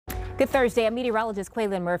Good Thursday. I'm meteorologist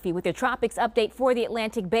Quaylin Murphy with your tropics update for the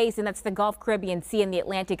Atlantic Basin. That's the Gulf, Caribbean Sea, and the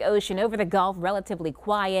Atlantic Ocean. Over the Gulf, relatively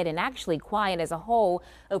quiet, and actually quiet as a whole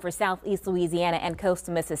over southeast Louisiana and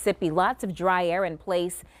coastal Mississippi. Lots of dry air in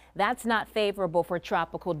place. That's not favorable for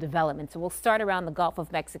tropical development. So we'll start around the Gulf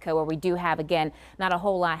of Mexico, where we do have, again, not a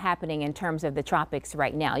whole lot happening in terms of the tropics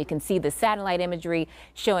right now. You can see the satellite imagery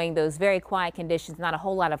showing those very quiet conditions, not a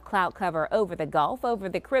whole lot of cloud cover over the Gulf. Over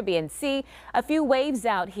the Caribbean Sea, a few waves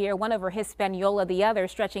out here, one over Hispaniola, the other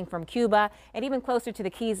stretching from Cuba and even closer to the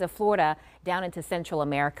Keys of Florida down into Central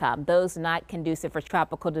America. Those not conducive for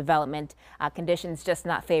tropical development. Conditions just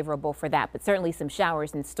not favorable for that, but certainly some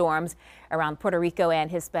showers and storms around Puerto Rico and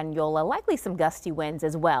Hispaniola, likely some gusty winds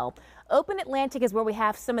as well. Open Atlantic is where we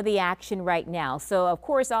have some of the action right now. So, of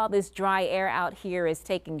course, all this dry air out here is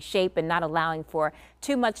taking shape and not allowing for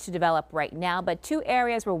too much to develop right now. But two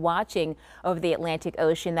areas we're watching over the Atlantic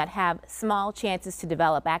Ocean that have small chances to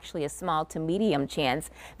develop, actually a small to medium chance.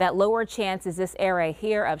 That lower chance is this area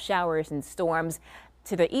here of showers and storms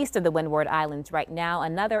to the east of the Windward Islands right now.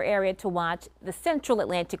 Another area to watch, the central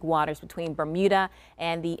Atlantic waters between Bermuda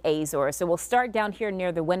and the Azores. So we'll start down here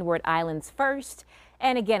near the Windward Islands first.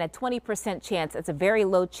 And again, a 20% chance. It's a very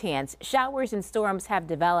low chance. Showers and storms have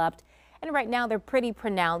developed, and right now they're pretty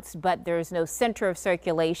pronounced, but there's no center of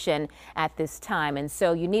circulation at this time. And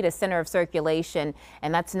so you need a center of circulation,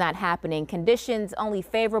 and that's not happening. Conditions only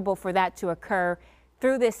favorable for that to occur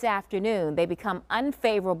through this afternoon. They become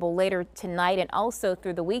unfavorable later tonight and also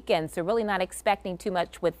through the weekend. So really not expecting too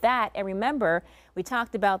much with that. And remember, we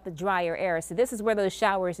talked about the drier air. So this is where those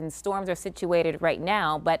showers and storms are situated right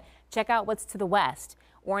now. But check out what's to the west.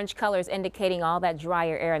 Orange colors indicating all that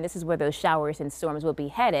drier air. And this is where those showers and storms will be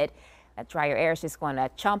headed. That drier air is just going to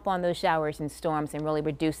chomp on those showers and storms and really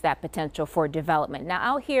reduce that potential for development. Now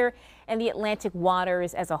out here in the Atlantic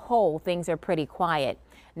waters as a whole, things are pretty quiet.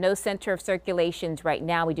 No center of circulations right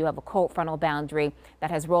now. We do have a cold frontal boundary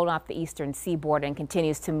that has rolled off the eastern seaboard and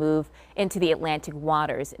continues to move into the Atlantic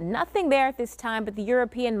waters. Nothing there at this time, but the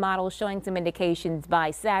European model showing some indications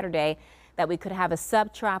by Saturday that we could have a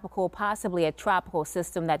subtropical, possibly a tropical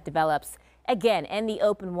system that develops again in the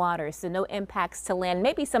open waters, so no impacts to land,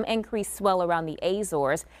 maybe some increased swell around the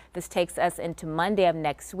Azores. This takes us into Monday of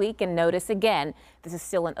next week, and notice again, this is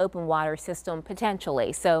still an open water system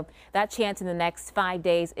potentially. So that chance in the next 5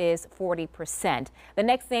 days is 40%. The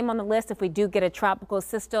next name on the list, if we do get a tropical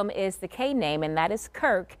system, is the K name, and that is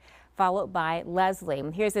Kirk, followed by Leslie.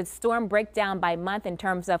 Here's a storm breakdown by month in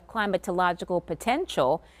terms of climatological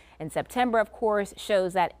potential. And September, of course,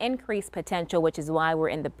 shows that increased potential, which is why we're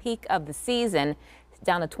in the peak of the season,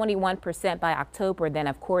 down to 21% by October. Then,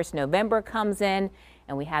 of course, November comes in,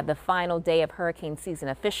 and we have the final day of hurricane season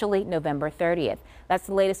officially, November 30th. That's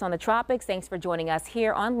the latest on the tropics. Thanks for joining us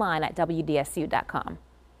here online at WDSU.com.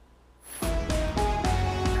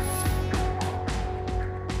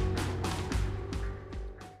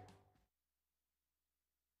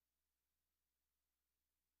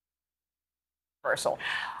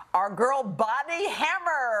 Our girl Bonnie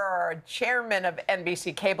Hammer, chairman of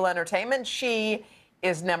NBC Cable Entertainment, she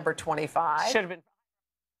is number 25. Should have been.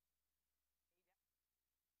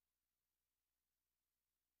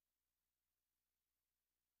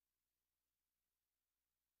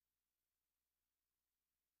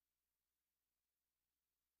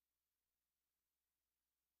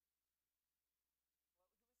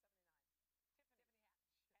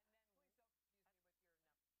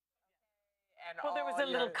 Well, there was a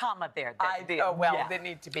little comma there. They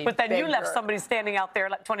need to be. But then bigger. you left somebody standing out there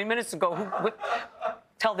like 20 minutes ago who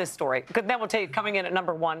tell this story. Because then we'll tell you, coming in at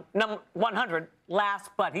number 100, last,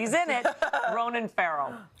 but he's in it, Ronan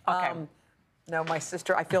Farrow. Okay. No, my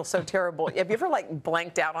sister, I feel so terrible. Have you ever like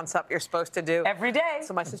blanked out on something you're supposed to do? Every day.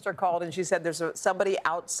 So my sister called and she said there's somebody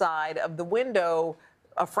outside of the window,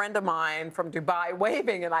 a friend of mine from Dubai,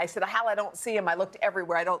 waving, and I said, Hal, I don't see him. I looked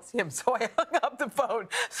everywhere. I don't see him. So I hung up the phone.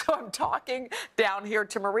 So I'm talking down here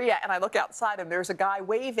to Maria, and I look outside, and there's a guy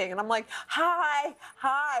waving, and I'm like, hi,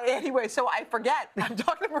 hi. Anyway, so I forget. I'm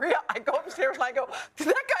talking to Maria. I go upstairs, and I go, did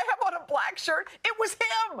that guy have on a black shirt? It was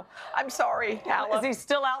him. I'm sorry, Hal. Is he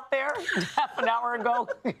still out there half an hour ago?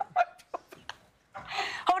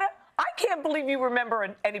 Hold on. I can't believe you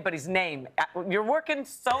remember anybody's name. You're working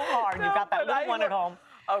so hard. You got that little one at home.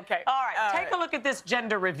 Okay. All right. Take a look at this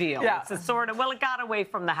gender reveal. Yeah. It's a sort of, well, it got away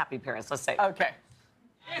from the happy parents. Let's say. Okay.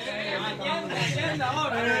 Oh,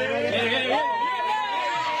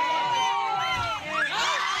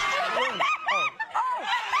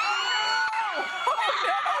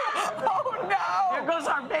 no. There goes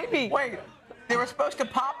our baby. Wait. There were supposed to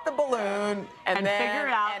pop the balloon and then figure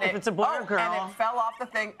out if it's a boy or girl. And it fell off the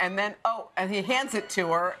thing, and then and he hands it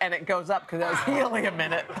to her, and it goes up because it was helium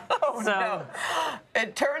in it. Oh no!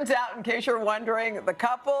 It turns out, in case you're wondering, the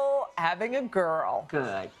couple having a girl.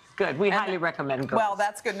 Good. Good. We highly recommend girls. Well,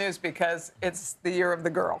 that's good news because it's the year of the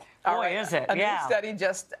girl. Boy, is it? A new study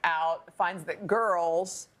just out finds that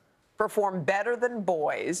girls perform better than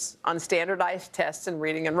boys on standardized tests in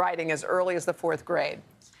reading and writing as early as the 4th grade.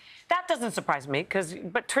 That doesn't surprise me,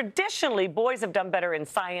 but traditionally, boys have done better in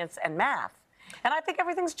science and math. And I think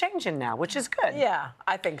everything's changing now, which is good. Yeah,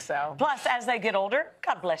 I think so. Plus, as they get older,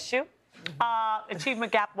 God bless you,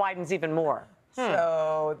 achievement gap widens even more.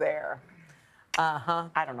 So there.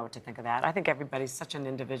 I don't know what to think of that. I think everybody's such an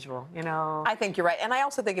individual, you know. I think you're right. And I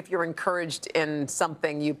also think if you're encouraged in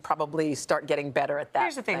something, you probably start getting better at that.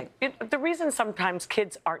 Here's the thing. The reason sometimes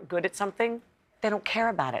kids aren't good at something, they don't care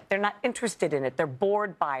about it. They're not interested in it. They're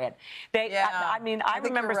bored by it. I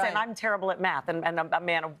remember saying, I'm terrible at math. And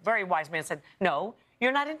a very wise man said, no,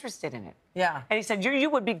 you're not interested in it. Yeah. And he said, you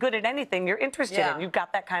would be good at anything you're interested in. You've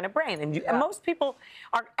got that kind of brain. And most people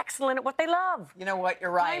are excellent at what they love. You know what? You're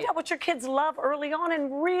right. Find out what your kids love early on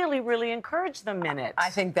and really, really encourage them in it. I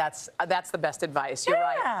think that's the best advice. You're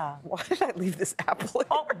right. Why did I leave this apple in?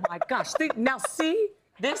 Oh, my gosh. Now, see?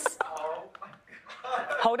 This...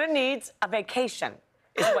 Hoda needs a vacation,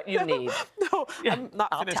 is what you need. No, I'm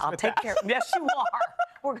not finished I'll take care. Yes, you are.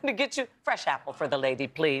 We're going to get you fresh apple for the lady,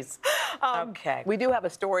 please. Okay. We do have a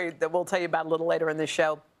story that we'll tell you about a little later in the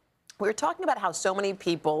show. We were talking about how so many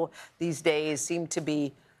people these days seem to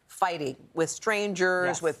be fighting with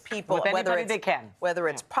strangers, with people, with anybody they can. Whether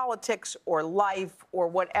it's politics or life or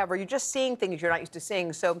whatever. You're just seeing things you're not used to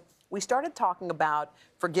seeing. So we started talking about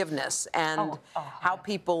forgiveness and how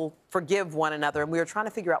people forgive one another. And we were trying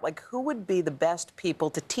to figure out, like, who would be the best people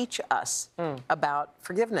to teach us about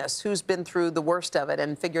forgiveness? Who's been through the worst of it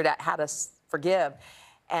and figured out how to forgive?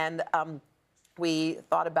 And we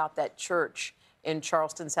thought about that church in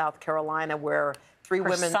Charleston, South Carolina, where three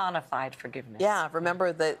women... Personified forgiveness. Yeah,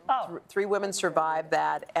 remember that 3 women survived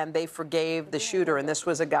that, and they forgave the shooter. And this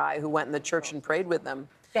was a guy who went in the church and prayed with them.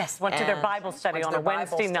 Yes, went to their Bible study on a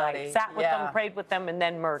Wednesday night, sat with them, prayed with them, and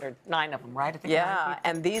then murdered 9 of them, right? I think 9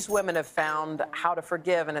 and these women have found how to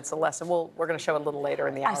forgive, and it's a lesson. We're going to show it a little later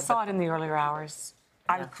in the hour. I saw it in the earlier hours.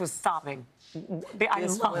 I was sobbing. I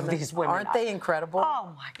love these women. Aren't they incredible?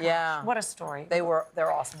 Oh, my gosh. Yeah. What a story. They're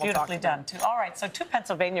awesome. Beautifully done, too. All right, so 2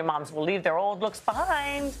 Pennsylvania moms will leave their old looks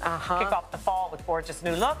behind. Kick off the fall with gorgeous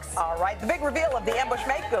new looks. All right, the big reveal of the ambush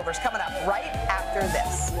makeovers coming up right after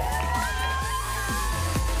this.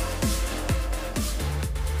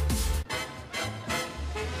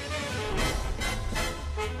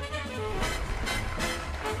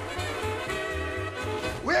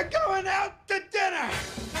 We're going out to dinner!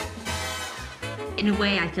 In a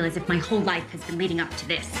way, I feel as if my whole life has been leading up to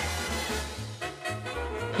this.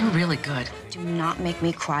 You're really good. Do not make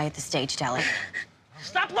me cry at the stage, Deli.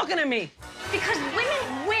 Stop looking at me! Because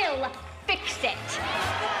women will fix it.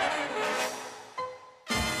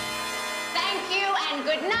 Thank you and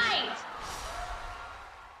good night.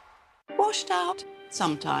 Washed out,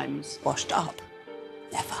 sometimes. Washed up,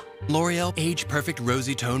 never. L'Oreal Age Perfect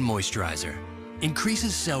Rosy Tone Moisturizer.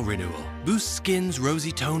 Increases cell renewal, boosts skin's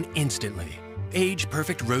rosy tone instantly. Age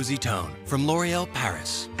Perfect Rosy Tone from L'Oreal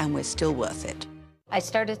Paris. And we're still worth it. I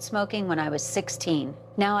started smoking when I was 16.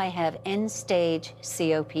 Now I have end-stage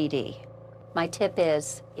COPD. My tip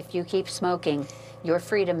is, if you keep smoking, your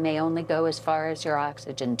freedom may only go as far as your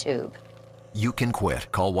oxygen tube. You can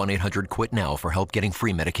quit. Call 1-800-QUIT now for help getting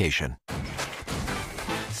free medication.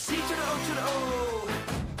 C to the O to the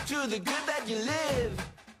O, to the good that you live.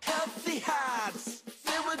 Healthy hearts,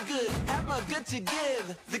 filled with good, have more good to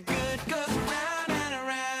give. The good goes round and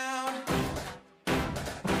around.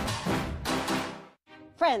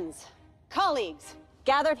 Friends, colleagues,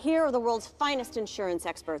 gathered here are the world's finest insurance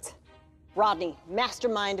experts. Rodney,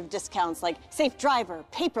 mastermind of discounts like Safe Driver,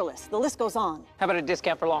 Paperless, the list goes on. How about a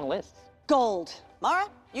discount for long lists? Gold. Mara,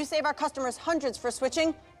 you save our customers hundreds for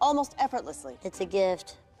switching almost effortlessly. It's a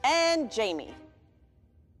gift. And Jamie.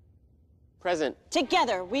 Present.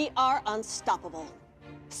 Together, we are unstoppable.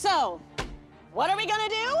 So, what are we gonna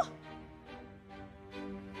do?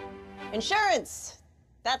 Insurance.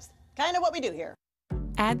 That's kind of what we do here.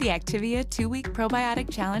 Add the Activia 2-week probiotic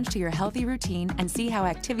challenge to your healthy routine and see how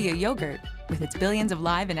Activia yogurt, with its billions of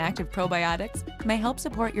live and active probiotics, may help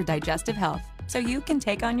support your digestive health so you can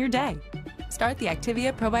take on your day. Start the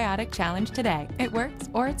Activia probiotic challenge today. It works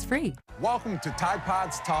or it's free. Welcome to Tide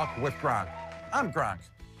Pods Talk with Gronk. I'm Gronk.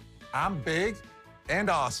 I'm big and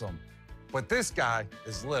awesome, but this guy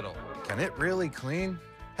is little. Can it really clean?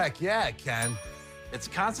 Heck yeah, it can. It's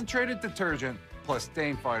concentrated detergent plus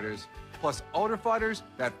stain fighters plus odor fighters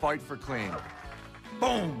that fight for clean.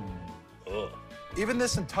 Boom! Ugh. Even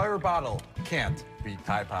this entire bottle can't beat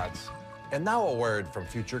Tide Pods. And now a word from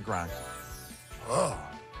future Gronk. Ugh.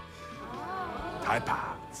 Tide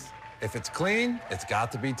Pods. If it's clean, it's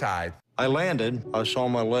got to be Tide. I landed. I saw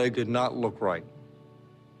my leg did not look right.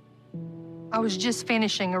 I was just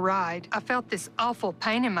finishing a ride. I felt this awful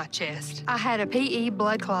pain in my chest. I had a PE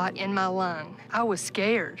blood clot in my lung. I was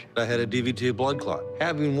scared. I had a DVT blood clot.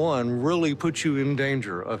 Having one really puts you in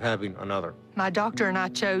danger of having another. My doctor and I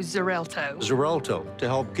chose Xarelto. Xarelto to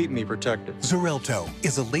help keep me protected. Xarelto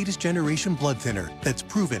is a latest generation blood thinner that's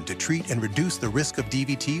proven to treat and reduce the risk of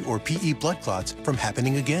DVT or PE blood clots from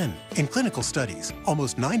happening again. In clinical studies,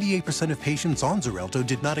 almost 98% of patients on Xarelto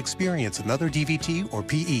did not experience another DVT or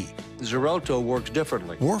PE. Xarelto works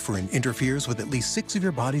differently. Warfarin interferes with at least 6 of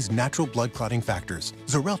your body's natural blood clotting factors.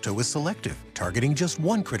 Xarelto is selective, targeting just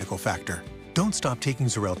one critical factor. Don't stop taking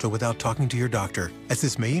Xarelto without talking to your doctor, as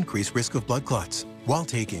this may increase risk of blood clots. While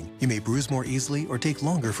taking, you may bruise more easily or take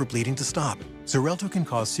longer for bleeding to stop. Xarelto can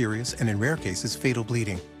cause serious and, in rare cases, fatal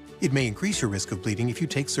bleeding. It may increase your risk of bleeding if you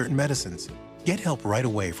take certain medicines. Get help right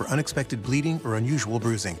away for unexpected bleeding or unusual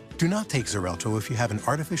bruising. Do not take Xarelto if you have an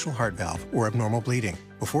artificial heart valve or abnormal bleeding.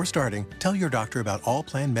 Before starting, tell your doctor about all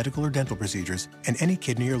planned medical or dental procedures and any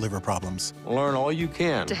kidney or liver problems. Learn all you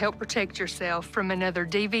can to help protect yourself from another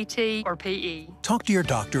DVT or PE. Talk to your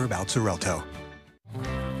doctor about Xarelto.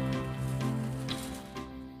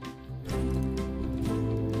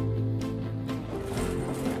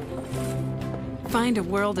 Find a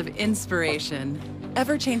world of inspiration.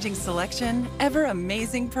 Ever-changing selection,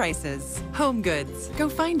 ever-amazing prices. Home Goods. Go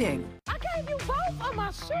finding. I gave you both of my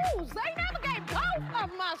shoes. They never gave both of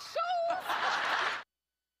my shoes.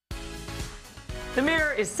 The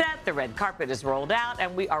mirror is set, the red carpet is rolled out,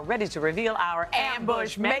 and we are ready to reveal our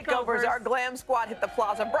ambush makeovers. Our glam squad hit the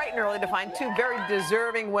plaza bright and early to find 2 very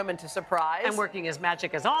deserving women to surprise. And working his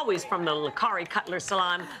magic as always from the Lacari Cutler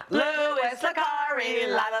Salon, Louis Lacari,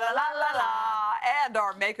 la la la la la la. And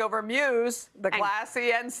our makeover muse, the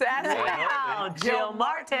classy and sassy Jill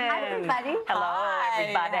Martin. Hi, everybody. Hello,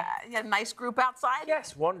 everybody. You had a nice group outside?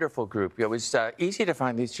 Yes, wonderful group. It was easy to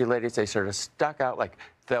find these 2 ladies. They sort of stuck out like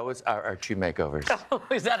those are our 2 makeovers. Oh,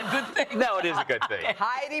 is that a good thing? No, it is a good thing.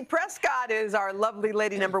 Heidi Prescott is our lovely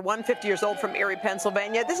lady number 1, 50 years old from Erie,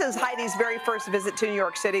 Pennsylvania. This is Heidi's very first visit to New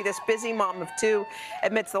York City. This busy mom of 2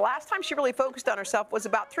 admits the last time she really focused on herself was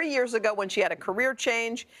about 3 years ago when she had a career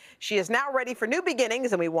change. She is now ready for new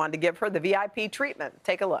beginnings, and we wanted to give her the VIP treatment.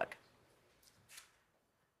 Take a look.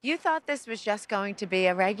 You thought this was just going to be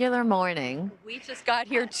a regular morning. We just got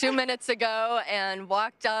here 2 minutes ago and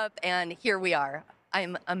walked up, and here we are.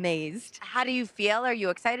 I'm amazed. How do you feel? Are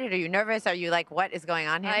you excited? Are you nervous? Are you like, what is going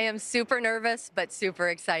on here? I am super nervous, but super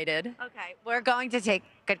excited. Okay, we're going to take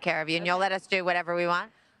good care of you, and you'll let us do whatever we want?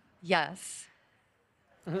 Yes.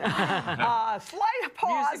 Slight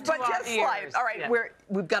pause, but just slight. All right, yeah.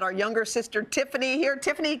 we've got our younger sister, Tiffany, here.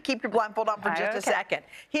 Tiffany, keep your blindfold on for just a second.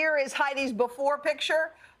 Here is Heidi's before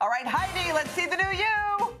picture. All right, Heidi, let's see the new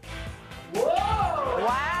you. Whoa!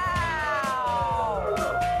 Wow!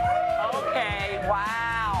 Okay,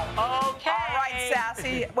 wow. Okay. All right,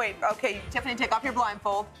 sassy. Wait, okay, Tiffany, take off your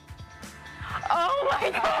blindfold. Oh,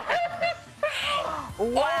 my God.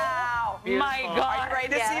 Wow. My God. Are you ready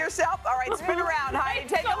to see yourself? All right, spin around, Heidi.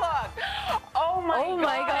 Take a look. Oh,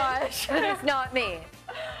 my gosh. It's not me.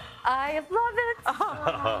 I love it.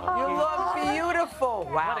 You look beautiful.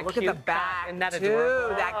 Wow, look at the back, Isn't that too.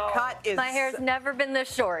 adorable? That cut is... My hair's never been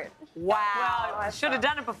this short. Wow. Well, I should have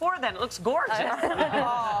done it before then. It looks gorgeous. That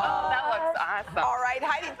looks awesome. All right,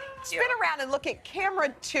 Heidi, spin around and look at camera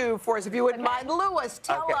 2 for us, if you wouldn't mind. Louis,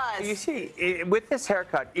 tell us. You see, with this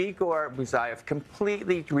haircut, Igor Musayev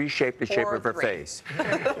completely reshaped the shape of her face.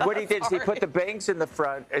 What he did is he put the bangs in the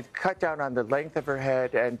front, it cut down on the length of her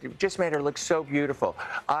head, and just made her look so beautiful.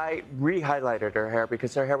 I re-highlighted her hair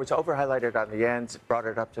because her hair was over-highlighted on the ends, brought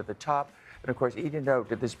it up to the top. And, of course, Eden O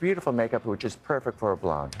did this beautiful makeup, which is perfect for a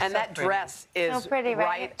blonde. And that dress is so pretty,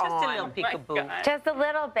 right on. Just a little peekaboo. Just a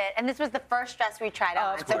little bit. And this was the first dress we tried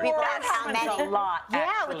on. So people asked how many. A lot,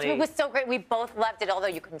 actually. Yeah, it was so great. We both loved it, although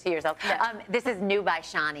you couldn't see yourself. Yeah. This is new by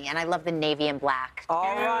Shani, and I love the navy and black.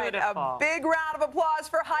 All right, a big round of applause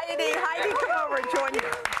for Heidi. Heidi, come over and join you.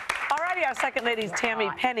 Alrighty, our Second Lady's Tammy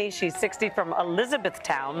Penny. She's 60 from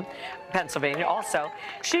Elizabethtown, Pennsylvania also.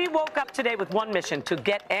 She woke up today with one mission: to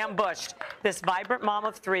get ambushed. This vibrant mom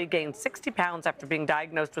of 3 gained 60 pounds after being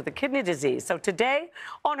diagnosed with a kidney disease. So today,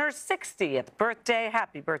 on her 60th birthday,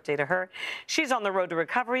 happy birthday to her, she's on the road to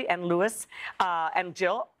recovery, and Louis and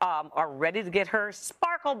Jill are ready to get her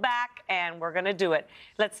sparkle back, and we're going to do it.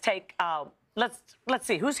 Let's take... Let's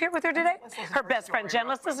see, who's here with her today? Her best friend, Jen.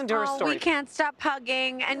 Let's listen to her story. We can't stop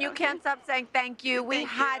hugging, and you can't stop saying thank you. We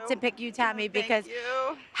had to pick you, Tammy, because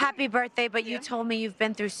happy birthday, but you told me you've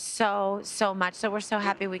been through so much, so we're so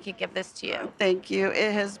happy we could give this to you. Thank you.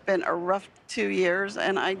 It has been a rough 2 years,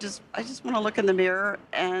 and I just want to look in the mirror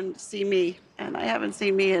and see me, and I haven't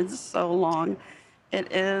seen me in so long.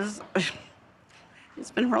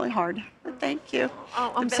 It's been really hard, but thank you.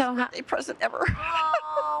 Oh, I'm so happy. Birthday present ever.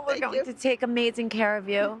 Oh, we're going to take amazing care of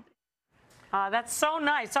you. That's so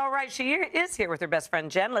nice. All right, she is here with her best friend,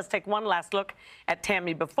 Jen. Let's take one last look at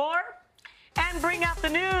Tammy before and bring out the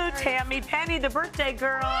new Tammy Penny, the birthday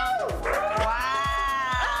girl. Wow.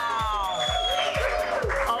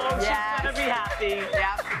 Oh, she's going to be happy.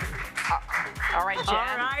 Yep. All right, Jen.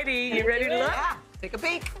 All righty. You ready to look? Yeah. Take a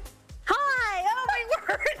peek. Hi! Oh, my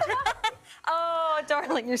word! Oh,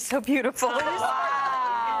 darling, you're so beautiful. Wow.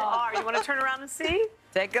 All right, you want to turn around and see?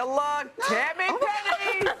 Take a look. Tammy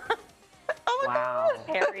Penny. Oh, wow.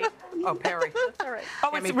 Perry. Oh, Perry. That's all right.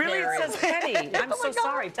 Oh, it really says Penny. I'm so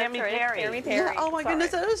sorry. Tammy Perry. Tammy Perry. Oh, my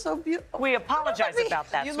goodness, that is so beautiful. We apologize about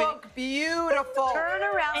that, You sweetie. look beautiful. Turn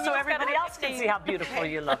around And so you've everybody got else can see how beautiful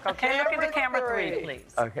you look, okay? Look into camera 3,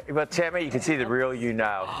 please. Okay, well, Tammy, you can see the real you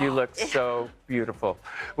now. You look so beautiful.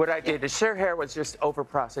 What I did is her hair was just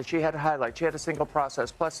over-processed. She had a highlight. She had a single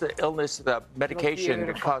process, plus the illness, the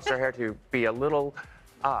medication caused her hair to be a little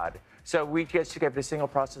odd. So we just gave it a single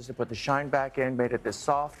process to put the shine back in, made it this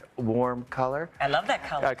soft, warm color. I love that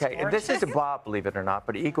color. Okay, and this is a bob, believe it or not,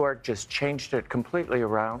 but Igor just changed it completely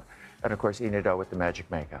around. And, of course, Inido with the magic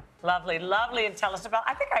makeup. Lovely, lovely. And tell us about,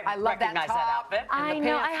 I think I love recognize that outfit. I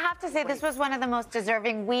know. I have to say, this was one of the most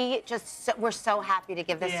deserving. We're so happy to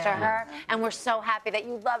give this to her. And we're so happy that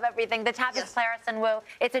you love everything. The top is Claris and Wu.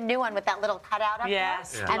 It's a new one with that little cutout up there.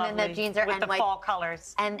 And then the jeans are with the fall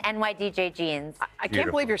colors. And NYDJ jeans. I can't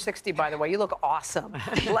believe you're 60, by the way. You look awesome.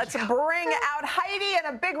 Let's bring out Heidi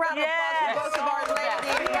and a big round of applause for both of our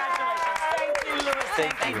ladies. Congratulations. Thank you, Louis.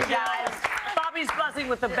 Thank you, guys. Bobby's buzzing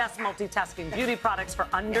with the best multitasking beauty products for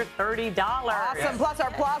under $30. Awesome. Plus,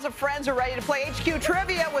 our Plaza friends are ready to play HQ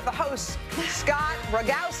Trivia with the host, Scott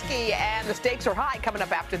Rogowski. And the stakes are high coming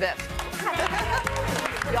up after this.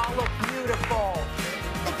 Y'all look beautiful.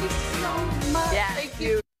 Thank you so much. Yes. Thank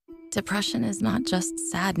you. Depression is not just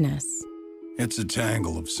sadness. It's a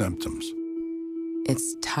tangle of symptoms.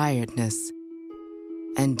 It's tiredness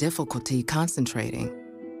and difficulty concentrating.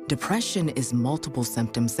 Depression is multiple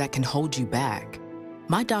symptoms that can hold you back.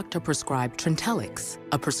 My doctor prescribed Trintellix,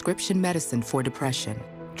 a prescription medicine for depression.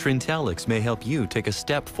 Trintellix may help you take a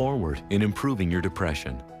step forward in improving your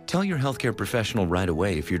depression. Tell your healthcare professional right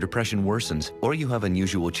away if your depression worsens or you have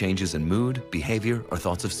unusual changes in mood, behavior, or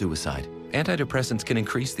thoughts of suicide. Antidepressants can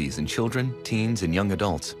increase these in children, teens, and young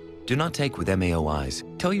adults. Do not take with MAOIs.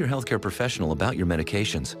 Tell your healthcare professional about your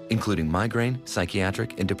medications, including migraine,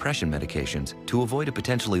 psychiatric, and depression medications, to avoid a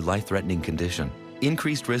potentially life-threatening condition.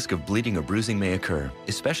 Increased risk of bleeding or bruising may occur,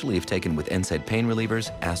 especially if taken with NSAID pain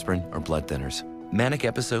relievers, aspirin, or blood thinners. Manic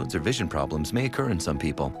episodes or vision problems may occur in some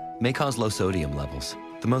people, may cause low sodium levels.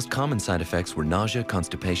 The most common side effects were nausea,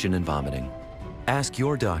 constipation, and vomiting. Ask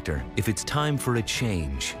your doctor if it's time for a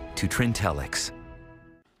change to Trintellix.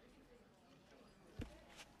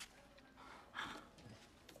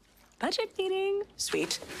 Budget meeting.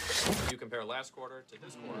 Sweet. You compare last quarter to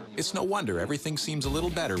this quarter. It's no wonder everything seems a little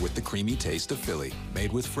better with the creamy taste of Philly.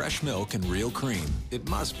 Made with fresh milk and real cream. It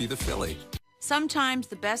must be the Philly. Sometimes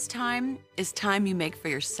the best time is time you make for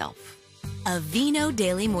yourself. Aveeno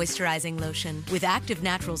Daily Moisturizing Lotion with active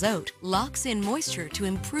naturals oat locks in moisture to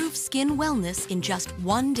improve skin wellness in just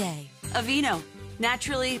 1 day. Aveeno,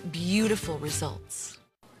 naturally beautiful results.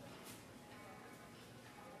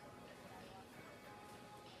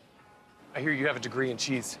 I hear you have a degree in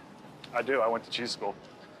cheese. I do. I went to cheese school.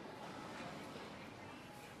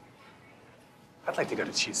 I'd like to go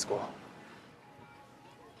to cheese school.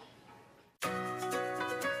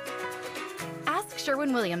 Ask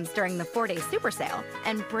Sherwin-Williams during the 4-day super sale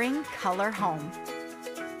and bring color home.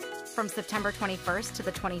 From September 21st to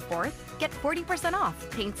the 24th, get 40% off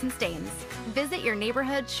paints and stains. Visit your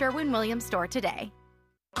neighborhood Sherwin-Williams store today.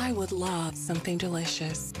 I would love something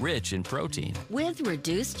delicious. Rich in protein. With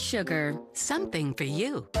reduced sugar, something for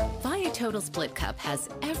you. Total Split Cup has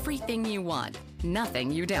everything you want, nothing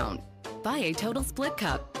you don't. Buy a Total Split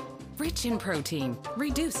Cup. Rich in protein,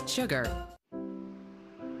 reduced sugar.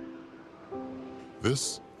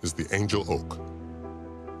 This is the Angel Oak.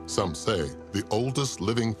 Some say the oldest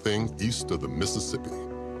living thing east of the Mississippi.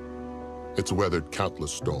 It's weathered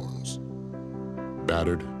countless storms.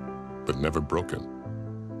 Battered, but never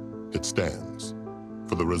broken. It stands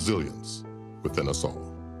for the resilience within us all.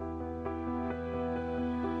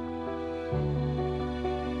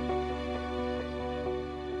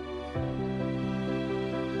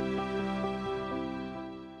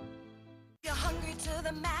 You're hungry to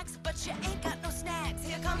the max, but you ain't got no snacks.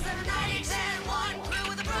 Here comes a 90-10-1 crew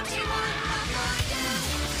with a protein one.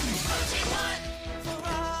 Protein one for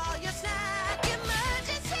all your snack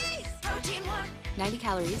emergencies. Protein one. 90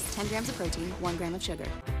 calories, 10 grams of protein, 1 gram of sugar.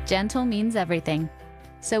 Gentle means everything.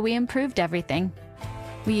 So we improved everything.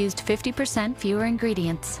 We used 50% fewer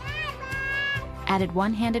ingredients, added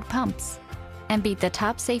one-handed pumps, and beat the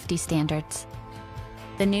top safety standards.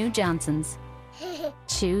 The new Johnson's.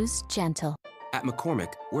 Choose gentle. At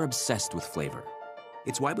McCormick, we're obsessed with flavor.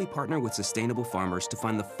 It's why we partner with sustainable farmers to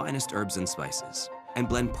find the finest herbs and spices and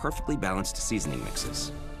blend perfectly balanced seasoning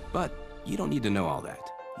mixes. But you don't need to know all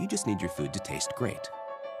that. You just need your food to taste great,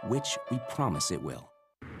 which we promise it will.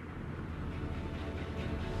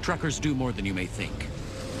 Truckers do more than you may think.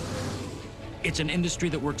 It's an industry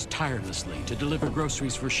that works tirelessly to deliver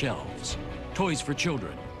groceries for shelves, toys for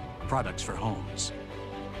children, products for homes.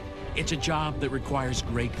 It's a job that requires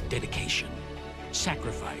great dedication,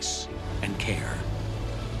 sacrifice, and care.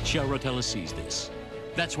 Shell Rotella sees this.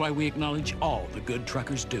 That's why we acknowledge all the good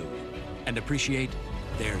truckers do and appreciate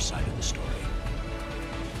their side of the story.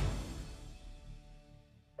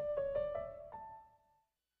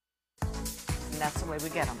 That's the way we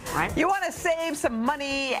get them, right? You want to save some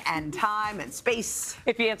money and time and space.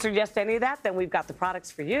 If you answered yes to any of that, then we've got the products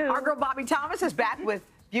for you. Our girl Bobby Thomas is back with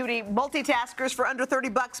beauty multitaskers for under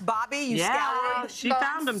 $30. Bobby, you scoured. She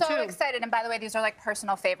found them too. too. So excited, and by the way, these are like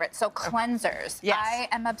personal favorites. So cleansers. Yes. I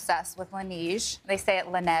am obsessed with Laneige. They say it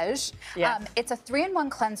Laneige. Yes. It's a 3-in-1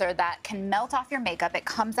 cleanser that can melt off your makeup. It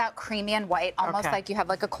comes out creamy and white, almost like you have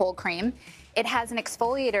like a cold cream. It has an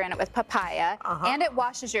exfoliator in it with papaya, and it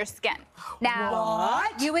washes your skin. Now,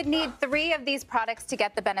 you would need 3 of these products to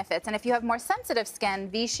get the benefits. And if you have more sensitive skin,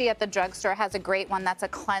 Vichy at the drugstore has a great one that's a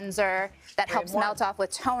cleanser that helps melt off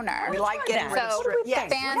with toner. We like getting rid of strip.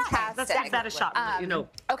 Yes. Fantastic. Let's give that a shot.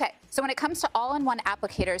 Okay, so when it comes to all-in-one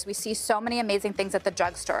applicators, we see so many amazing things at the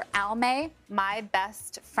drugstore. Almay, my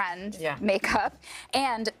best friend makeup,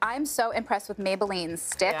 and I'm so impressed with Maybelline's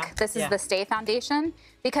stick. This is the Stay Foundation,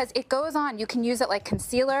 because it goes on. You can use it like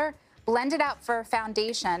concealer, blend it out for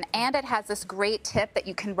foundation, and it has this great tip that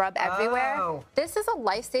you can rub everywhere. This is a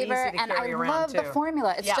lifesaver, and I love the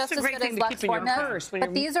formula. It's just as good as Lux formula.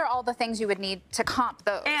 But these are all the things you would need to comp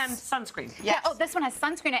those. And sunscreen. Yeah. Oh, this one has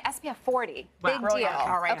sunscreen at SPF 40. Big deal.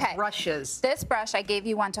 All right. Okay. Brushes. This brush, I gave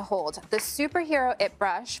you one to hold. The Superhero It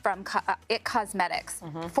brush from It Cosmetics.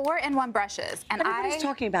 4-in-1 brushes. And everybody's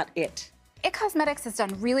talking about it. It Cosmetics has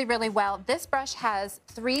done really, really well. This brush has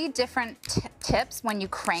 3 different tips when you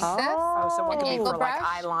crank this. So what an could be angle for brush.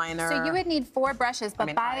 like eyeliner? So you would need 4 brushes, but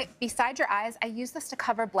beside your eyes, I use this to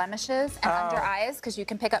cover blemishes and under eyes because you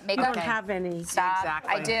can pick up makeup. I don't have any. Stop.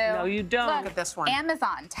 Exactly. I do. No, you don't. Look at this one.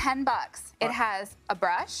 Amazon, $10. It has a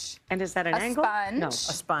brush. And is that an angle? Sponge. No. A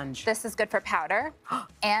sponge. This is good for powder.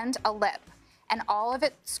 And a lip. And all of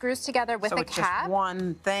it screws together with a it's cap. just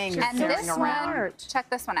one thing you're And carrying this around. one, check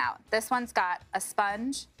this one out. This one's got a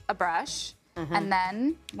sponge, a brush, and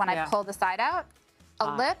then when I pull the side out,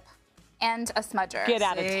 a lip and a smudger. Get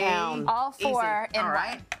out of town. All 4 in All one.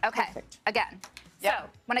 right. Okay, again. So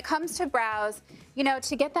when it comes to brows, you know,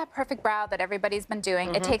 to get that perfect brow that everybody's been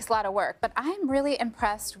doing, it takes a lot of work. But I'm really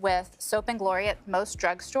impressed with Soap and Glory at most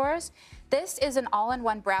drugstores. This is an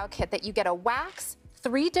all-in-one brow kit that you get a wax,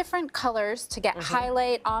 3 different colors to get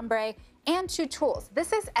highlight, ombre, and 2 tools.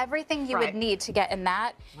 This is everything you would need to get in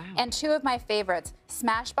that. And 2 of my favorites.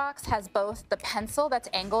 Smashbox has both the pencil that's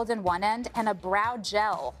angled in one end and a brow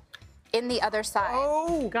gel in the other side.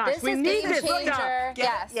 Oh, gosh, this is need game this changer.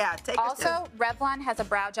 Yes. Yeah, take us Also, Revlon has a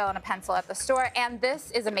brow gel and a pencil at the store, and this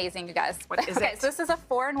is amazing, you guys. What is okay, it? so this is a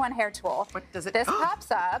 4-in-1 hair tool. What does it? This pops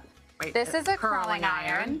up. Wait, this is a curling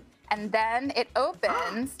iron, and then it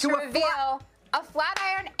opens to reveal a flat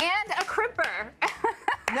iron and a crimper.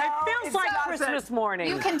 No, it feels like Christmas morning.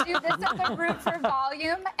 You can do this at the root for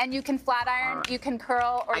volume, and you can flat iron, you can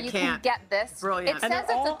curl, or you can get this. Brilliant. It And says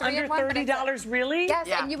they're it's a all 3-in-1. under but it's $30, really? Yes,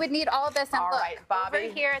 and you would need all of this. And All look, right, Bobby,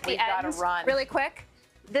 over here at the we've gotta end, run. really quick,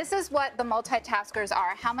 this is what the multitaskers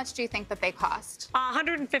are. How much do you think that they cost?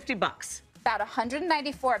 $150. About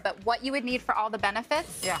 $194, but what you would need for all the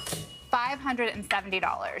benefits?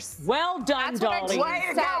 $570. Well done, Dolly. Way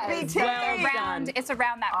to go, BT. It's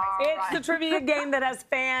around that price. It's the trivia game that has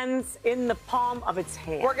fans in the palm of its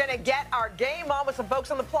hand. We're going to get our game on with some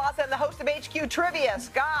folks on the plaza and the host of HQ Trivia,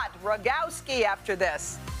 Scott Rogowski, after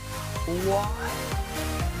this. What?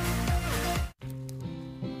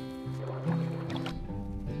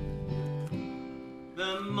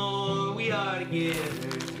 The more we are together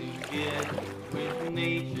with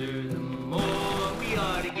nature, the more we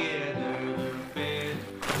are together, the better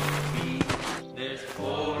we be. There's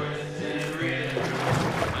forests and rivers,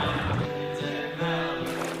 mountains and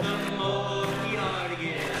valleys. The more we are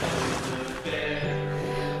together, the better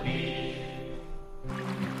we'll be.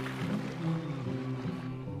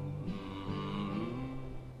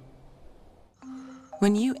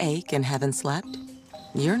 When you ache and haven't slept,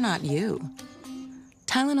 you're not you.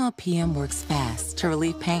 Tylenol PM works fast to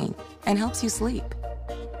relieve pain and helps you sleep.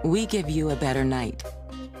 We give you a better night.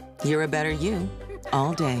 You're a better you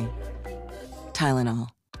all day. Tylenol.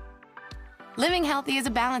 Living healthy is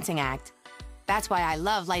a balancing act. That's why I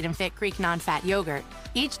love Light and Fit Greek non-fat yogurt.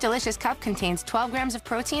 Each delicious cup contains 12 grams of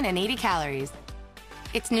protein and 80 calories.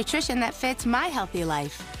 It's nutrition that fits my healthy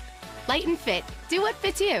life. Light and Fit. Do what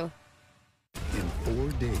fits you. In 4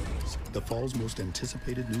 days, the fall's most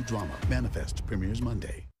anticipated new drama, Manifest, premieres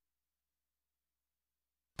Monday.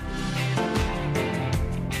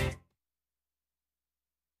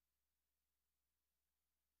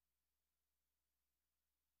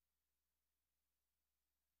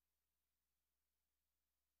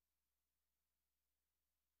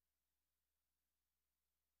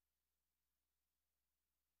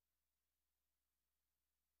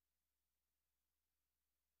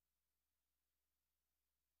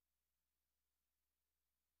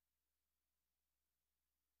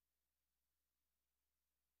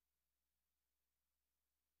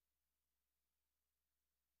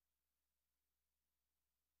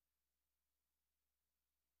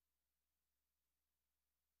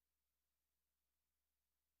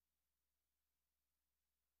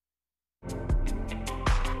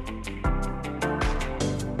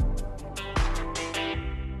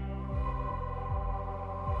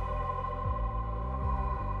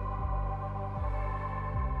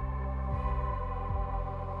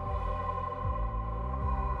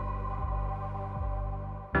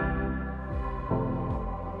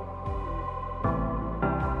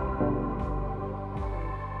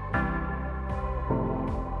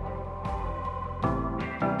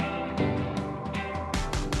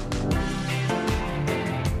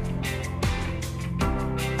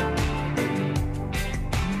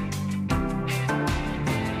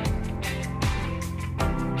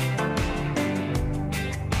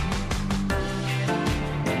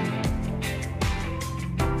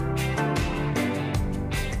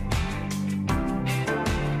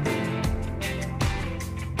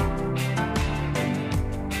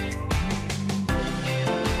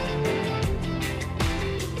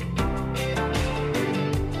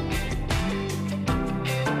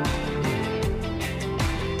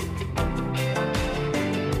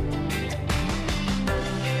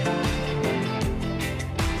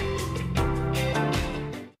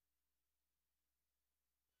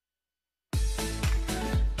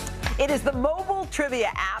 It is the mobile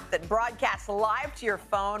trivia app that broadcasts live to your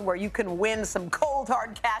phone where you can win some cold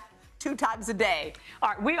hard cash 2 times a day. All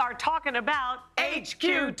right, we are talking about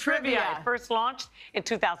HQ Trivia. It first launched in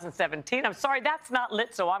 2017. I'm sorry, that's not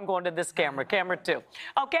lit, so I'm going to this camera, camera 2.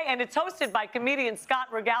 Okay, and it's hosted by comedian Scott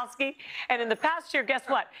Rogowski. And in the past year, guess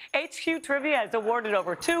what? HQ Trivia has awarded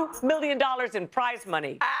over $2 million in prize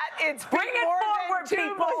money. It's Bring it forward,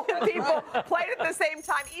 people. People played at the same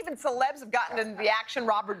time. Even celebs have gotten into the action.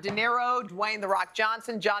 Robert De Niro, Dwayne "The Rock"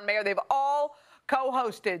 Johnson, John Mayer, they've all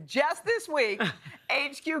co-hosted. Just this week,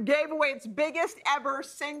 HQ gave away its biggest ever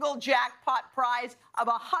single jackpot prize of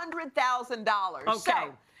 $100,000. Okay.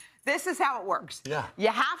 So, this is how it works. Yeah. You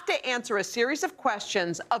have to answer a series of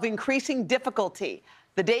questions of increasing difficulty.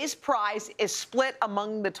 The day's prize is split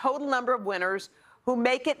among the total number of winners who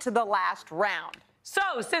make it to the last round.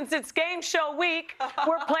 So, since it's game show week,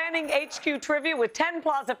 we're planning HQ Trivia with 10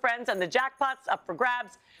 Plaza friends, and the jackpot's up for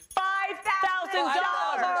grabs.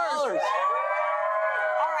 $5,000.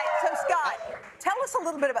 So, Scott, tell us a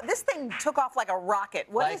little bit about this thing. Took off like a rocket.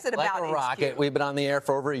 What is it about like a rocket. HQ? We've been on the air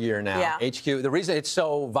for over a year now. Yeah. HQ. The reason it's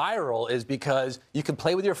so viral is because you can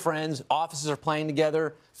play with your friends. Offices are playing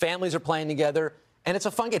together. Families are playing together. And it's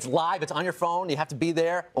a fun game. It's live. It's on your phone. You have to be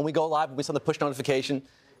there. When we go live, we send the push notification.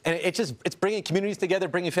 And it's bringing communities together,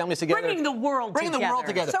 bringing families together. Bringing the world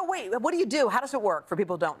together. So wait, what do you do? How does it work for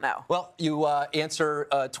people who don't know? Well, you answer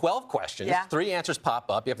 12 questions. Yeah. 3 answers pop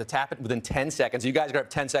up. You have to tap it within 10 seconds. You guys are going to have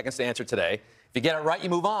 10 seconds to answer today. If you get it right, you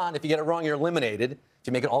move on. If you get it wrong, you're eliminated. If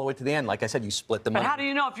you make it all the way to the end, like I said, you split the money. But how do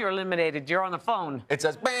you know if you're eliminated? You're on the phone. It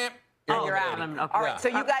says, bam, you're out. eliminated. All right, so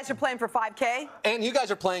you guys are playing for $5K? And you guys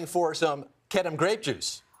are playing for some Kedem grape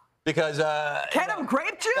juice. Because Kedem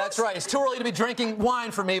grape juice? That's right. It's too early to be drinking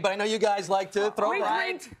wine for me, but I know you guys like to throw We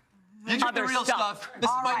around. drink You drink the real stuff. This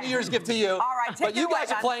is my New Year's gift to you. All right, take but you it away,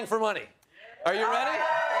 guys are man. playing for money. Are you ready?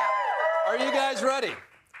 Are you guys ready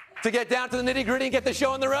to get down to the nitty-gritty and get the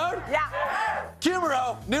show on the road? Yeah.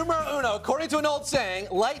 Numero uno. According to an old saying,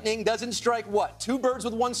 lightning doesn't strike what? 2 birds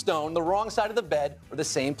with 1 stone, the wrong side of the bed, or the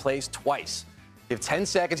same place twice. You have 10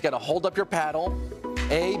 seconds. You got to hold up your paddle.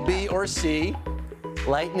 A, B, or C.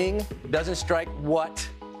 Lightning doesn't strike what?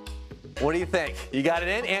 What do you think? You got it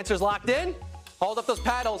in? Answers locked in? Hold up those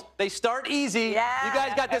paddles. They start easy. Yeah. You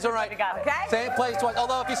guys got this all right. Got it. Okay. Same place twice.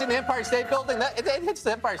 Although if you see the Empire State Building, it hits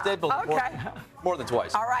the Empire State Building more than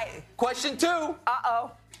twice. All right. Question 2.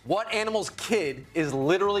 Uh-oh. What animal's kid is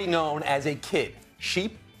literally known as a kid?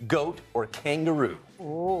 Sheep, goat, or kangaroo?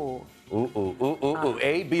 Ooh. Ooh.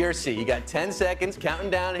 A, B, or C. You got 10 seconds. Counting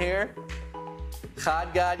down here.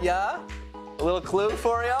 Chad gad ya. A little clue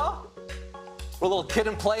for y'all? A little kid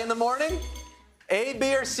and play in the morning? A,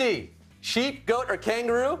 B, or C? Sheep, goat, or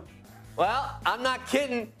kangaroo? Well, I'm not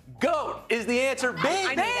kidding. Goat is the answer. B.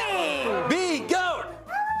 B, goat.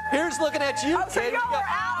 Here's looking at you, so kid. y'all are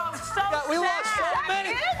out. We lost so many.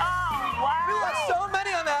 Oh, wow. We lost so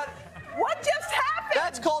many on that. What just happened?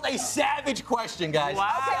 That's called a savage question, guys.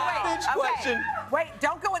 Wow. Savage question. Wait,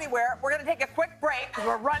 don't go anywhere. We're going to take a quick break because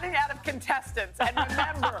we're running out of contestants. And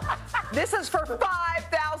remember, this is for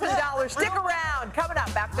 $5,000. Stick around. Coming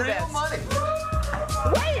up after this. Real money.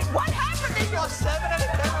 Wait, what happened? They lost 7 out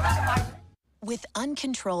of 10. With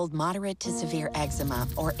uncontrolled moderate to severe eczema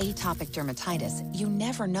or atopic dermatitis, you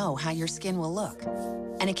never know how your skin will look.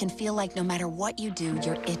 And it can feel like no matter what you do,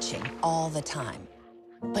 you're itching all the time.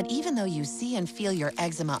 But even though you see and feel your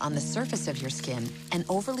eczema on the surface of your skin, an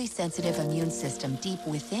overly sensitive immune system deep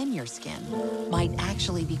within your skin might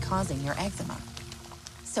actually be causing your eczema.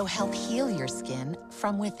 So help heal your skin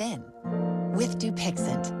from within with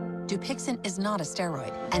Dupixent. Dupixent is not a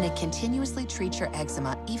steroid, and it continuously treats your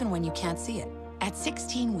eczema even when you can't see it. At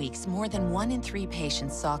 16 weeks, more than 1 in 3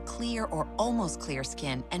 patients saw clear or almost clear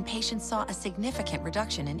skin, and patients saw a significant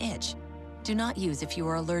reduction in itch. Do not use if you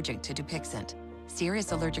are allergic to Dupixent.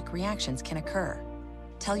 Serious allergic reactions can occur.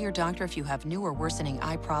 Tell your doctor if you have new or worsening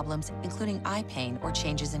eye problems, including eye pain or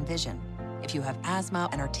changes in vision. If you have asthma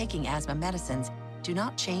and are taking asthma medicines, do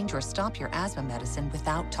not change or stop your asthma medicine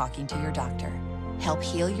without talking to your doctor. Help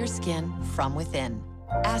heal your skin from within.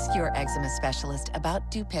 Ask your eczema specialist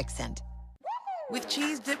about Dupixent. With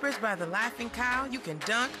cheese dippers by the Laughing Cow, you can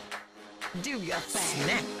dunk, do your thing,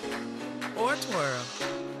 snack, or twirl.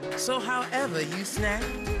 So however you snack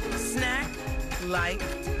like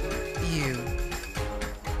you.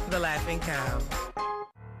 The Laughing Cow.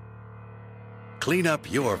 Clean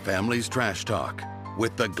up your family's trash talk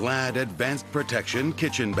with the Glad Advanced Protection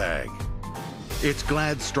Kitchen Bag. It's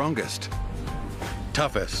Glad's strongest,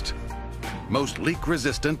 toughest, most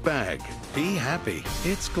leak-resistant bag. Be happy.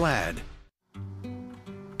 It's Glad.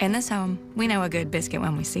 In this home, we know a good biscuit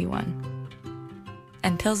when we see one.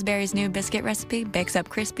 And Pillsbury's new biscuit recipe bakes up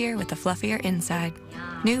crispier with a fluffier inside.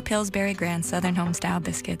 New Pillsbury Grand Southern Home-style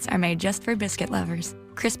biscuits are made just for biscuit lovers.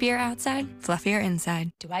 Crispier outside, fluffier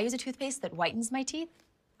inside. Do I use a toothpaste that whitens my teeth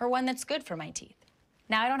or one that's good for my teeth?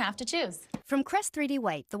 Now I don't have to choose. From Crest 3D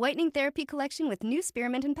White, the whitening therapy collection with new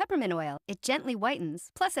spearmint and peppermint oil. It gently whitens,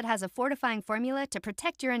 plus it has a fortifying formula to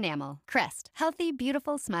protect your enamel. Crest, healthy,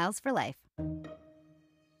 beautiful smiles for life.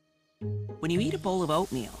 When you eat a bowl of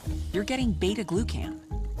oatmeal, you're getting beta-glucan.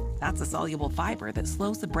 That's a soluble fiber that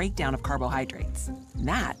slows the breakdown of carbohydrates. And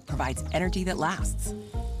that provides energy that lasts.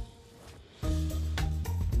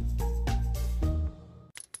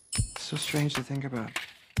 It's so strange to think about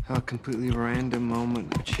how a completely random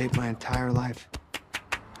moment would shape my entire life.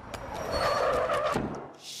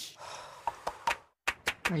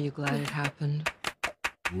 Are you glad it happened?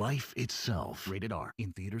 Life Itself. Rated R.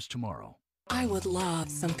 In theaters tomorrow. I would love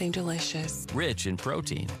something delicious. Rich in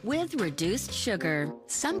protein. With reduced sugar.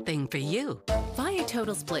 Something for you. Buy a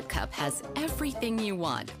Total Split Cup has everything you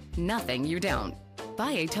want, nothing you don't.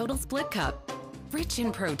 Buy a Total Split Cup. Rich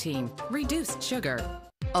in protein. Reduced sugar.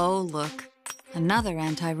 Oh, look. Another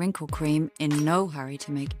anti-wrinkle cream in no hurry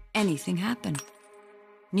to make anything happen.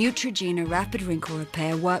 Neutrogena Rapid Wrinkle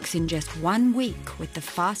Repair works in just 1 week with the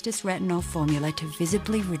fastest retinol formula to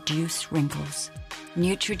visibly reduce wrinkles.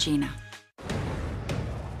 Neutrogena.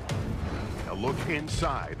 A look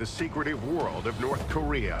inside the secretive world of North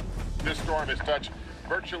Korea. This storm has touched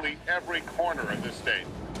virtually every corner of the state.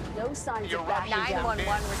 No signs of backing down.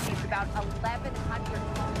 911 received about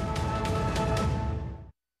 1,100.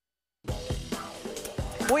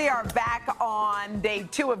 We are back on day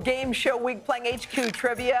 2 of Game Show Week playing HQ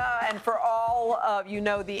Trivia. And for all of you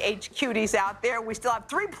know the HQties out there, we still have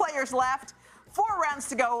 3 players left. 4 rounds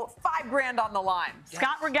to go, $5 grand on the line.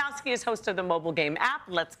 Scott Rogowski is host of the mobile game app.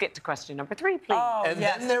 Let's get to question number 3, please. Oh, and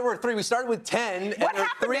then there were 3. We started with 10, and there were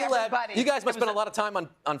 3 left. You guys must spend a lot of time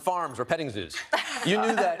on farms or petting zoos. You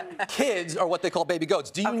knew that kids are what they call baby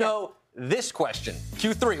goats. Do you know this question?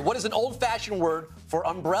 Q3, what is an old-fashioned word for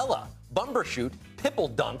umbrella, bumbershoot, pipple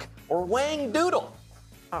dunk, or wang doodle?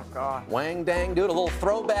 Oh, God. Wang dang doodle, a little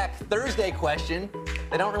throwback Thursday question.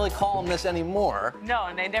 They don't really call them this anymore. No,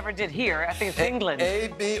 and they never did here. I think it's England. A,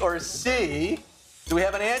 B, or C. Do we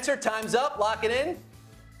have an answer? Time's up. Lock it in.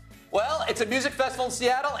 Well, it's a music festival in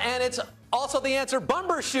Seattle, and it's also the answer,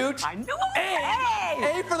 bumbershoot. I knew it.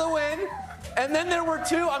 A for the win. And then there were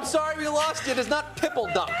 2. I'm sorry we lost you. It is not pipple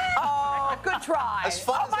dunk. Oh, good try. As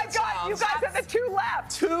fun oh, as my that God. sounds, You guys have the 2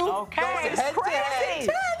 left. 2 Okay. going head to head.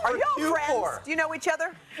 Are y'all friends? Q4. Do you know each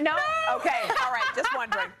other? No. Okay. All right. Just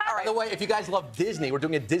wondering. All right. By the way, if you guys love Disney, we're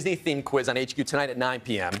doing a Disney-themed quiz on HQ tonight at 9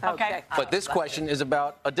 p.m. Okay. But this question is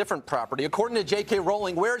about a different property. According to J.K.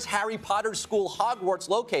 Rowling, where is Harry Potter's school Hogwarts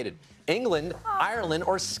located? England, Ireland,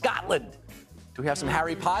 or Scotland? Do we have some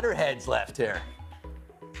Harry Potter heads left here?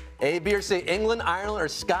 A, B, or C, England, Ireland, or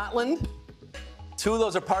Scotland? 2 of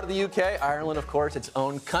those are part of the UK. Ireland, of course, its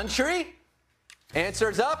own country.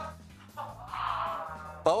 Answers up.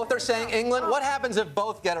 Both are saying England. What happens if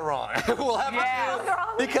both get it wrong? We'll have to do,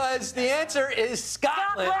 because the answer is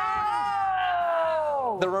Scotland.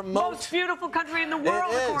 The remote, most beautiful country in the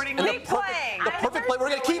world, according to Keep playing. The perfect play. We're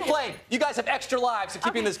going to keep playing. You guys have extra lives to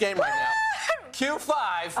keeping this game right now.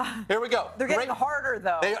 Q5. Here we go. They're getting harder,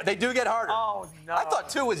 though. They do get harder. Oh, no. I thought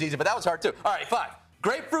 2 was easy, but that was hard, too. All right, 5.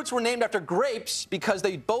 Grapefruits were named after grapes because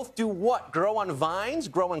they both do what? Grow on vines,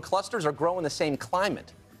 grow in clusters, or grow in the same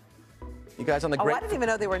climate? You guys on the I didn't even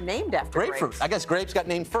know they were named after grapefruit. grapes. I guess grapes got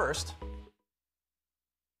named first.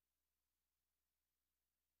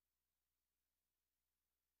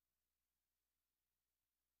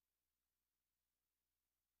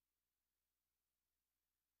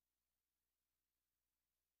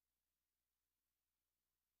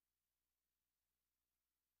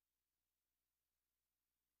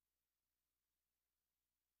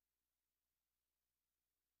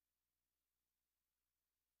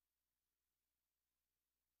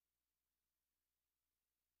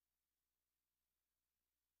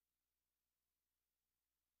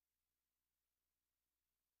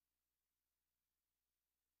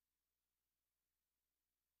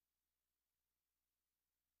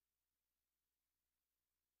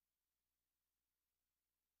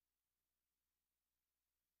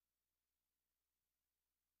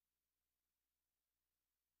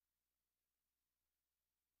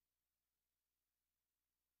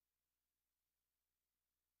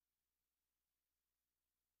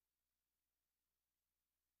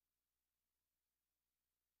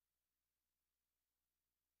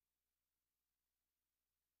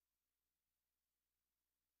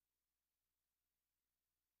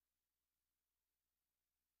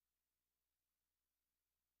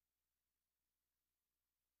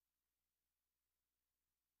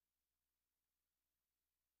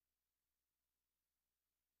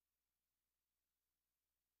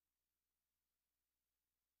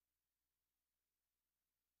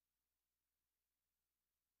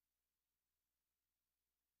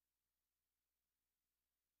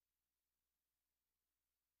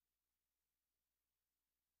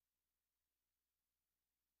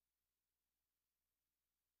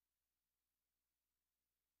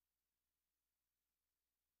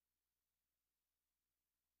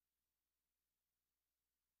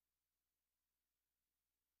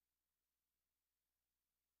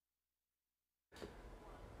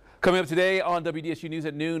 Coming up today on WDSU News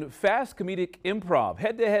at noon, fast comedic improv,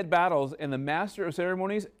 head-to-head battles, and the master of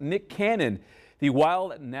ceremonies, Nick Cannon. The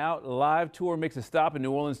Wild and Out live tour makes a stop in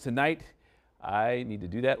New Orleans tonight. I need to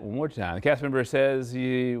do that one more time. The cast member says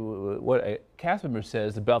what a cast member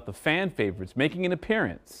says about the fan favorites making an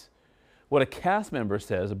appearance. What a cast member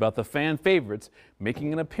says about the fan favorites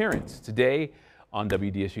making an appearance today on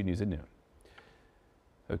WDSU News at noon.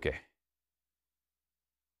 Okay.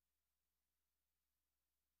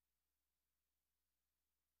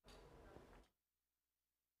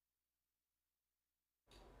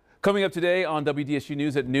 Coming up today on WDSU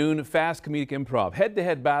News at noon, fast comedic improv,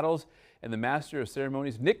 head-to-head battles, and the master of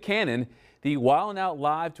ceremonies, Nick Cannon. The Wild 'N Out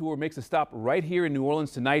Live tour makes a stop right here in New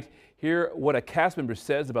Orleans tonight. Hear what a cast member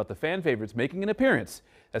says about the fan favorites making an appearance.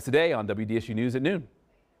 That's today on WDSU News at noon.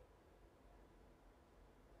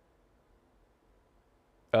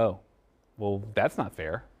 Oh, well, that's not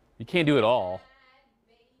fair. You can't do it all.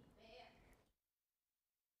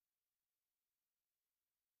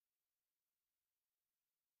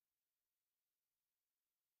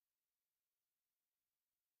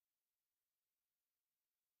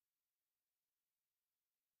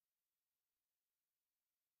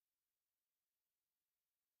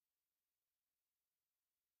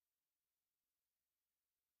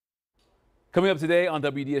 Coming up today on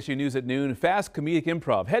WDSU News at noon, fast comedic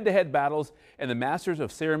improv, head-to-head battles, and the masters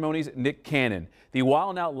of ceremonies, Nick Cannon. The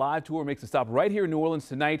Wild 'N Out Live tour makes a stop right here in New Orleans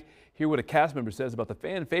tonight. Hear what a cast member says about the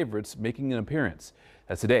fan favorites making an appearance.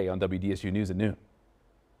 That's today on WDSU News at noon.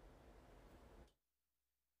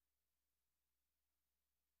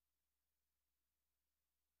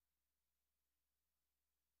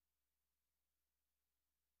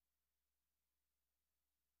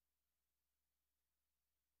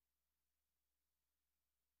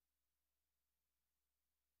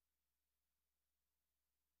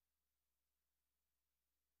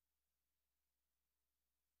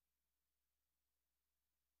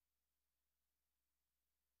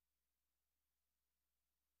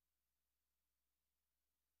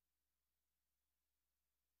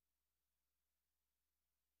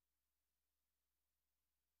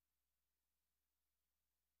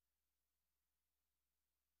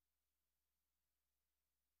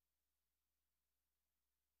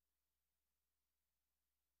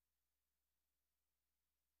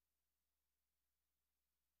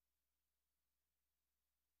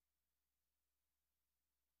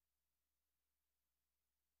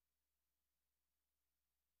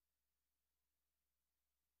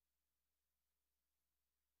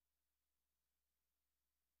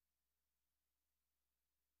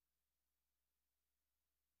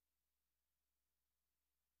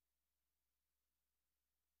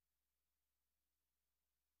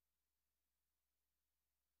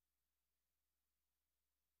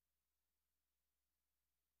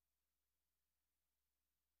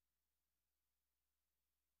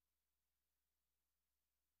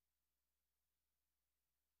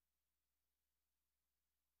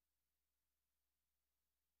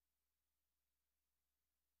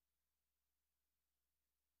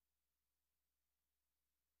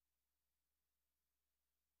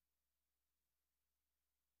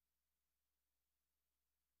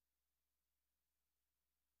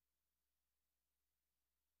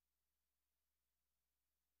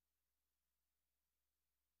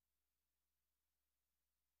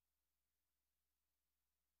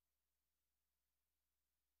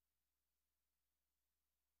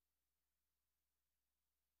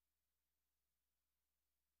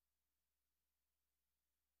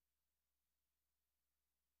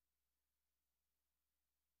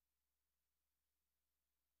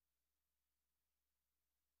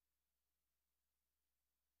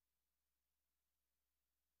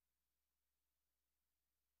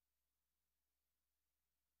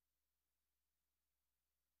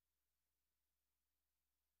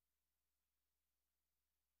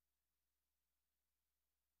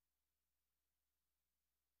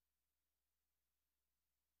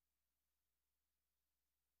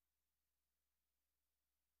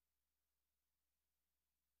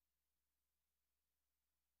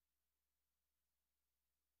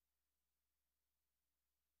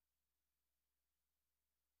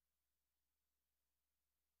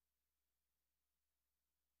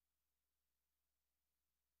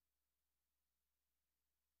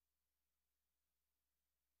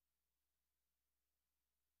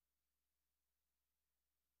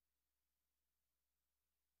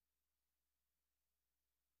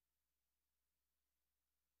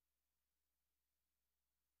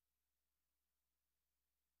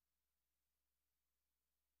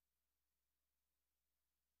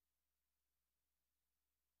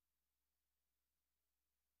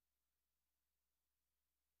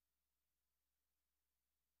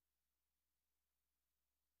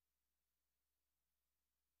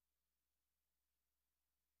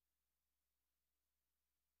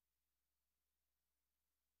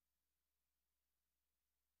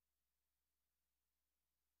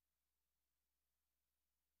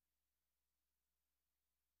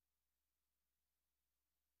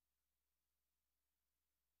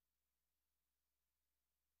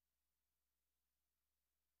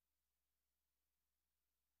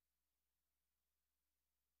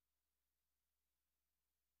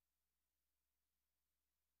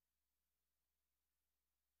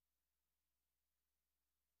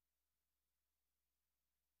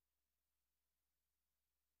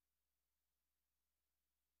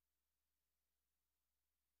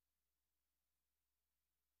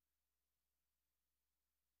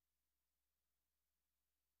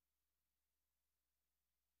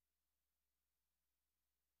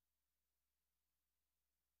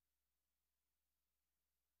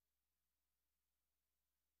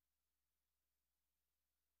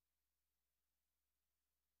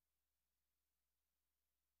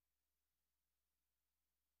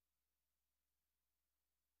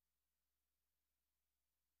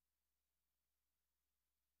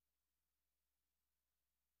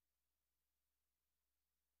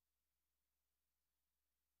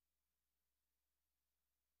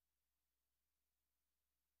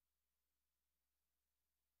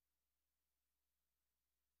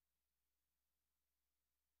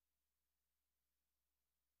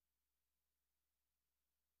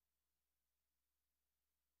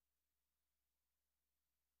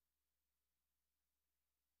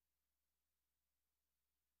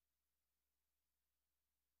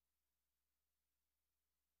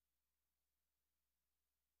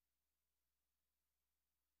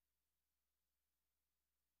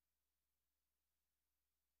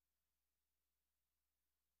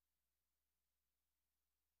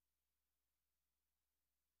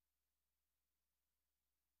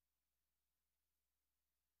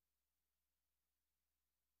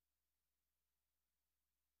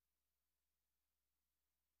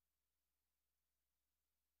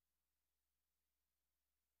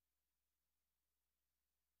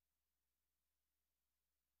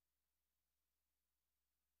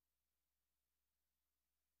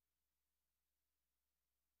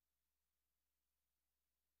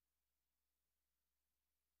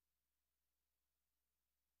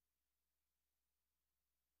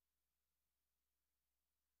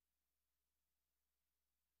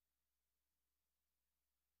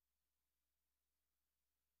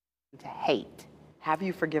 to hate. Have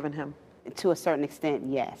you forgiven him? To a certain extent,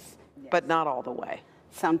 yes. But not all the way.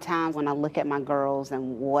 Sometimes when I look at my girls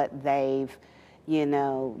and what they've, you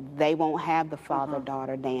know, they won't have the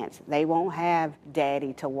father-daughter dance. They won't have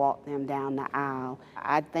daddy to walk them down the aisle.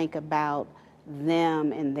 I think about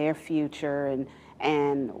them and their future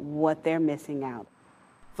and what they're missing out.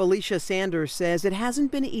 Felicia Sanders says it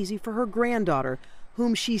hasn't been easy for her granddaughter,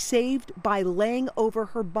 whom she saved by laying over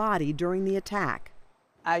her body during the attack.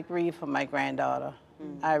 I grieve for my granddaughter.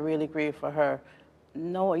 I really grieve for her.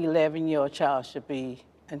 No 11-year-old child should be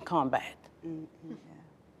in combat.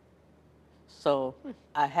 So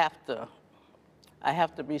I have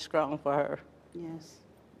to be strong for her. Yes,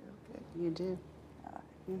 you do.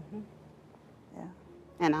 Yeah.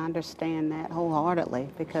 And I understand that wholeheartedly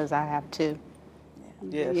because I have to.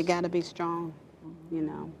 Yes. You got to be strong, you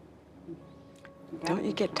know. Don't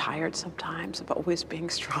you get tired sometimes of always being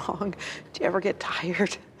strong? Do you ever get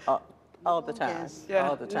tired? All the time. Yeah.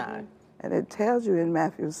 All the time. And it tells you in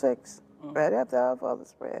Matthew 6, right after our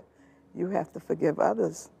Father's Prayer, you have to forgive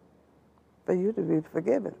others for you to be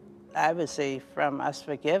forgiven. I would say from us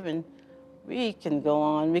forgiving, we can go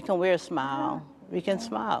on, we can wear a smile, we can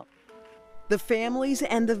smile. The families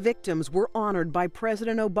and the victims were honored by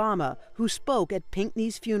President Obama, who spoke at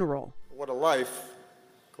Pinckney's funeral. What a life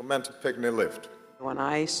Clementa Pinckney lived. When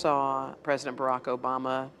I saw President Barack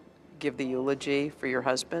Obama give the eulogy for your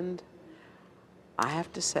husband, I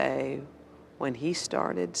have to say, when he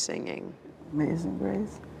started singing, Amazing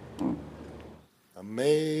Grace.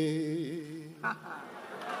 Amazing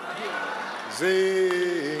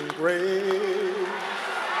Grace.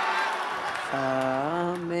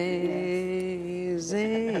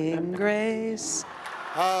 Amazing Grace.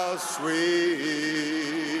 How sweet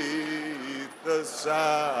the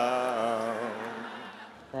sound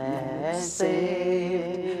that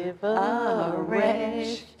saved a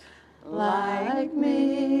wretch like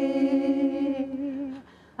me.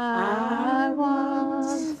 I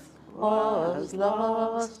once was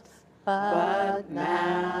lost, but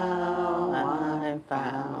now I'm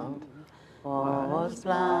found. Was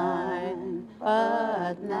blind,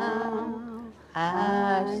 but now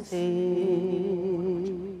I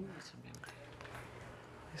see.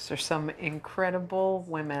 These are some incredible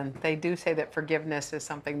women. They do say that forgiveness is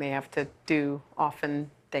something they have to do often,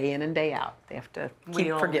 day in and day out. They have to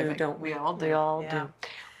keep forgiving. Don't we? We all do. We all Yeah. do.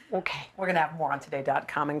 Okay. We're going to have more on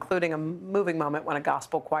today.com, including a moving moment when a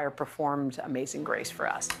gospel choir performed Amazing Grace for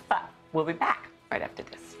us. But we'll be back right after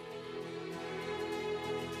this.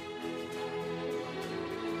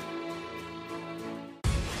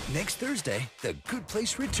 Next Thursday, The Good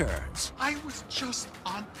Place returns. I was just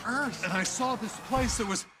on Earth, and I saw this place that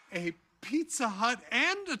was a Pizza Hut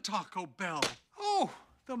and a Taco Bell. Oh,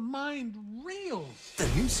 the mind reels. The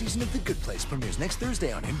new season of The Good Place premieres next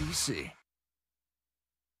Thursday on NBC.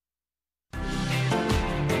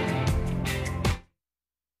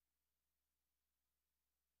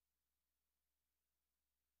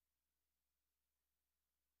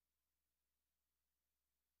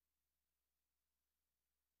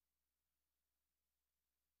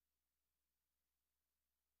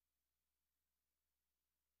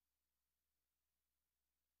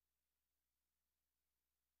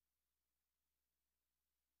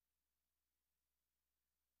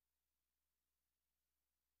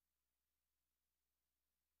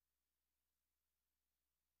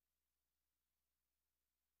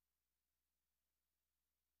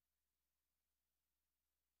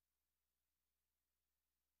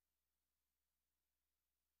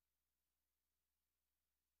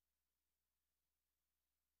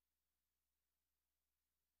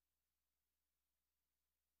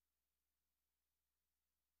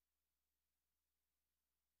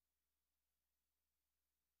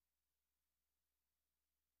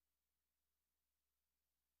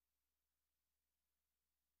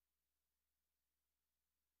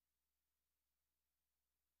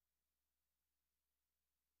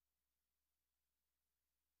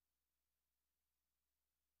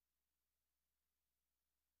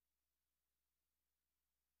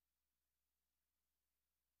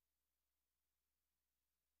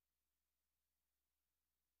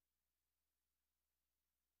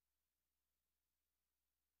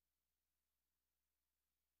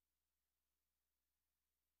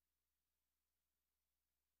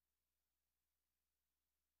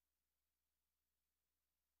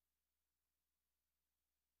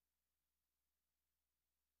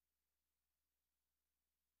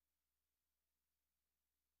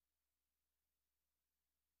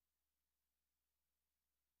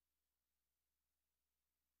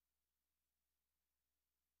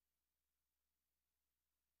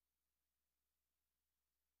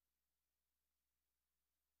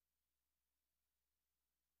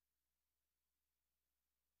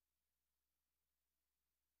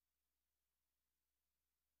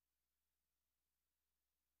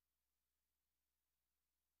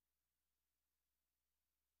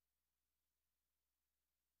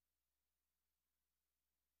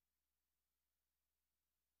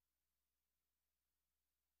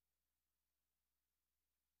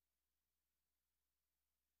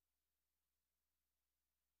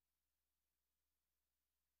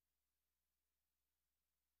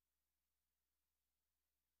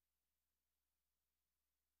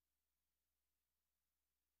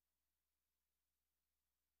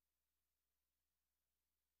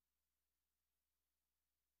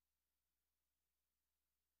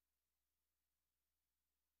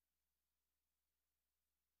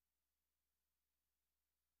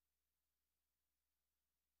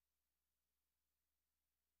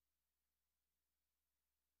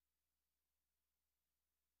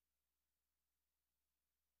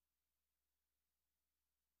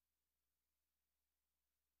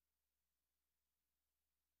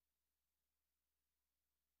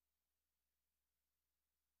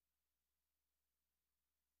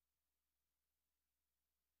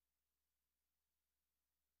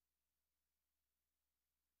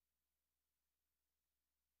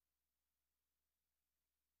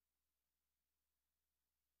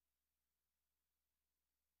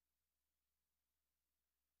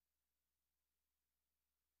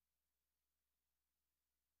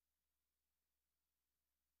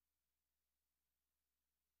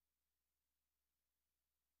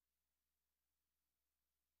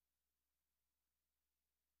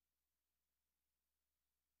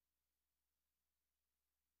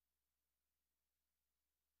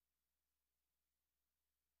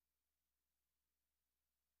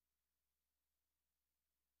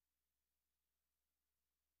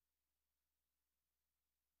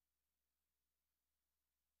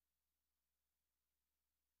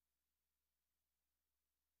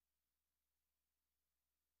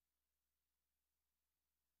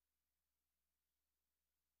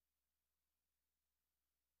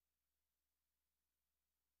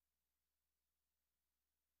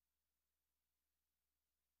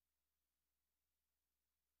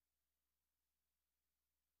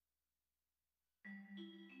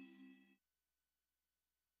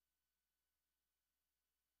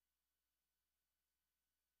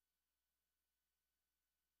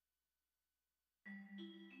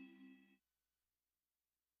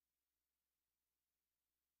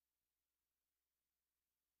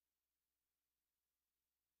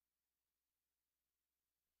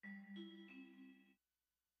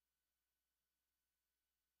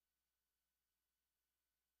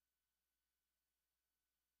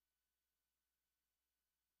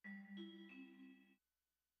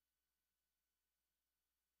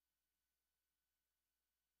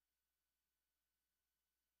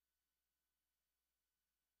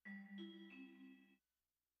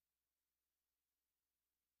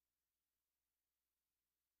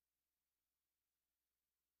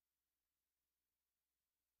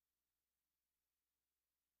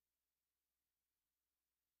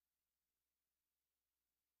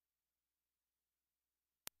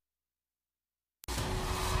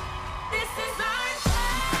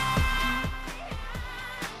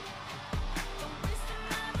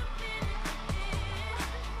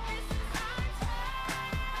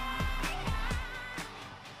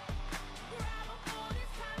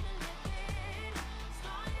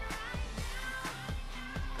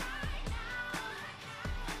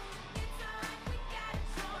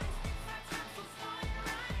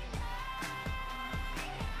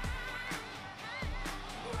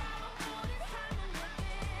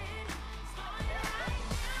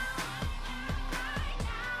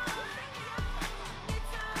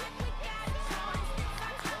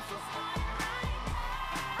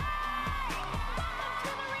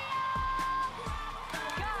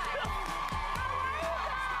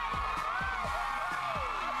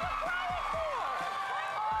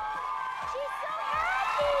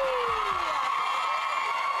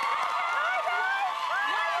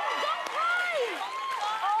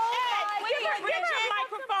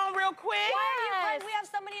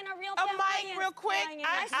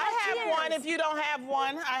 If you don't have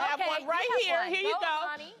one, I have one right here. Here you go.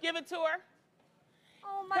 Give it to her.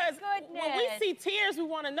 Oh my goodness. When we see tears, we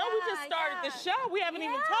want to know. We just started the show. We haven't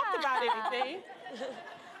even talked about anything.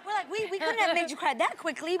 We're like, we couldn't have made you cry that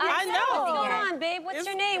quickly. I know. What's going on, babe? What's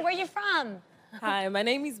your name? Where are you from? Hi, my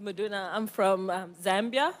name is Maduna. I'm from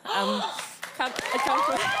Zambia.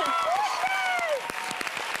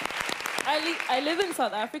 I live in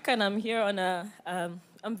South Africa, and I'm here on a.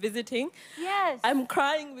 I'm visiting. Yes. I'm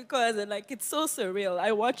crying because it's so surreal.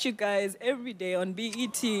 I watch you guys every day on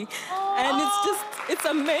BET, and it's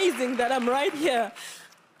amazing that I'm right here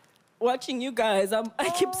watching you guys.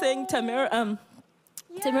 I keep saying Tamara.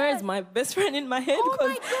 Tamara is my best friend in my head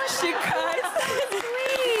because she cries.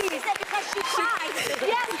 Sweet. Is that because she cries?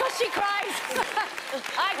 Yes, because she cries.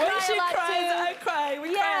 When she cries, I cry.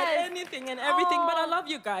 We cry at anything and everything. But I love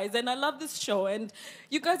you guys, and I love this show, and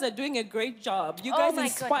you guys are doing a great job. You guys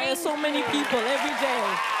inspire so many people every day,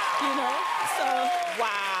 you know? So,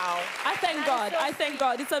 wow. I thank God. I thank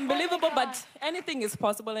God. It's unbelievable, but anything is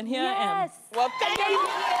possible, and here I am. Well, thank you.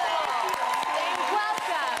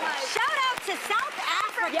 Welcome. Shout out to South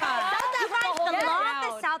Africa. Yeah. South Africa love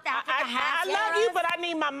the South Africa I love you, but I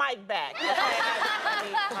need my mic back. Okay? I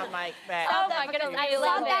need my mic back. Oh my goodness, I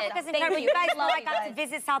love it. South Africa's incredible. You guys know I got to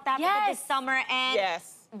visit South Africa this summer, and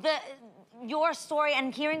your story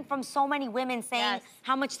and hearing from so many women saying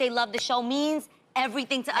how much they love the show means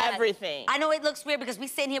everything to us. Everything. I know it looks weird because we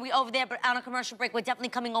sitting here, we over there, but on a commercial break, we're definitely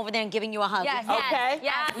coming over there and giving you a hug. Yes, okay.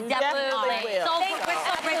 Yes, we definitely will. So We're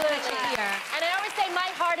so grateful that you're here. And I always say my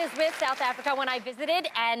heart is with South Africa. When I visited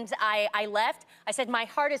and I left, I said my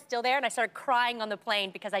heart is still there, and I started crying on the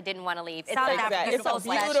plane because I didn't want to leave. South Africa is so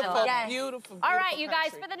beautiful, special. beautiful. All right, you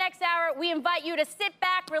guys, for the next hour, we invite you to sit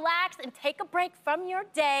back, relax, and take a break from your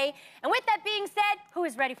day. And with that being said, who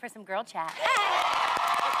is ready for some girl chat?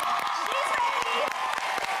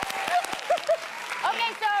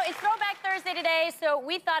 Okay, so it's Throwback Thursday today, so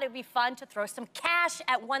we thought it'd be fun to throw some cash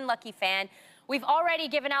at one lucky fan. We've already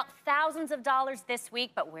given out thousands of dollars this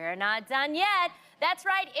week, but we're not done yet. That's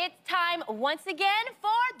right, it's time once again for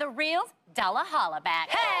the Reels Dollar Hollaback.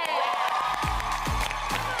 Hey!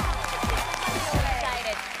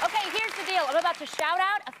 Excited. Okay, here's the deal. I'm about to shout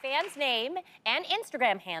out a fan's name and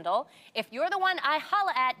Instagram handle. If you're the one I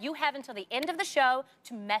holla at, you have until the end of the show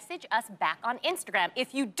to message us back on Instagram.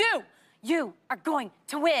 If you do, you are going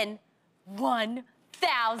to win $1,000.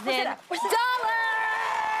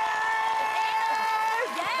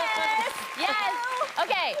 Yes.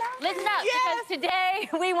 Okay, listen up, because today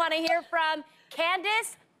we want to hear from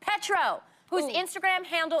Candace Petro, whose Instagram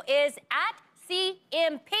handle is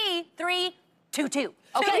 @CMP322.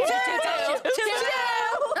 Okay, 222.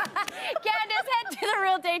 Candace, head to the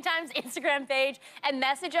Real Daytime's Instagram page and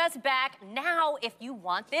message us back now if you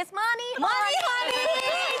want this money. Money, honey!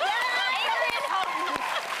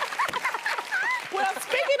 Well,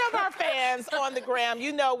 speaking of our fans on the gram,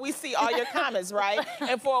 you know we see all your comments, right?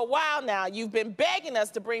 And for a while now, you've been begging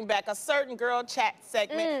us to bring back a certain girl chat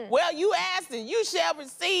segment. Well, you asked and you shall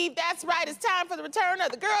receive. That's right, it's time for the return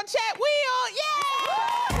of the girl chat wheel.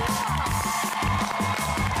 Yeah!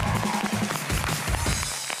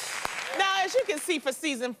 Now, as you can see for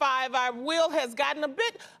season 5, our wheel has gotten a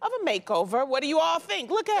bit of a makeover. What do you all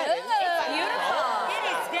think? Look at it. It's beautiful. It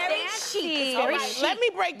is very chic. All right, let me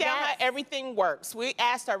break down how everything works. We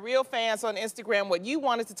asked our real fans on Instagram what you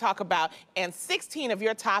wanted to talk about, and 16 of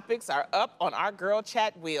your topics are up on our girl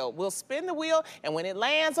chat wheel. We'll spin the wheel, and when it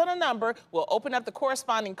lands on a number, we'll open up the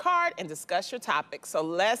corresponding card and discuss your topic. So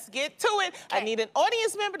let's get to it. I need an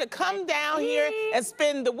audience member to come down here and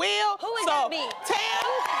spin the wheel. Who is that be? Tam,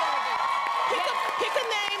 pick a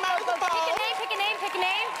name out of the phone. Pick a name.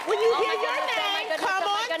 When you hear your name, come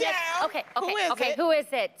on down. Okay, who is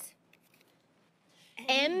it?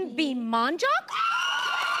 NB Monjok?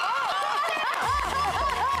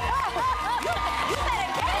 You better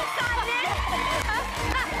get inside this.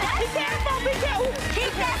 Be careful, be careful.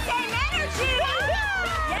 Keep that same energy.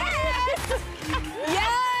 Yes. Yes.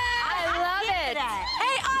 I love it.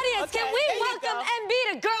 Hey, audience, can we welcome NB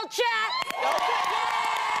to Girl Chat?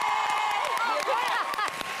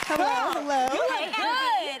 Hello. You look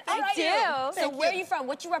good. I do. So where are you from?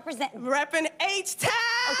 What you represent? Reppin' H-Town.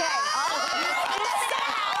 Okay.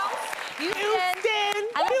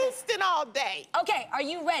 Houston all day. Okay, are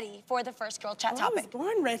you ready for the first girl chat topic? I was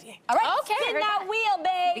born ready. All right, spin that wheel,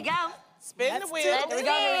 babe. Here we go. Spin the wheel. Here we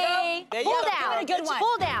go. There you Pull go, down. girl. A good one.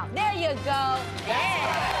 Pull down. There you go.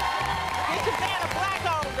 Get your fan of black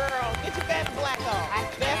on, girl. Get your fan of black on.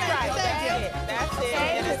 That's right. That's it.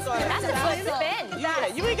 That's a good spin.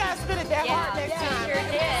 Yeah, you ain't got to spin it that hard next time. Sure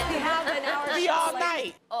did. We have an hour. Be all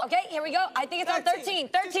night. Okay, here we go. I think it's on 13.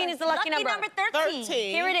 13 is the lucky number. Lucky number 13.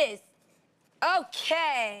 Here it is.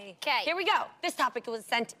 Okay. Here we go. This topic was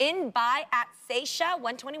sent in by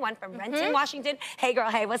 @Seisha121 from Renton, Washington. Hey,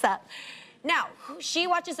 girl. Hey, what's up? Now, she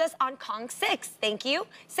watches us on Kong 6. Thank you.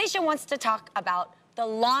 Seisha wants to talk about the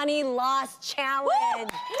Lonnie Loss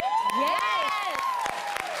Challenge. Yes.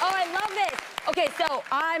 Oh, I love this. Okay, so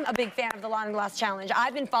I'm a big fan of the Lonnie Loss Challenge.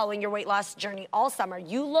 I've been following your weight loss journey all summer.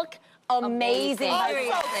 You look amazing. Like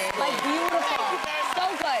beautiful. So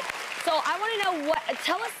good. So I want to know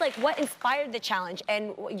tell us what inspired the challenge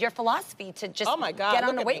and your philosophy to just get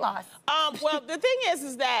on the weight loss. Well, the thing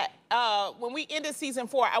is that when we ended season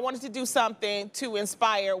 4, I wanted to do something to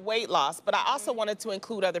inspire weight loss, but I also wanted to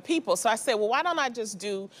include other people. So I said, well, why don't I just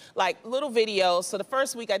do like little videos? So the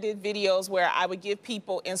first week I did videos where I would give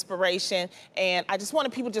people inspiration, and I just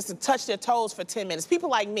wanted people just to touch their toes for 10 minutes. People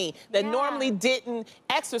like me that normally didn't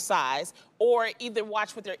exercise or either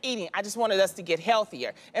watch what they're eating. I just wanted us to get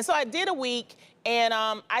healthier. And so I did a week, and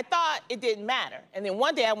I thought it didn't matter. And then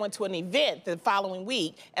one day I went to an event the following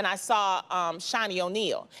week, and I saw Shani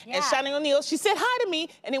O'Neal. And Shani O'Neal, she said hi to me,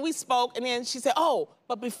 and then we spoke, and then she said, oh,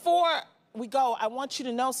 but before we go, I want you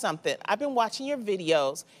to know something. I've been watching your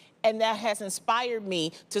videos, and that has inspired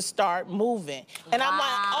me to start moving. And I'm like,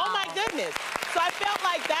 oh my goodness. So I felt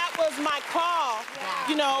like that was my call,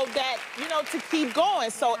 to keep going.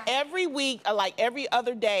 So every week, like every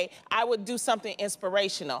other day, I would do something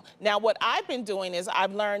inspirational. Now, what I've been doing is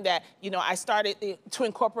I've learned that, I started to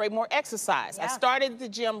incorporate more exercise. I started the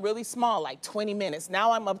gym really small, like 20 minutes.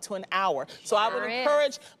 Now I'm up to an hour. So I would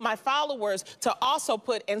encourage my followers to also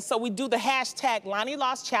put, and so we do the hashtag Lonnie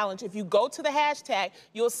Loss Challenge. If you go to the hashtag,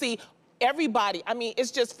 you'll see everybody, I mean,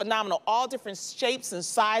 it's just phenomenal. All different shapes and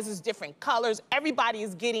sizes, different colors. Everybody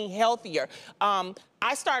is getting healthier.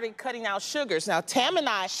 I started cutting out sugars. Now, Tam and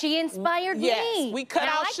I... She inspired me. Yes, we cut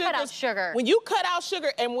out sugars. I cut out sugar. When you cut out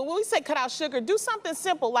sugar, and when we say cut out sugar, do something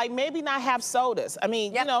simple, like maybe not have sodas. I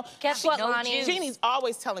mean, Guess what, Lonnie? Jeannie's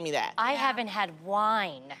always telling me that. I haven't had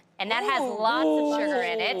wine, and that has lots of sugar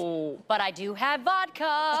in it, but I do have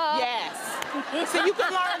vodka. Yes. So you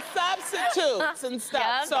can learn substitutes and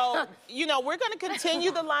stuff. So, we're going to continue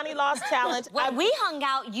the Lonnie Loss Challenge. When we hung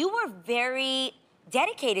out, you were very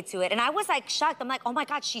dedicated to it, and I was like shocked. I'm like, oh my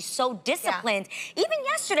God, she's so disciplined. Even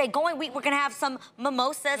yesterday, we were gonna have some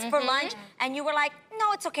mimosas for lunch, and you were like,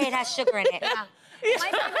 no, it's okay, it has sugar in it. I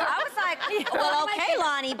was like, well, okay,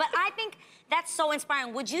 Lonnie, but I think that's so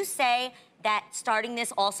inspiring. Would you say that starting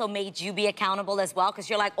this also made you be accountable as well? Because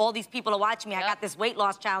you're like, all these people are watching me. I got this weight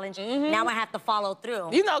loss challenge. Now I have to follow through.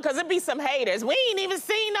 Because it be some haters. We ain't even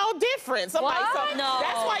seen no difference. I'm like, so No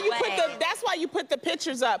that's why you put the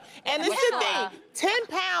pictures up. And this is the thing. 10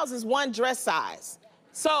 pounds is one dress size.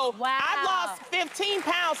 So I've lost 15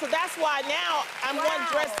 pounds, so that's why now I'm one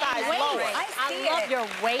dress size lower. I love your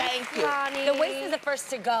waist. Thank you. Ronnie. The waist is the first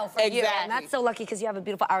to go for you. And that's so lucky because you have a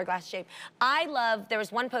beautiful hourglass shape. I love, there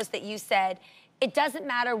was one post that you said, it doesn't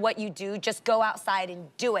matter what you do, just go outside and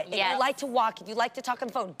do it. If you like to walk, if you like to talk on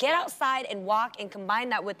the phone, get outside and walk and combine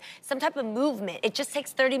that with some type of movement. It just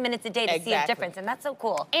takes 30 minutes a day to see a difference, and that's so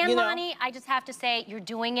cool. And Lonnie, I just have to say, you're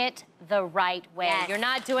doing it the right way. Yes. You're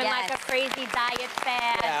not doing like a crazy diet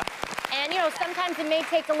fad. Yeah. And, you know, sometimes it may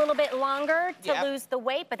take a little bit longer to lose the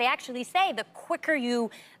weight, but they actually say the quicker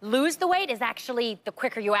you lose the weight is actually the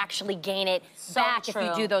quicker you actually gain it back if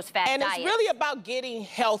you do those fast diets. And it's really about getting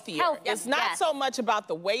healthier. It's not so much about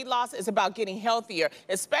the weight loss, it's about getting healthier,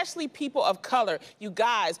 especially people of color. You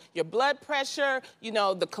guys, your blood pressure, you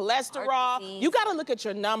know, the cholesterol, you got to look at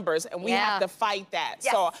your numbers, and we have to fight that.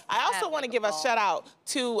 So I also want to give a shout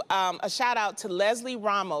out to Leslie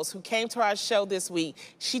Ramos, who came to our show this week.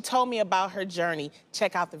 She told me about her journey.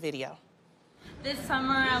 Check out the video. This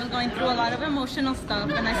summer, I was going through a lot of emotional stuff,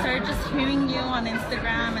 and I started just hearing you on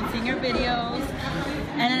Instagram and seeing your videos,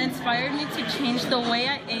 and it inspired me to change the way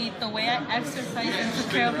I ate, the way I exercised, and took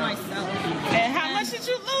care of myself. And how much did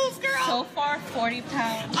you lose, girl? So far, 40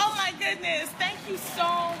 pounds. Oh my goodness, thank you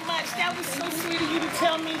so much. That was so sweet of you to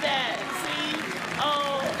tell me that. See?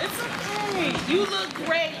 Oh, it's okay. You look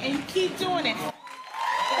great, and keep doing it.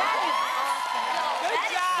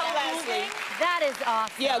 That is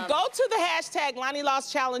awesome. Yeah, go to the hashtag Lonnie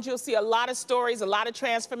Lost Challenge. You'll see a lot of stories, a lot of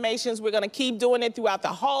transformations. We're going to keep doing it throughout the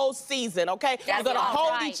whole season, okay? We're going to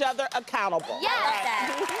hold each other accountable.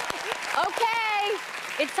 Yes. Okay,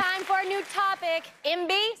 it's time for a new topic.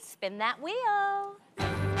 MB, spin that wheel.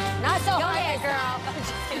 Not so hard, ahead, girl.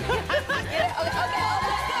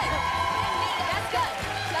 That's good.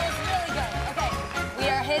 That was really good. Okay, we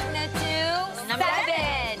are hitting it to Number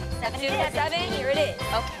 7. Here it is.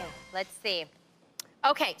 Okay, let's see.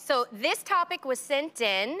 Okay, so this topic was sent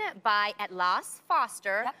in by Atlas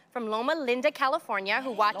Foster from Loma Linda, California, who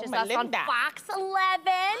watches us on Fox 11.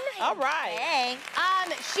 All right. Hey.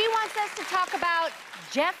 She wants us to talk about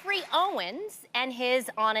Jeffrey Owens and his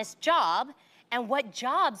honest job and what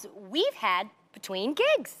jobs we've had between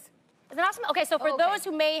gigs. Isn't that awesome? Okay, so for those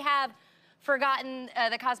who may have forgotten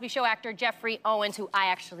the Cosby Show actor Jeffrey Owens, who I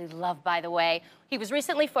actually love, by the way. He was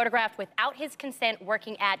recently photographed without his consent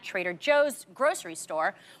working at Trader Joe's grocery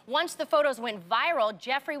store. Once the photos went viral,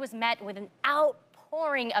 Jeffrey was met with an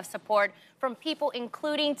outpouring of support from people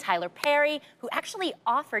including Tyler Perry, who actually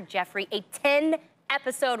offered Jeffrey a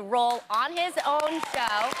 10-episode role on his own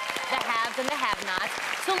show, The Haves and the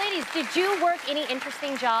Have-Nots. So ladies, did you work any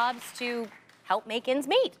interesting jobs to help make ends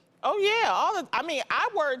meet? Oh yeah, I mean, I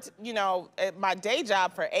worked, you know, at my day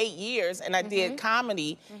job for 8 years, and I did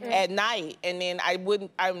comedy at night, and then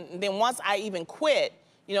then once I even quit,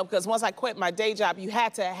 you know, because once I quit my day job, you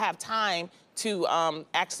had to have time to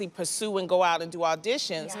actually pursue and go out and do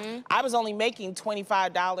auditions. I was only making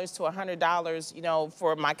 $25 to $100, you know,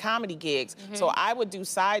 for my comedy gigs. So I would do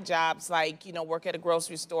side jobs like, you know, work at a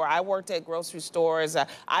grocery store. I worked at grocery stores.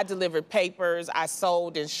 I delivered papers. I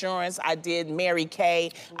sold insurance. I did Mary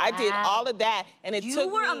Kay. I did all of that, and it took me. You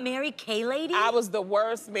were a Mary Kay lady? I was the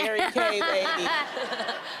worst Mary Kay lady.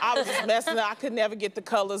 I was just messing up. I could never get the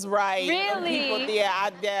colors right. Really?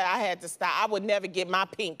 I had to stop. I would never get my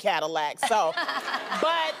pink Cadillac. So.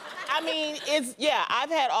 But, I mean, I've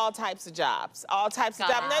had all types of jobs. All types of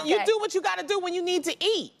jobs. Now, you do what you got to do when you need to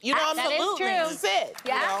eat. You know, absolutely. That's it.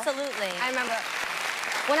 Yeah, you know? absolutely. I remember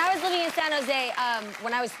when I was living in San Jose,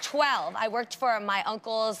 when I was 12, I worked for my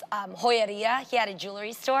uncle's joyeria. He had a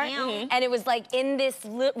jewelry store. And it was like in this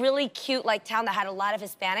really cute like town that had a lot of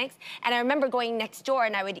Hispanics. And I remember going next door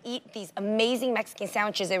and I would eat these amazing Mexican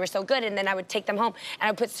sandwiches. They were so good. And then I would take them home and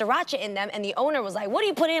I would put sriracha in them. And the owner was like, what are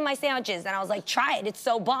you putting in my sandwiches? And I was like, try it. It's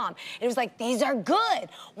so bomb. And it was like, these are good.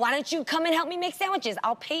 Why don't you come and help me make sandwiches?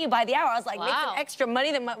 I'll pay you by the hour. I was like, make some extra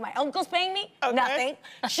money than my uncle's paying me? Nothing.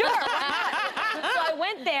 Sure, why not? So I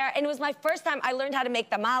went there, and it was my first time. I learned how to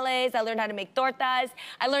make tamales. I learned how to make tortas.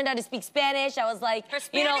 I learned how to speak Spanish. I was like, her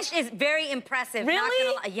Spanish is very impressive.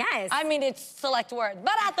 Really? Yes. I mean, it's select words.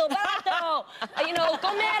 Barato, barato. You know,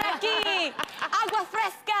 comer aquí. Agua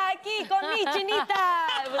fresca aquí con mi chinita.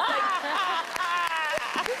 It was like,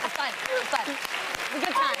 it was fun. It was fun. It was a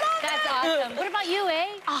good time. That's awesome. What about you,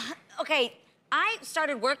 Okay, I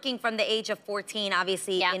started working from the age of 14,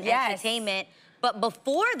 obviously, in entertainment. But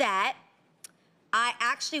before that, I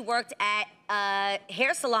actually worked at a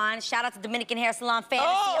hair salon. Shout out to Dominican Hair Salon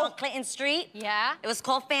Fantasy on Clinton Street. Yeah. It was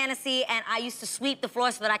called Fantasy, and I used to sweep the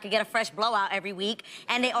floor so that I could get a fresh blowout every week.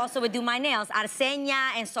 And they also would do my nails.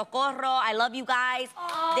 Arseña and Socorro, I love you guys.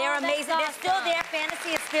 They're amazing. They're still there. Fantasy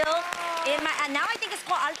is still in my... And now I think it's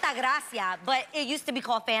called Alta Gracia, but it used to be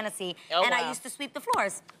called Fantasy. And I used to sweep the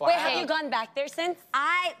floors. Wow. Wait, have you gone back there since?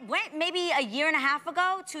 I went maybe a year and a half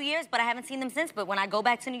ago, 2 years, but I haven't seen them since. But when I go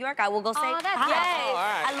back to New York, I will go say hi.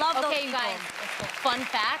 I love those Okay, you guys, fun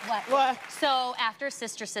fact. What? So after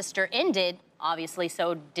Sister Sister ended, obviously,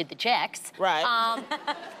 so did the Jacks. Right.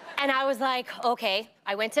 And I was like, okay.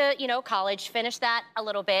 I went to, college, finished that a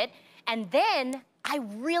little bit, and then I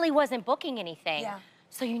really wasn't booking anything. Yeah.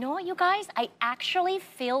 So you know what, you guys? I actually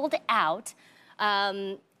filled out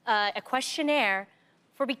a questionnaire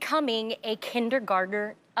for becoming a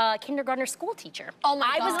kindergartner school teacher. Oh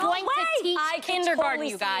my God. I was going to teach kindergarten, totally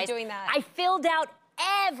you guys. doing that. I filled out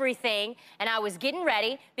everything, and I was getting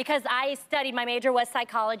ready because I studied, my major was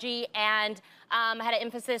psychology, and had an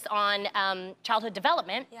emphasis on childhood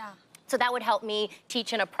development. Yeah. So that would help me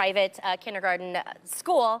teach in a private kindergarten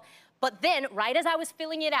school. But then, right as I was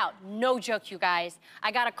filling it out, no joke, you guys,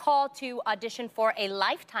 I got a call to audition for a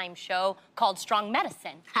Lifetime show called Strong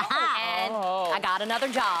Medicine. And I got another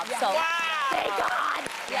job. Yeah. So, Wow. thank God.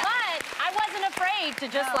 Yeah. But I wasn't afraid to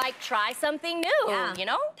just, try something new, you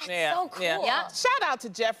know? That's so cool. Yeah. Shout out to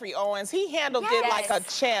Jeffrey Owens. He handled it like a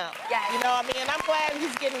champ. You know what I mean? And I'm glad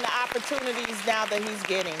he's getting the opportunities now that he's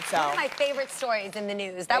getting. So One of my favorite stories in the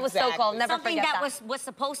news. That was so cool. I'll never Something forget that was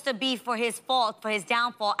supposed to be for his fault, for his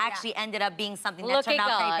downfall, actually ended up being something that turned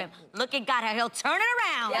out great for him. Look at God, how he'll turn it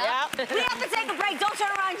around. Yep. We have to take a break. Don't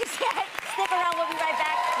turn around just yet. Stick around. We'll be right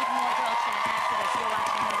back with more Girl Chat after this. You're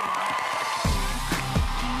watching Movie Mom.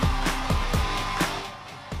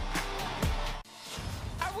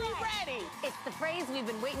 Are we ready? It's the phrase we've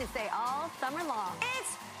been waiting to say all summer long.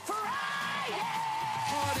 It's Friday!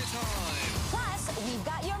 Party time. Plus, we've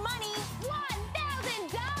got your money.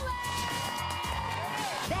 $1,000!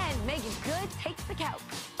 Then Megan Good takes the couch.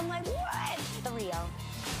 I'm like, what? The Rio.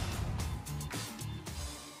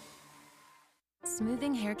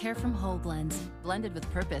 Smoothing hair care from Whole Blends, blended with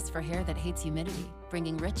purpose for hair that hates humidity,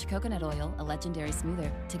 bringing rich coconut oil, a legendary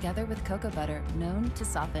smoother, together with cocoa butter, known to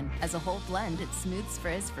soften. As a whole blend, it smooths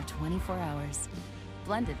frizz for 24 hours.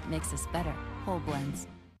 Blended makes us better. Whole Blends.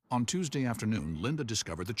 On Tuesday afternoon, Linda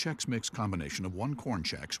discovered the Chex Mix combination of 1 corn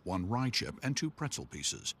Chex, 1 rye chip, and 2 pretzel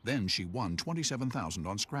pieces. Then she won $27,000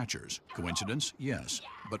 on scratchers. Coincidence? Yes.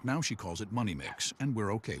 But now she calls it Money Mix, and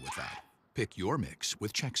we're okay with that. Pick your mix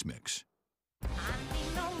with Chex Mix.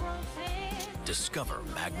 Discover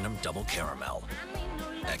Magnum Double Caramel.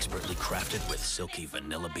 Expertly crafted with silky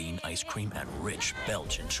vanilla bean ice cream and rich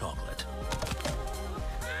Belgian chocolate.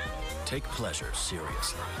 Take pleasure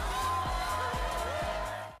seriously.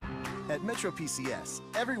 At Metro PCS,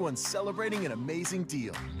 everyone's celebrating an amazing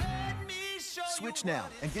deal. Switch now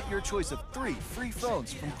and get your choice of 3 free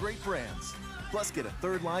phones from great brands. Plus, get a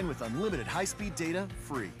 3rd line with unlimited high-speed data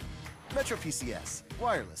free. Metro PCS,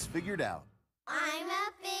 wireless figured out. I'm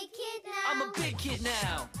a big kid now. I'm a big kid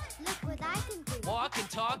now. Look what I can do. Walk and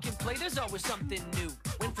talk and play, there's always something new.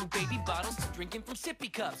 Went from baby bottles to drinking from sippy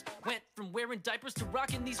cups. Went from wearing diapers to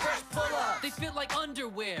rocking these fresh pull-ups. They fit like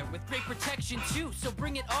underwear with great protection too, so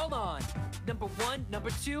bring it all on. Number 1,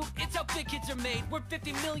 number 2, it's how big kids are made. We're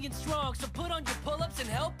 50 million strong, so put on your pull-ups and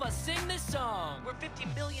help us sing this song. We're 50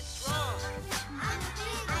 million strong.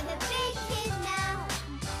 I'm a big kid now.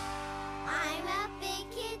 I'm a big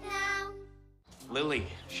kid now. Lily,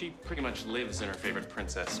 she pretty much lives in her favorite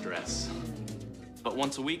princess dress. But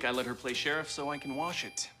once a week, I let her play sheriff so I can wash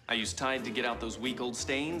it. I use Tide to get out those week old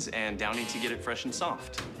stains and Downy to get it fresh and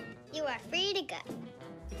soft. You are free to go.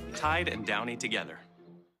 Tide and Downy together.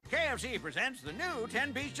 KFC presents the new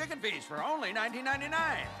 10-piece chicken feast for only $19.99,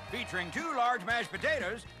 featuring 2 large mashed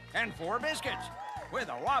potatoes and 4 biscuits, with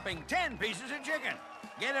a whopping 10 pieces of chicken.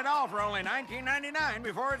 Get it all for only $19.99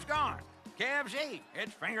 before it's gone. KFC,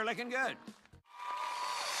 it's finger-licking good.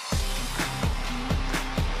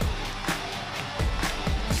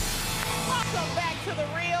 Welcome back to The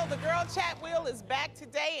Real. The Girl Chat Wheel is back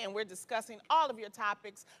today, and we're discussing all of your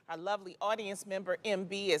topics. Our lovely audience member,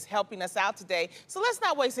 MB, is helping us out today. So let's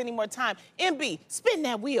not waste any more time. MB, spin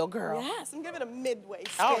that wheel, girl. Yes, and give it a midway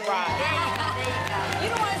spin. All right. There you go. You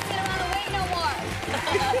don't want to sit around and wait no more.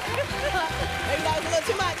 Maybe that was a little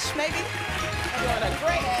too much, maybe. You're doing a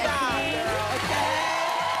great job, girl. Okay.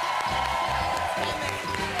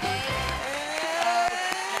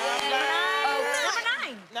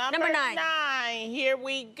 Number 9. Here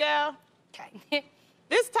we go. Okay.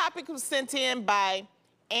 This topic was sent in by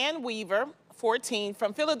Ann Weaver, 14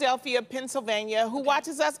 from Philadelphia, Pennsylvania, who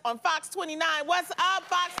watches us on Fox 29. What's up,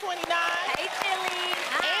 Fox 29? Hey, Chili.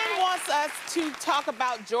 And wants us to talk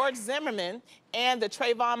about George Zimmerman and the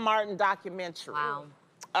Trayvon Martin documentary. Wow.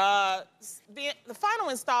 The final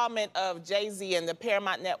installment of Jay-Z and the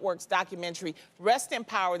Paramount Network's documentary, Rest in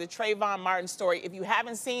Power, the Trayvon Martin story. If you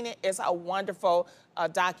haven't seen it, it's a wonderful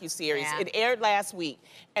docuseries. Yeah. It aired last week.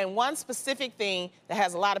 And one specific thing that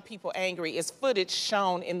has a lot of people angry is footage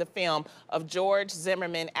shown in the film of George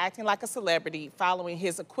Zimmerman acting like a celebrity following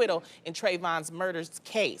his acquittal in Trayvon's murder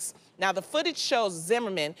case. Now, the footage shows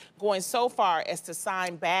Zimmerman going so far as to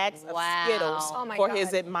sign bags of Skittles for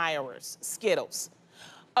his admirers. Skittles.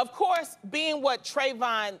 Of course, being what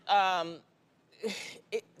Trayvon,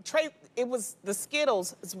 it was the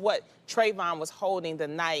Skittles is what Trayvon was holding the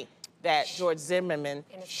night that George Zimmerman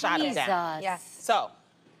shot him down. Yes. So,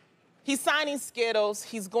 he's signing Skittles.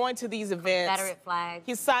 He's going to these events. Confederate flag.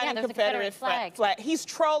 He's signing Confederate flag. He's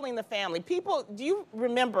trolling the family. People, do you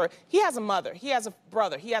remember, he has a mother, he has a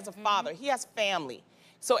brother, he has a father, he has family.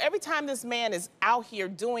 So every time this man is out here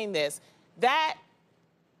doing this, that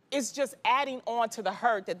is just adding on to the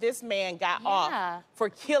hurt that this man got off for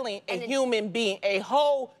killing a human being, a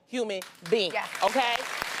whole human being, okay?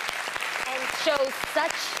 And shows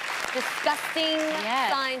such disgusting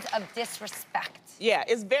signs of disrespect. Yeah,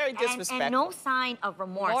 it's very disrespectful. And no sign of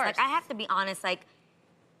remorse. Like, I have to be honest, like,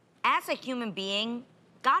 as a human being,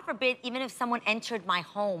 God forbid, even if someone entered my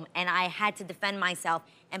home and I had to defend myself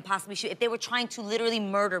and possibly shoot, if they were trying to literally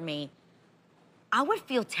murder me, I would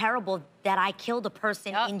feel terrible that I killed a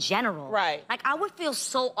person in general. Right. Like, I would feel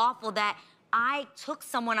so awful that I took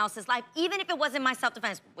someone else's life, even if it wasn't my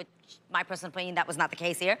self-defense, which, my personal opinion, that was not the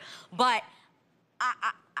case here. But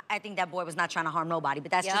I think that boy was not trying to harm nobody,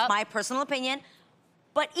 but that's just my personal opinion.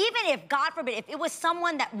 But even if, God forbid, if it was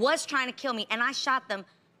someone that was trying to kill me and I shot them,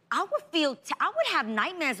 I would have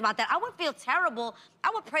nightmares about that. I would feel terrible.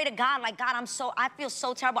 I would pray to God, like, God, I feel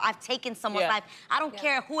so terrible. I've taken someone's life. I don't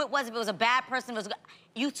care who it was, if it was a bad person, if it was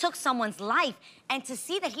you took someone's life. And to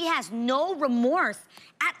see that he has no remorse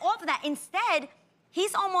at all for that. Instead,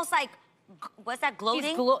 he's almost like, what's that,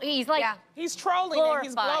 gloating? He's like, he's trolling it,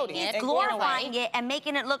 he's gloating. He's glorifying it and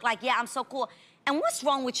making it look like, yeah, I'm so cool. And what's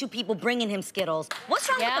wrong with you people bringing him Skittles? What's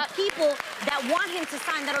wrong with the people that want him to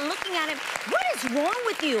sign, that are looking at him? What is wrong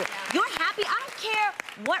with you? You're happy? I don't care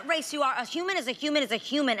what race you are. A human is a human is a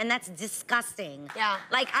human, and that's disgusting. Yeah.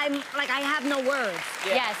 Like, I have no words.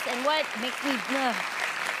 Yes, and what makes me,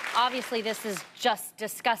 obviously this is just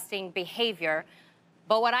disgusting behavior,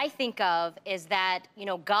 but what I think of is that, you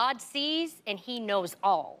know, God sees and he knows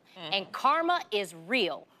all, and karma is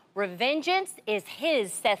real. Revengeance is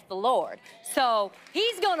his, saith the Lord. So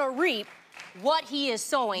he's gonna reap what he is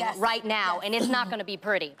sowing right now, and it's not gonna be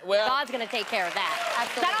pretty. Well, God's gonna take care of that.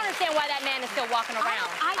 Absolutely. I don't understand why that man is still walking around.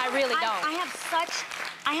 I really don't.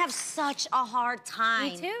 I have such a hard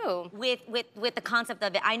time. Me too. With the concept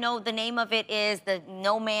of it. I know the name of it is the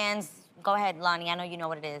no man's. Go ahead, Lonnie. I know you know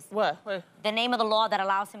what it is. What? The name of the law that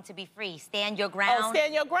allows him to be free. Stand your ground. Oh,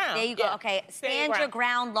 stand your ground. There you go. Okay. Stand your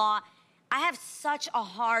ground law. I have such a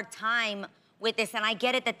hard time with this, and I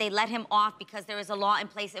get it that they let him off because there is a law in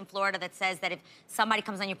place in Florida that says that if somebody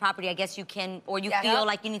comes on your property, I guess you can, or you feel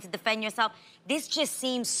like you need to defend yourself. This just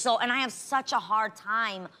seems so, and I have such a hard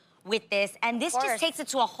time with this, and this just takes it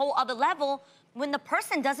to a whole other level when the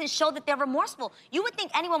person doesn't show that they're remorseful. You would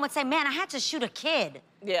think anyone would say, man, I had to shoot a kid.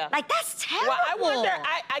 Yeah. Like, that's terrible. Well, I wonder,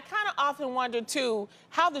 I kind of often wonder, too,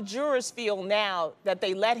 how the jurors feel now that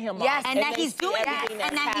they let him off. Yes, and that he's doing that, and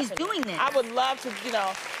that he's doing this. I would love to, you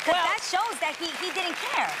know. Because that shows that he didn't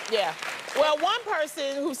care. Yeah. Well, one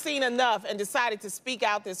person who's seen enough and decided to speak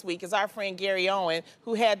out this week is our friend Gary Owen,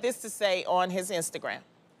 who had this to say on his Instagram.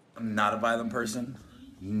 I'm not a violent person.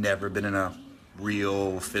 Never been in a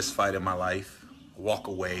real fist fight in my life. Walk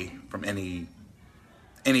away from any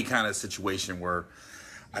kind of situation where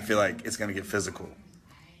I feel like it's gonna get physical.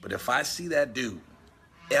 But if I see that dude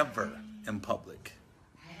ever in public,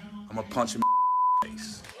 I'm gonna punch him in the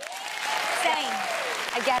face. Same.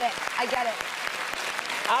 I get it. I get it.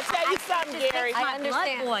 I'll tell you something, Gary. I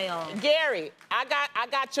understand. Gary, I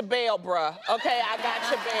got your bail, bruh. Okay, I got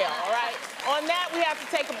your bail, all right? On that, we have to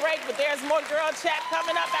take a break, but there's more girl chat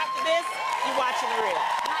coming up after this. You're watching The Real.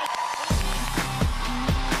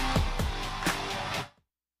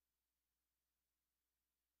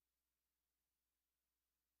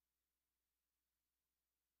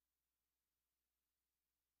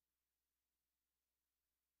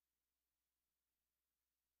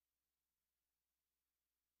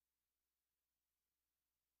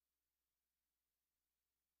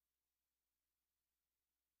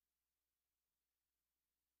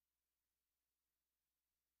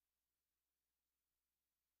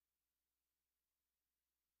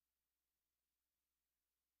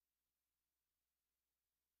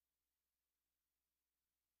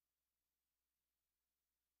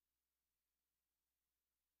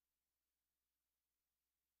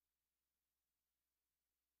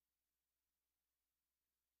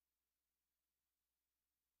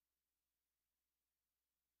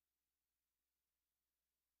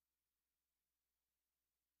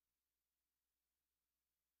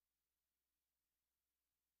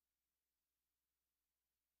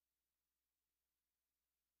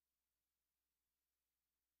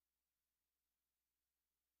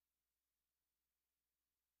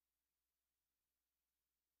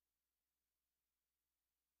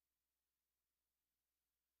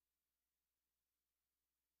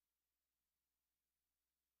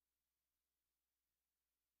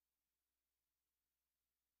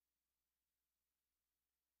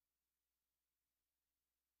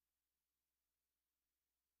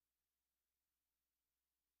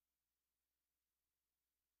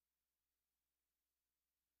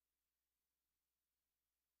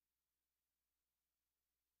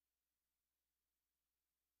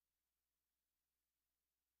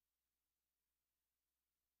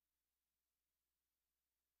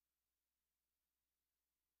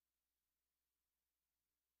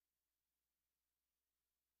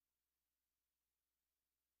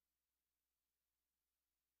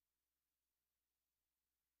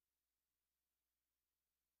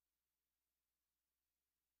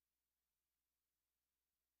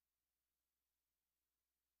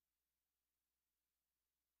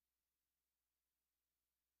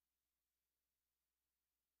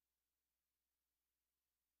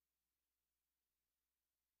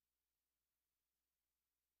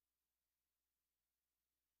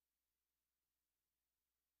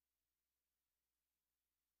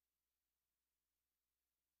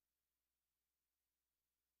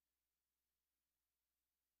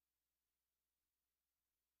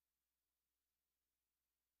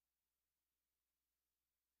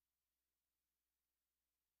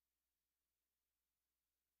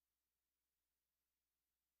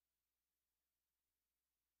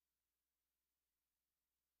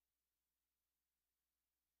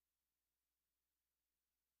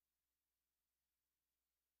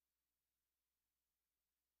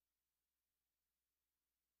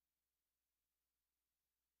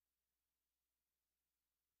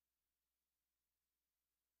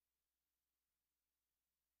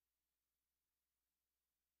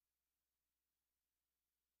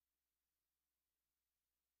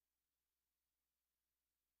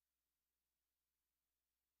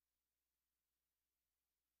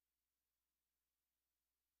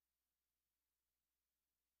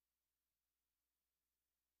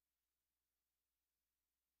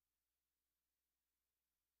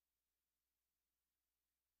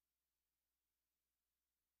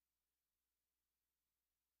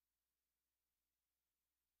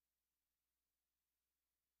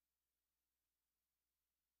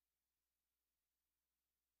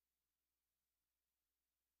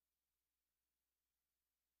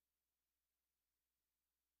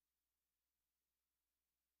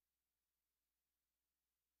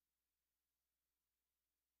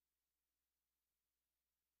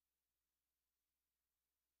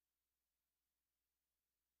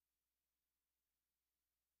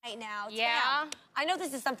 Right now, Yeah. Tam, I know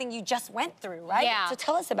this is something you just went through, right? Yeah. So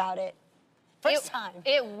tell us about it. First time.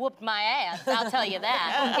 It whooped my ass, I'll tell you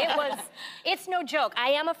that. It's no joke. I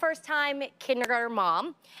am a first-time kindergarten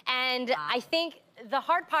mom, and I think the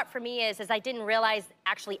hard part for me is I didn't realize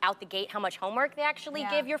actually out the gate how much homework they actually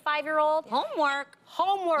give your 5-year-old. Homework?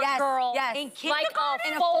 Homework, Yes, girl. yes. In In like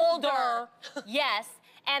in a a folder. Yes.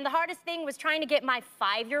 And the hardest thing was trying to get my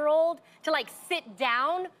 5-year-old to like sit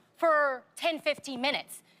down for 10, 15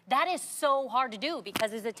 minutes. That is so hard to do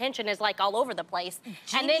because his attention is like all over the place.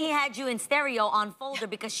 And then he had you in stereo on folder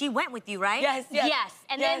because she went with you, right? Yes, yes. Yes.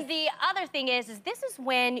 And then the other thing is this is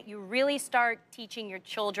when you really start teaching your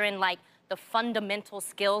children like the fundamental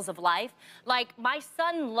skills of life. Like my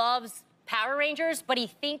son loves Power Rangers, but he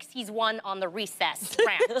thinks he's one on the recess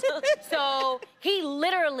round. So he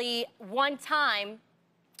literally one time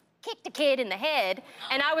kicked a kid in the head,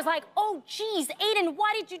 and I was like, oh, geez, Aiden,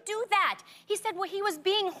 why did you do that? He said, well, he was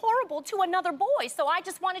being horrible to another boy, so I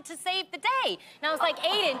just wanted to save the day. And I was like,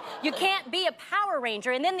 Aiden, you can't be a Power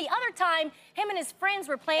Ranger. And then the other time, him and his friends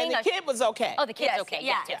were playing And the kid was okay. Oh, the kid's okay.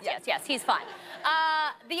 Yes, he's fine.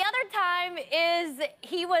 The other time is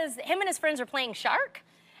him and his friends were playing Shark,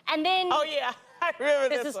 and then... Oh, yeah. I remember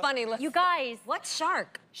this is funny. You guys... What's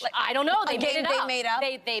Shark? Like, I don't know. They made it up. They made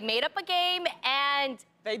up? They made up a game, and...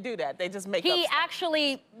 They do that. They just make up He stuff.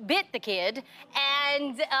 actually bit the kid,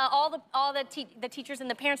 and all the teachers and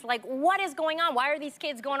the parents were like, what is going on? Why are these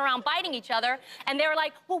kids going around biting each other? And they were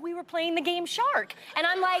like, well, we were playing the game Shark. And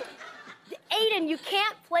I'm like, Aiden, you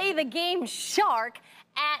can't play the game Shark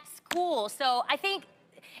at school. So I think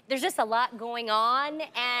there's just a lot going on,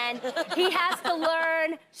 and he has to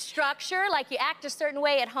learn structure. Like you act a certain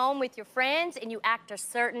way at home with your friends, and you act a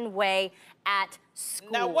certain way at school.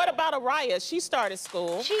 Now, what about Araya? She started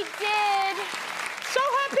school. She did. Show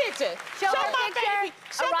her picture. Show her my picture. baby.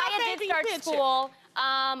 Show my Araya baby did start picture. school.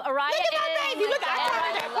 Araya Look at my baby. Look, I taught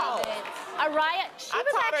her that pose. Araya, she I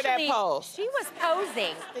was taught her that actually, pose. she was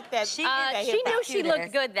posing. She Knew she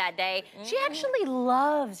looked good that day. She actually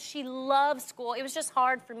loves school. It was just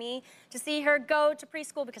hard for me to see her go to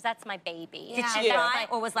preschool because that's my baby. Did she cry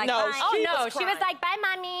or was like, no, bye? oh she no, was she was crying. like, bye,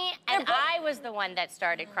 mommy. And I was the one that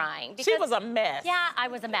started crying. She was a mess. Yeah, I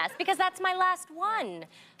was a mess because that's my last one.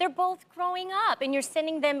 They're both growing up and you're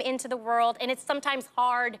sending them into the world, and it's sometimes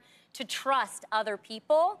hard to trust other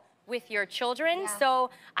people with your children. So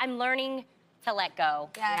I'm learning to let go.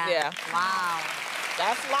 Yeah. Wow.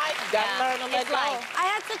 That's life. You gotta learn to let go. I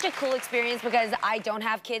had such a cool experience because I don't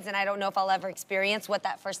have kids and I don't know if I'll ever experience what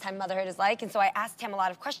that first-time motherhood is like. And so I asked him a lot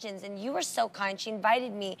of questions, and you were so kind. She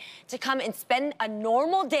invited me to come and spend a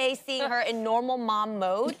normal day seeing her in normal mom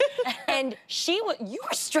mode. And you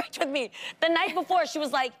were strict with me. The night before, she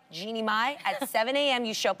was like, Jeannie Mai, at 7 a.m.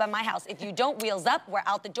 you show up at my house. If you don't wheels up, we're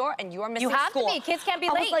out the door and you're missing school. You have to be. Kids can't be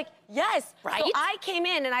I late. was like, yes. Right? So I came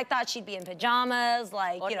in and I thought she'd be in pajamas,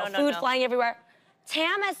 like, food flying everywhere.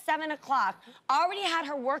 Tam at 7 o'clock already had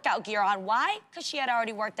her workout gear on. Why? Because she had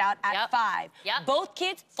already worked out at 5. Both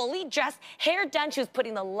kids fully dressed, hair done. She was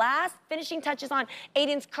putting the last finishing touches on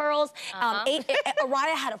Aiden's curls.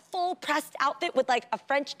 Araya had a full pressed outfit with like a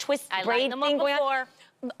French twist braid thing going on.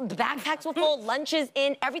 Backpacks were full, lunches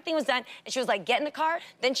in, everything was done. And she was like, get in the car.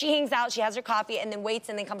 Then she hangs out, she has her coffee, and then waits,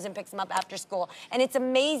 and then comes and picks them up after school. And it's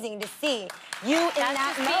amazing to see you in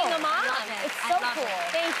that mode. Being a mom. It's so cool.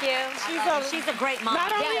 Thank you. She's a great mom.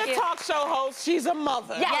 Not only a talk show host, she's a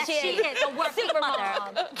mother. Yes, she is. A super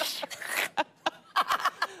mother.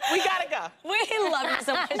 We gotta go. We love you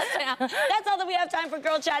so much, Sam. That's all that we have time for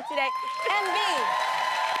Girl Chat today. MB,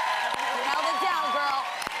 you held it down, girl.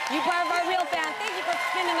 You part of our real fan. Thank you for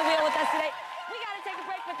spinning the wheel with us today. We gotta take a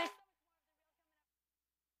break, but there's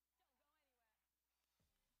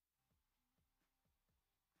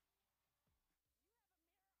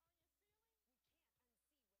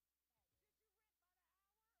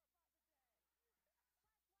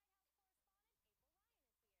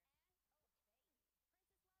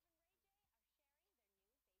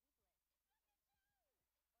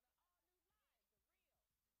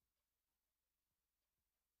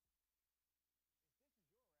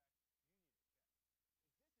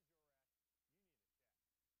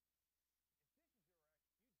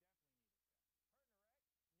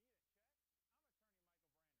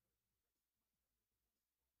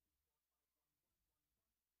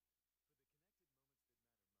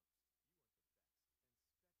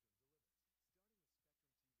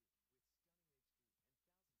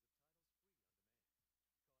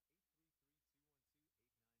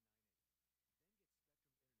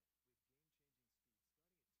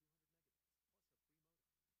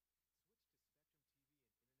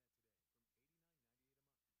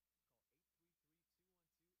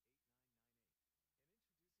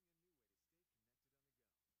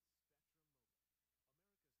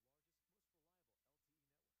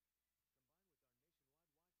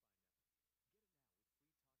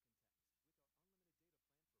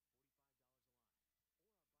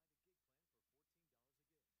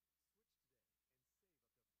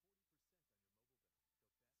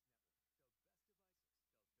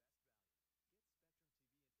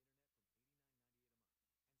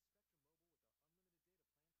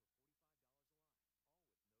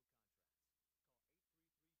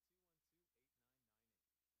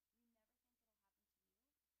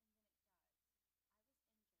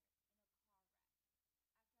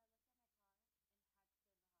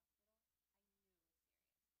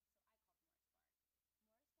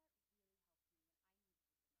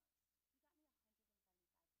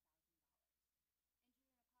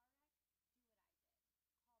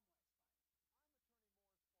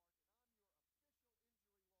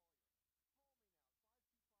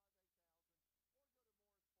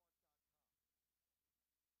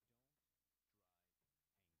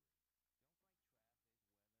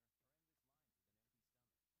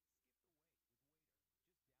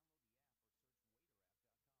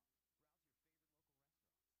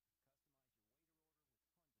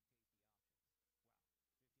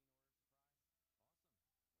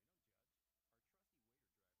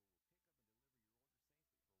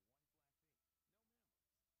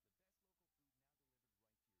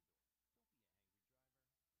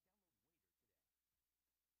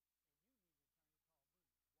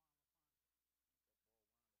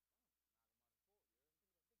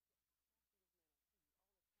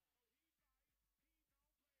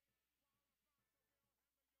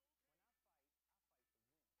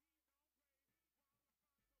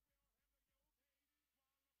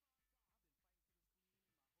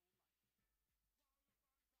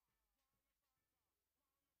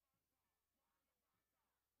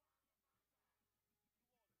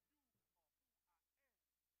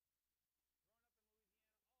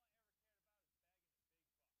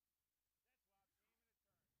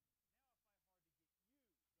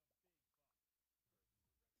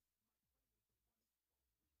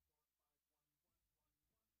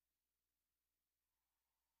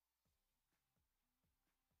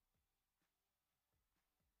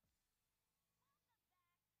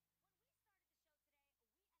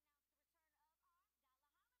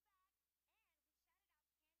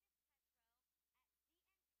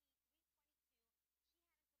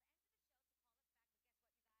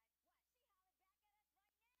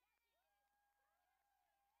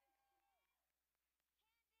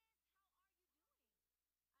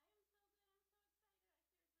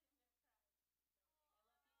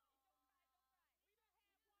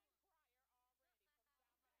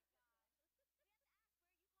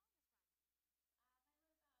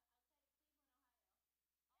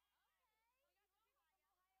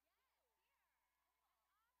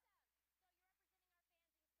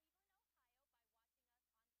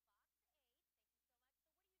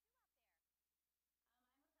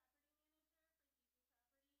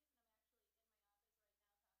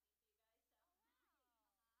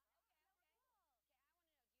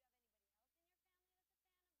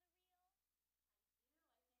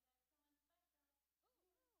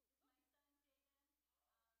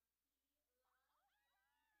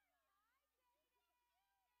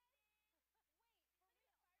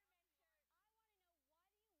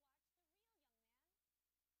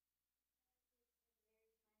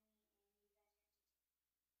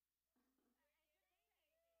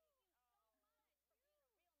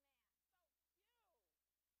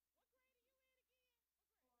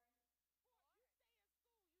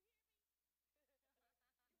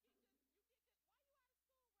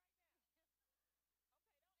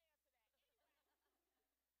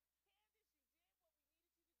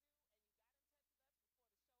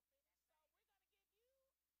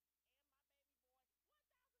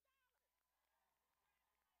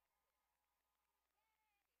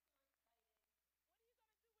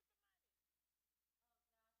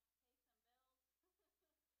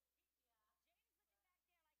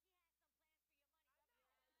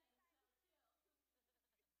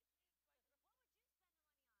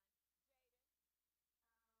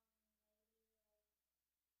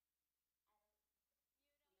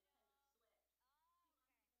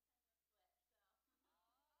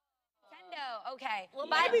Nintendo. Okay. Well,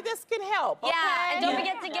 maybe this can help. Yeah, okay? and don't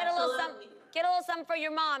forget to get a little something. Get a little something for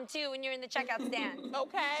your mom too when you're in the checkout stand.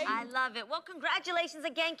 Okay. I love it. Well, congratulations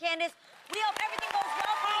again, Candace. We hope everything goes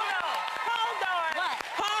well for you. Hold on. What?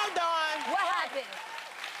 Hold on. What happened?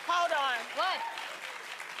 Hold on. What?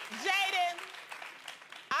 Jaden,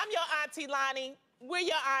 I'm your auntie Lonnie. We're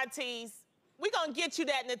your aunties. We're gonna get you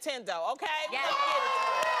that Nintendo, okay? Yeah. We're gonna get it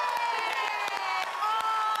to you.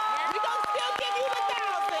 We're gonna still give you the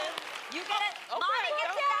 $1,000. You get it. Okay, Lonnie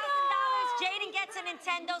gets okay. $1,000. Jaden gets a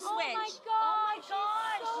Nintendo Switch. Oh my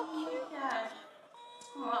gosh. So cute.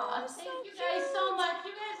 Aw, thank you guys so much.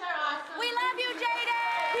 You guys are awesome. We love you,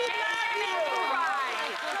 Jaden. We love you.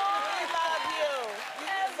 We love you.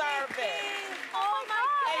 You deserve it. Oh my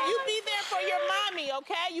God. And you be there for your mommy,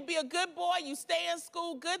 okay? You be a good boy. You stay in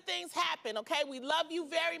school. Good things happen, okay? We love you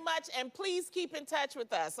very much, and please keep in touch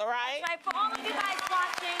with us, all right? That's right. For all of you guys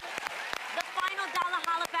watching, the final Dollar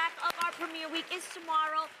Holla Back of our premiere week is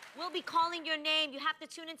tomorrow. We'll be calling your name. You have to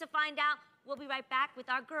tune in to find out. We'll be right back with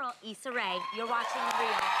our girl, Issa Rae. You're watching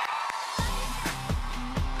Real.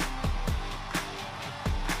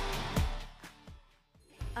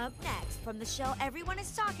 Up next, from the show everyone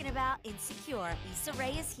is talking about, Insecure, Issa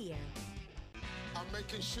Rae is here. I'm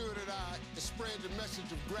making sure that I spread the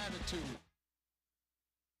message of gratitude.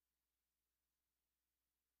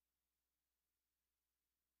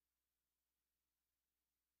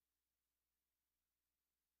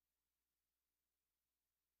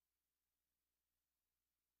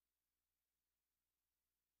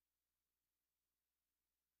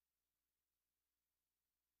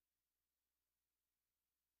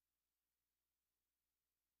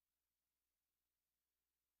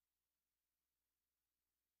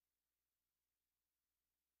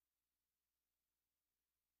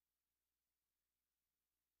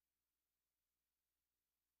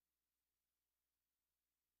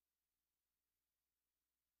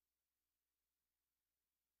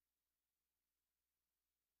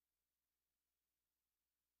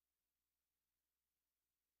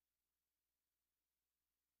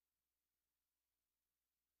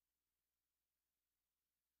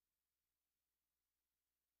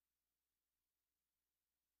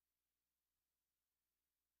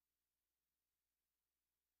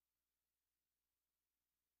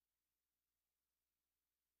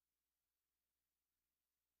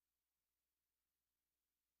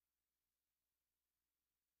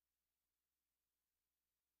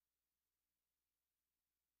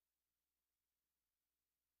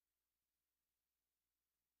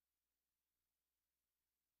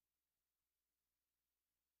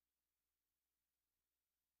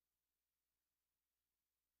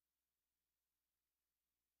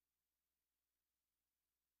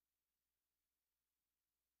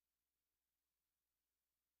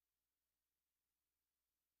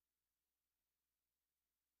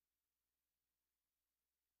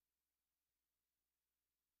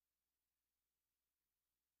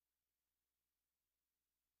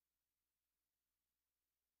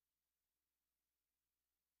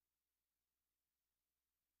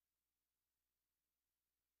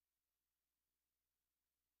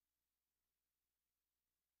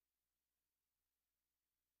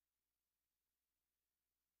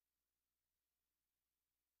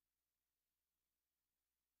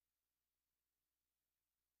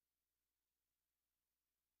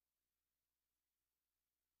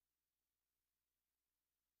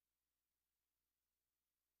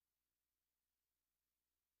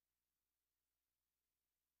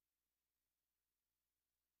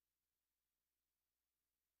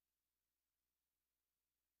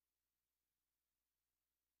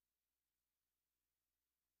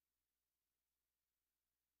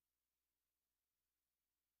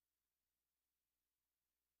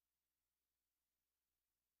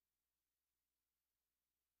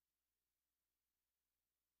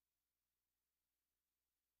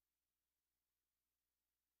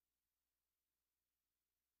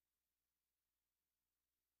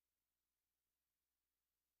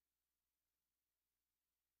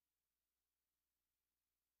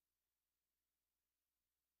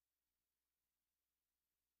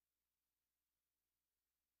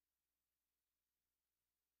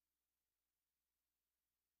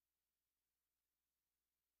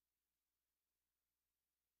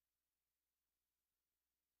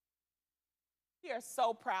 We are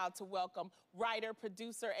so proud to welcome writer,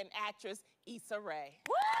 producer, and actress Issa Rae.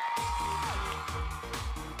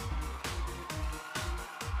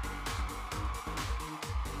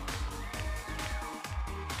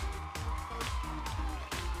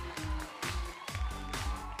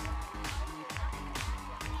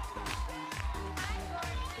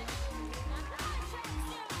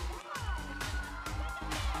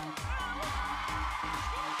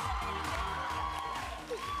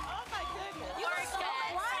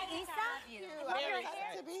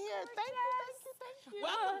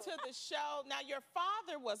 a show. Now, your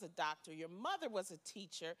father was a doctor. Your mother was a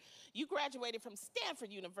teacher. You graduated from Stanford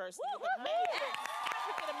University with a major in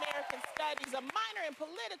African-American studies, a minor in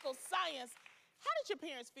political science. How did your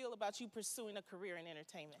parents feel about you pursuing a career in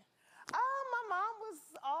entertainment? My mom was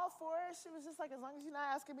all for it. She was just like, as long as you're not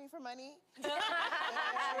asking me for money. And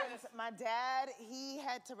my dad, he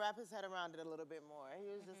had to wrap his head around it a little bit more.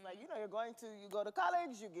 He was just like, you know, you go to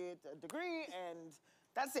college, you get a degree, and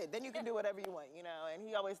that's it. Then you can do whatever you want, you know? And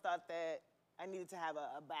he always thought that I needed to have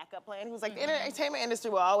a backup plan. He was like, the entertainment industry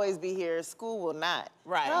will always be here, school will not.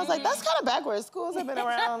 Right. And I was like, that's kind of backwards. Schools have been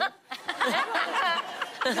around.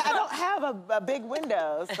 I don't have a big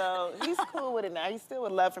window, so he's cool with it now. He still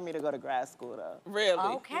would love for me to go to grad school, though. Really?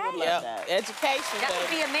 Okay. He would love that. Education, That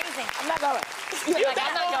would be amazing. I'm not going. Like,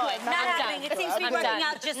 I'm not going. Not happening. It seems to be working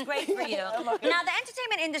out just great for you. Now, the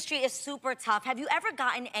entertainment industry is super tough. Have you ever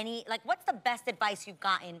gotten any, like, what's the best advice you've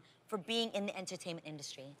gotten for being in the entertainment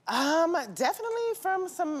industry? Definitely from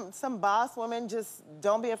some boss women, just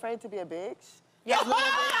don't be afraid to be a bitch. Yes.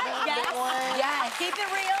 Yes. Keep it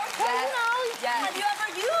real. Well, Have you ever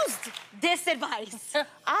used this advice?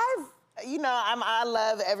 I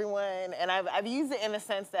love everyone, and I've used it in the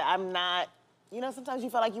sense that I'm not, you know, sometimes you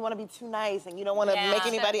feel like you want to be too nice and you don't want to make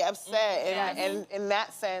anybody upset. And in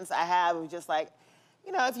that sense, I have just like,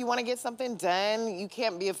 you know, if you want to get something done, you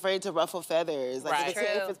can't be afraid to ruffle feathers. Like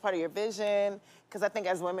if it's part of your vision, because I think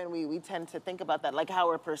as women, we tend to think about that, like how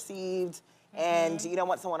we're perceived, and you don't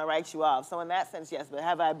want someone to write you off. So in that sense, yes, but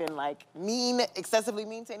have I been like excessively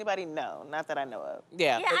mean to anybody? No, not that I know of.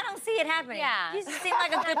 Yeah, I don't see it happening. Yeah. You seem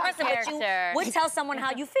like a good person, but you would tell someone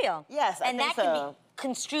how you feel. Yes, I think that can be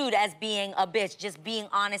construed as being a bitch, just being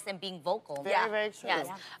honest and being vocal. Very, very true. Yes.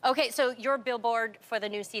 Okay, so your billboard for the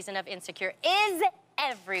new season of Insecure is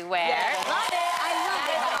everywhere. Yes. Love it. I love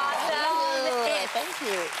it. Awesome. Thank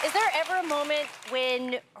you. Is there ever a moment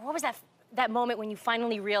when, or what was that moment when you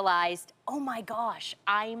finally realized, oh my gosh,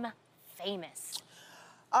 I'm famous?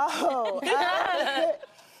 Oh, there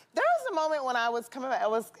was a moment when I was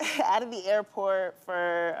out of the airport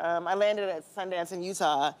for, I landed at Sundance in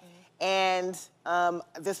Utah, and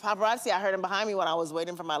this paparazzi, I heard him behind me when I was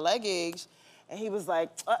waiting for my luggage, and he was like,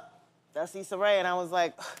 oh, that's Issa Rae, and I was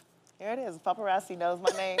like, here it is, paparazzi knows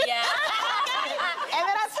my name. Yeah. And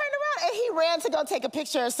then I turned around, and he ran to go take a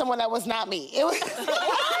picture of someone that was not me. It was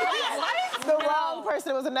the wrong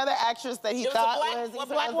person. It was another actress that he thought was a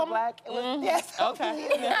black woman? It was, yes. Okay.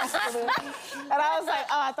 And I was like,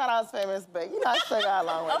 oh, I thought I was famous, but you know, I still got a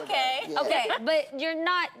long way to go. Yeah. Okay, but you're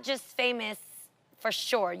not just famous for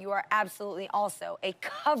sure. You are absolutely also a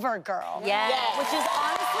cover girl. Yes. Which is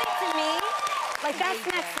honestly, to me, like that's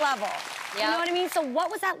next level. You know what I mean? So what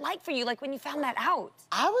was that like for you, like when you found that out?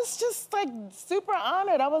 I was just like super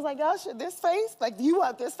honored. I was like, oh shit, this face? Like, you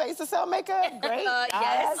want this face to sell makeup? Great.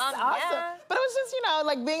 Yes. Awesome. Yeah. But it was just, you know,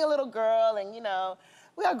 like being a little girl and, you know,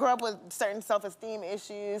 we all grew up with certain self-esteem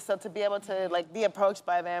issues, so to be able to like be approached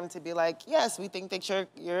by them to be like, yes, we think that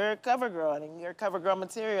you're a cover girl and you're cover girl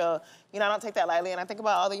material. You know, I don't take that lightly, and I think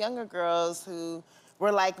about all the younger girls who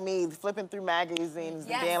were like me, flipping through magazines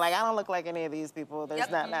and being like, I don't look like any of these people. There's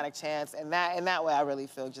not a chance. And in that way, I really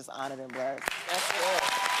feel just honored and blessed. That's good.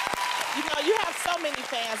 You know, you have so many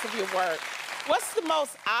fans of your work. What's the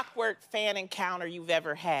most awkward fan encounter you've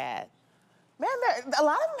ever had? Man, a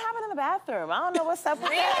lot of them happen in the bathroom. I don't know what's up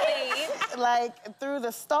with that. Like, through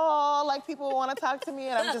the stall, like, people want to talk to me,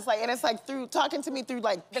 and I'm just like, and it's like talking to me through,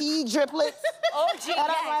 like, pee driplets. Oh, gee, and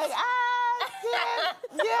I'm like,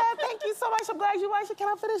 yeah, thank you so much. I'm glad you watched it. Can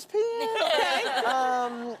I finish peeing?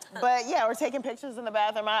 Okay. But, yeah, we're taking pictures in the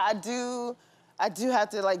bathroom. I do have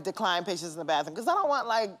to, like, decline pictures in the bathroom, because I don't want,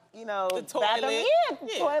 like, you know, the toilet.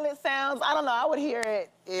 Toilet sounds. I don't know. I would hear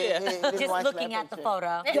it. Just looking at the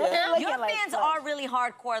photo. Your fans are really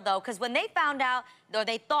hardcore, though, because when they found out, or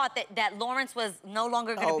they thought that Lawrence was no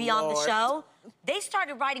longer going to be on the show, they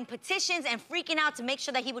started writing petitions and freaking out to make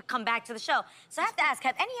sure that he would come back to the show. So I have to ask,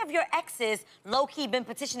 have any of your exes low-key been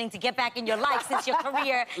petitioning to get back in your life since your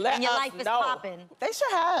career and your life is popping? They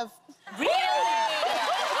should have. Really?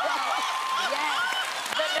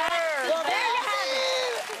 Well, there you have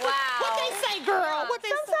it. Wow. What they say, girl? What they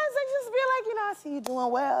say? Sometimes they just be like, you know, I see you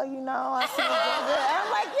doing well, you know, I see you doing good. And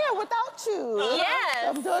I'm like, yeah, without you. Yes.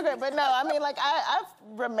 I'm doing great. But no, I mean, like, I've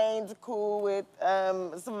remained cool with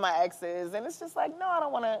some of my exes, and it's just like, no, I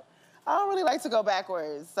don't really like to go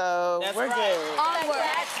backwards, so we're good. Onward.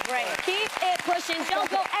 That's great. Keep it pushing. Don't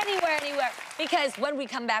go anywhere, because when we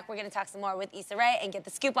come back, we're going to talk some more with Issa Rae and get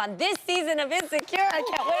the scoop on this season of Insecure. I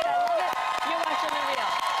can't wait. I love it. You're watching The Real.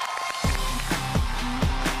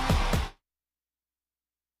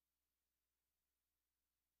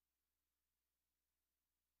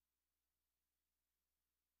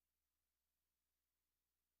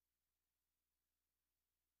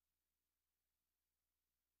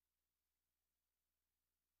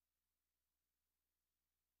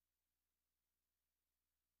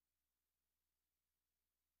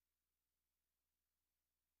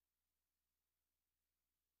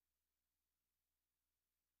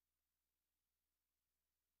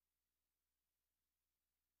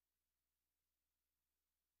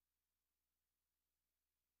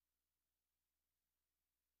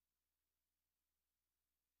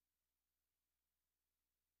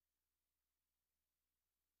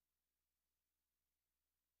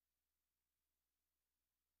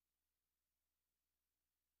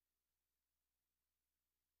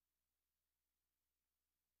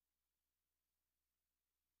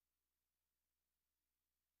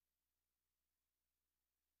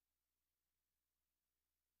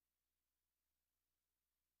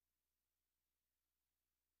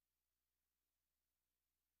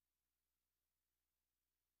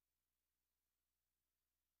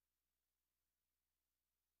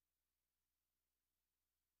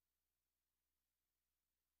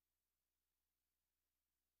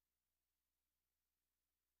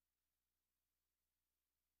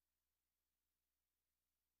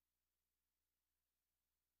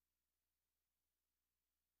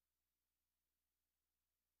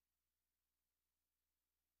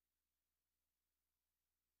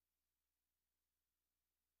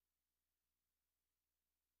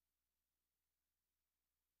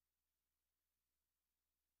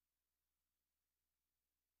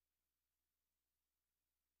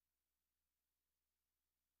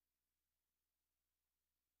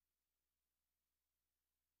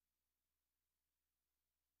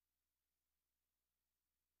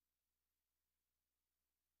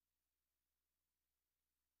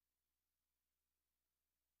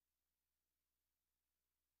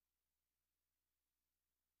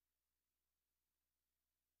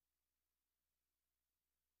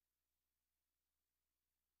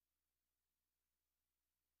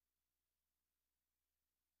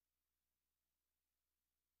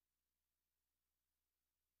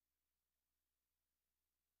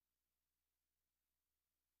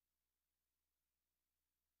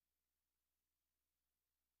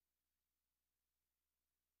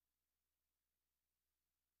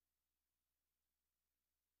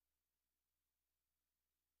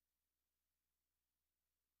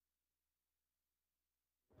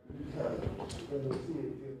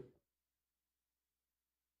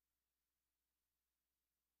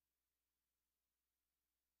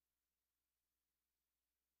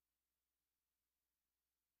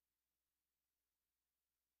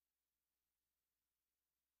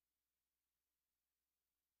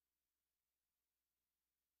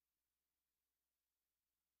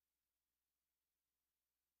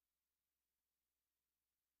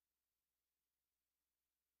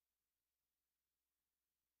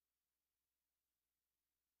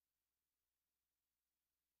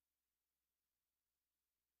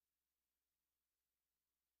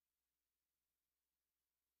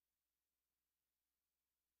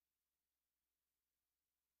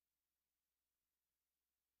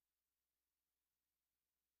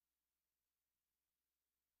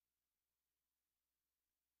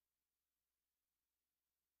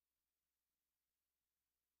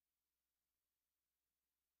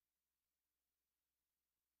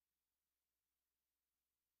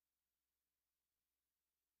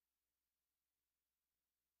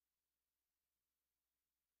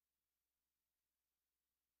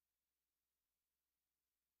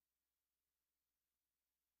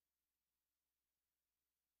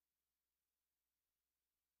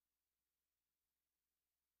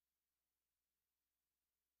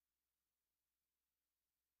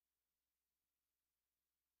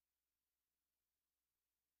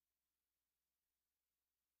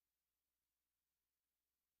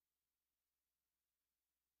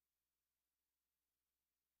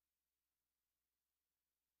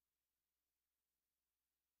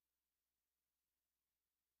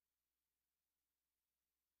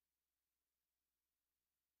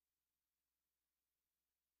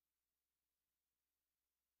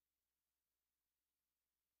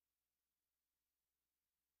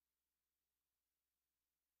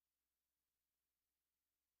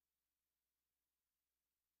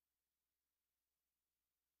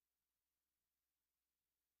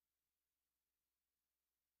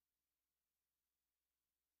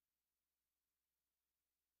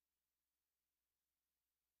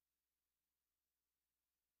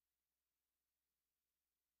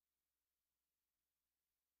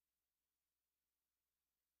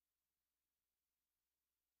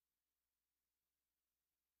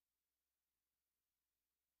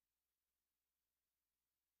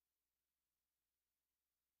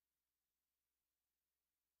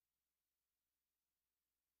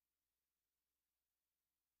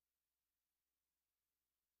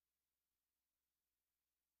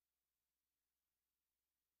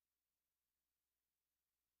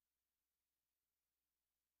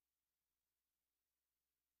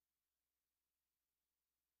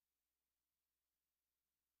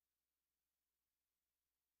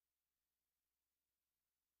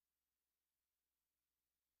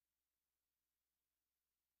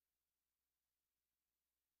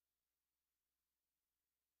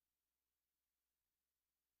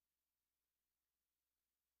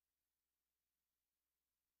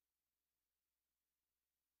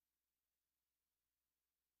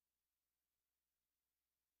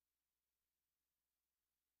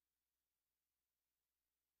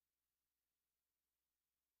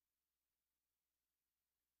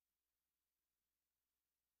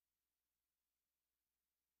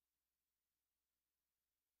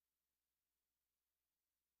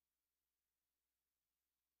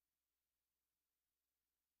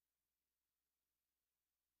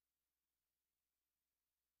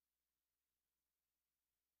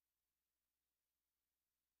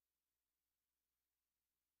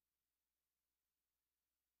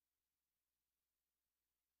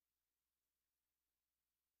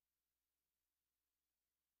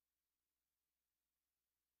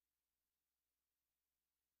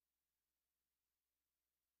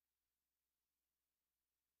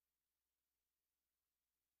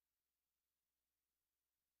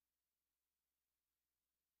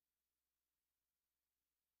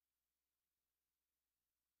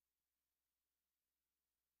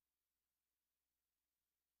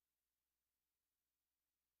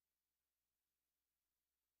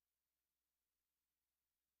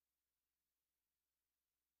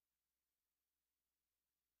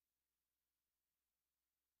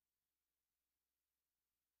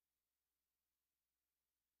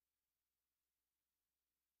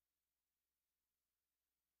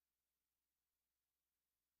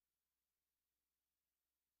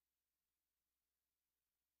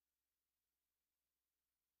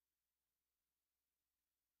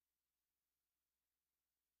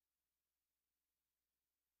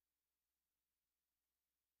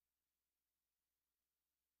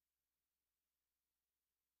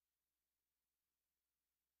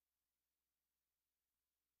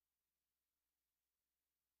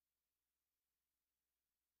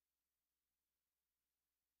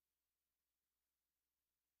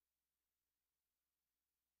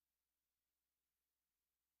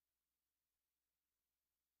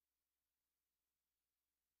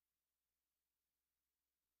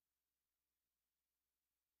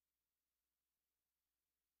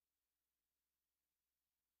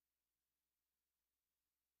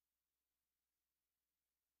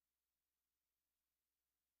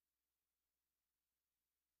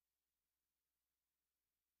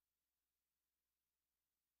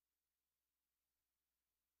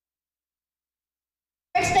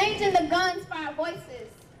 Exchanging the guns for our voices.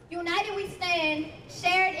 United we stand,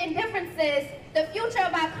 shared in differences. The future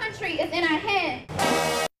of our country is in our hands.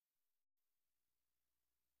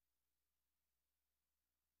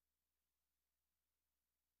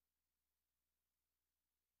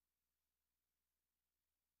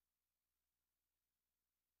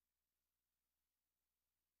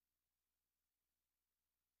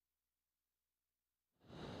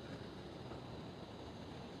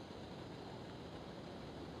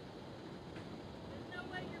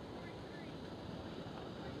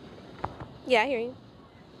 Yeah, I hear you.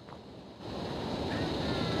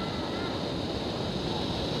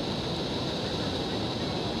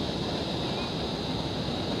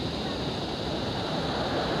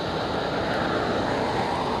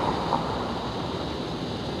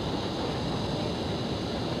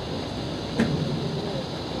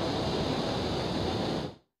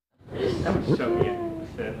 I would so be a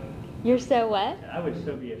Sith. You're so what? I would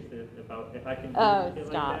so be a Sith if I can do Oh, shit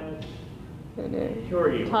stop. like that. Who knew?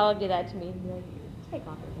 Sure you. Paul would do that to me. He'd be like, take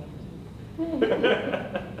off your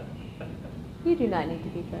pants. You do not need to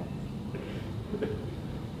be dressed.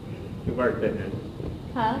 It worked, didn't it?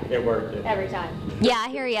 Huh? It worked, didn't it? Every time. Yeah, I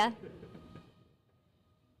hear ya.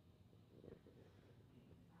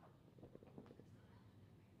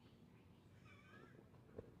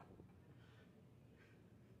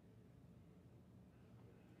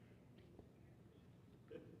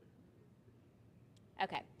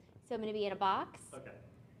 Okay, so I'm gonna be in a box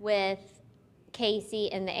with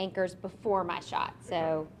Casey and the anchors before my shot.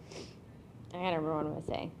 So I gotta remember what I'm gonna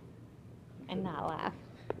say and not laugh.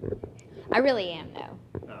 I really am though,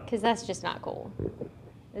 because that's just not cool,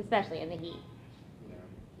 especially in the heat.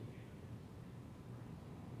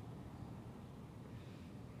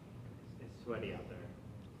 It's sweaty out there.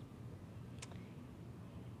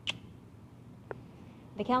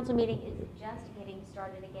 The council meeting is just getting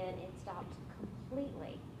started again. It stopped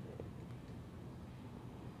completely.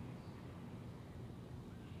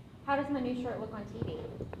 How does my new shirt look on TV?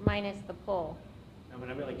 Minus the pull. I mean,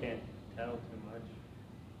 I really can't tell too much.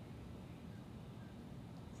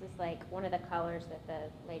 This is like one of the colors that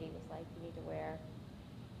the lady was like, you need to wear.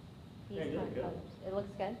 These Yeah, you kind look of good. colors. It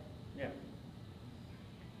looks good? Yeah.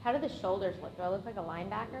 How do the shoulders look? Do I look like a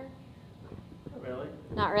linebacker? Not really.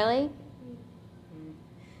 Not really?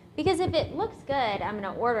 Because if it looks good, I'm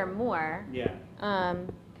going to order more. Yeah.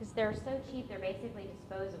 Because they're so cheap, they're basically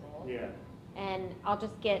disposable. Yeah. And I'll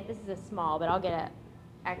just get, this is a small, but I'll get a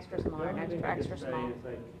extra small and extra small. It's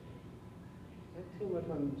like, not too much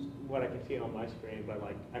on what I can see on my screen, but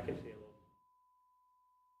like, I can see a little.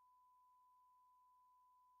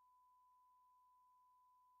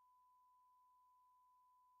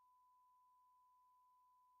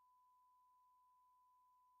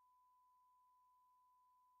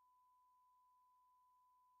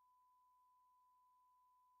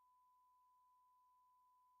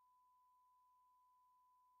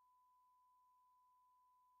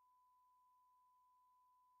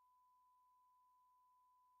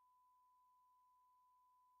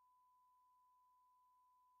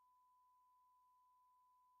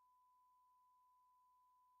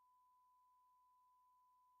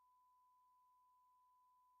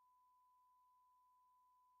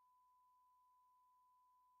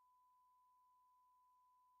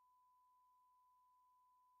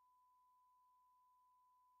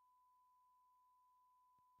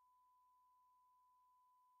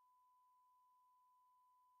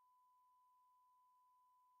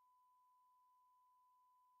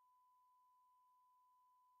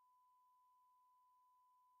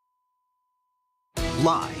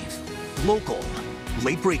 Live, local,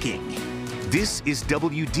 late breaking. This is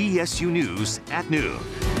WDSU News at noon.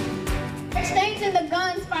 Exchanging the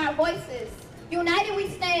guns for our voices. United we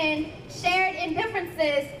stand, shared in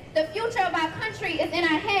differences. The future of our country is in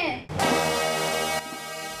our hands.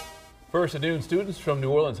 First at noon, students from New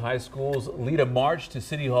Orleans high schools lead a march to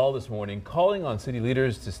City Hall this morning, calling on city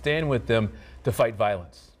leaders to stand with them to fight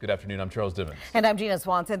violence. Good afternoon, I'm Charles Divins. And I'm Gina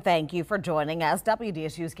Swanson. Thank you for joining us.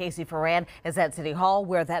 WDSU's Casey Ferran is at City Hall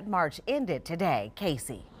where that march ended today.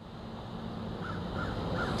 Casey.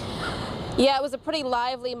 Yeah, it was a pretty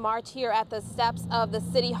lively march here at the steps of the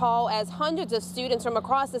City Hall as hundreds of students from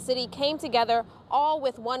across the city came together all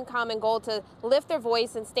with one common goal: to lift their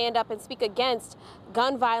voice and stand up and speak against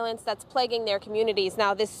gun violence that's plaguing their communities.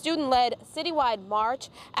 Now, this student-led citywide march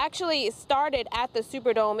actually started at the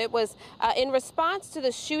Superdome. It was in response to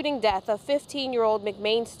the shooting death of 15-year-old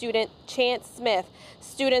McMain student Chance Smith.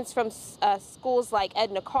 Students from schools like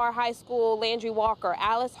Edna Carr High School, Landry Walker,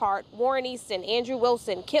 Alice Hart, Warren Easton, Andrew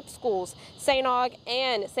Wilson, KIPP schools, St. Aug,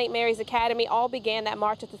 and St. Mary's Academy all began that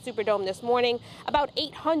march at the Superdome this morning. About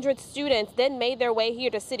 800 students then made their way here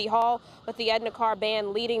to City Hall, with the Edna Carr band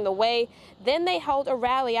leading the way. Then they held a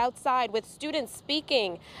rally outside with students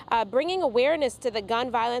speaking, bringing awareness to the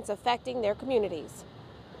gun violence affecting their communities.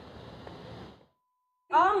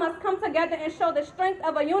 All must come together and show the strength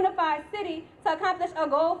of a unified city to accomplish a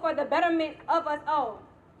goal for the betterment of us all.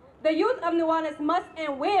 The youth of New Orleans must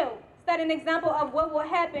and will set an example of what will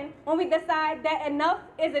happen when we decide that enough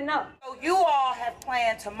is enough. So you all have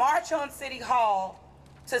planned to march on City Hall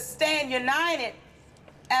to stand united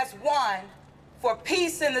as one for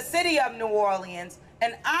peace in the city of New Orleans.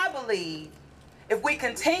 And I believe if we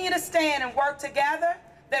continue to stand and work together,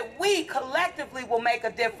 that we collectively will make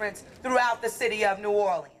a difference throughout the city of New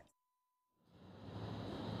Orleans.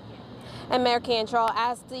 And Mayor Cantrell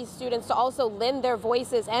asked these students to also lend their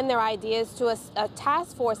voices and their ideas to a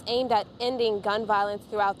task force aimed at ending gun violence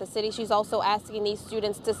throughout the city. She's also asking these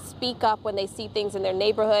students to speak up when they see things in their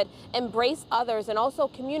neighborhood, embrace others, and also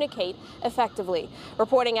communicate effectively.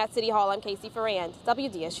 Reporting at City Hall, I'm Casey Ferrand,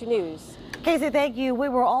 WDSU News. Casey, thank you. We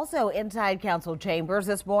were also inside council chambers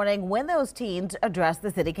this morning when those teens addressed the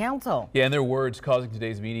city council. Yeah, and their words causing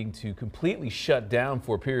today's meeting to completely shut down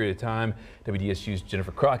for a period of time. WDSU's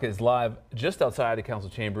Jennifer Crockett is live just outside the council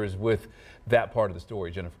chambers with that part of the story.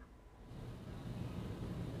 Jennifer.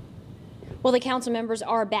 Well, the council members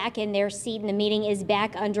are back in their seat and the meeting is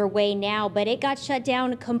back underway now, but it got shut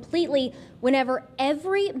down completely whenever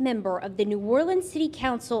every member of the New Orleans City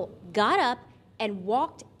Council got up and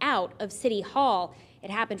walked out of City Hall. It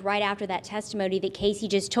happened right after that testimony that Casey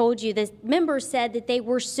just told you. The members said that they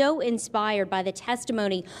were so inspired by the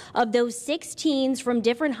testimony of those 6 teens from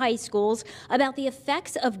different high schools about the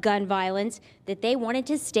effects of gun violence that they wanted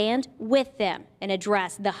to stand with them and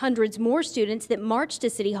address the hundreds more students that marched to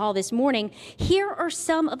City Hall this morning. Here are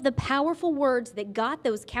some of the powerful words that got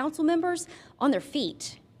those council members on their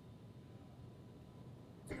feet.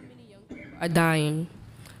 Are dying.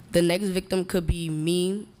 The next victim could be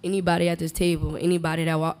me, anybody at this table, anybody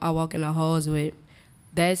that I walk in the halls with.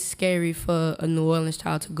 That's scary for a New Orleans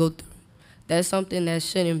child to go through. That's something that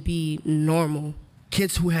shouldn't be normal.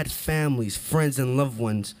 Kids who had families, friends, and loved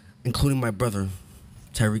ones, including my brother,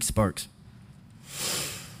 Tyreek Sparks.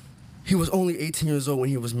 He was only 18 years old when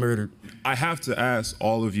he was murdered. I have to ask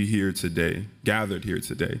all of you here today, gathered here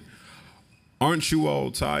today, aren't you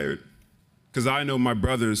all tired? Because I know my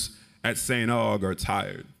brothers at St. Aug are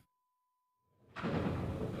tired.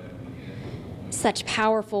 Such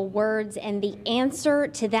powerful words, and the answer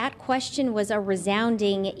to that question was a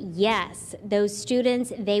resounding yes. Those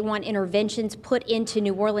students, they want interventions put into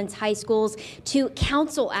New Orleans high schools to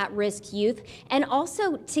counsel at-risk youth and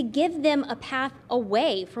also to give them a path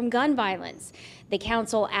away from gun violence. The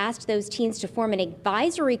council asked those teens to form an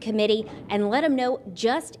advisory committee and let them know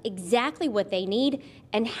just exactly what they need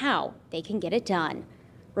and how they can get it done.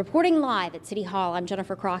 Reporting live at City Hall, I'm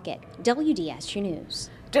Jennifer Crockett, WDSU News.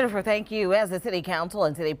 Jennifer, thank you. As the City Council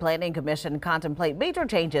and City Planning Commission contemplate major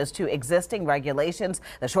changes to existing regulations,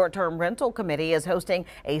 the Short-Term Rental Committee is hosting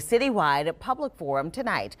a citywide public forum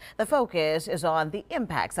tonight. The focus is on the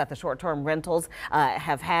impacts that the short-term rentals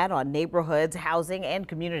have had on neighborhoods, housing, and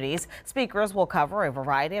communities. Speakers will cover a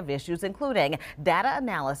variety of issues, including data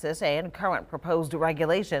analysis and current proposed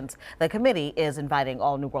regulations. The committee is inviting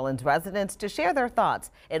all New Orleans residents to share their thoughts.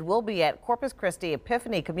 It will be at Corpus Christi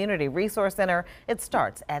Epiphany Community Resource Center. It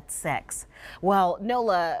starts at 6. Well,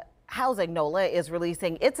 Housing NOLA is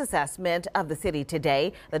releasing its assessment of the city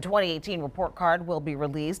today. The 2018 report card will be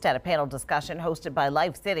released at a panel discussion hosted by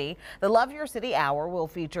Life City. The Love Your City Hour will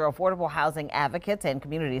feature affordable housing advocates and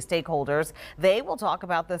community stakeholders. They will talk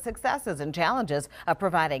about the successes and challenges of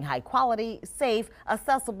providing high quality, safe,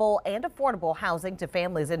 accessible, and affordable housing to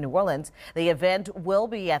families in New Orleans. The event will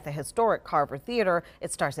be at the historic Carver Theater.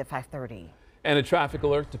 It starts at 5:30. And a traffic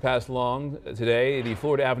alert to pass along today. The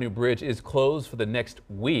Florida Avenue Bridge is closed for the next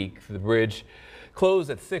week. The bridge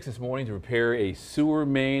closed at 6 this morning to repair a sewer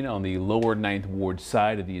main on the lower 9th Ward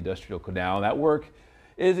side of the Industrial Canal. That work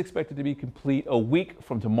is expected to be complete a week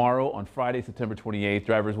from tomorrow on Friday, September 28th.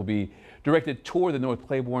 Drivers will be directed toward the North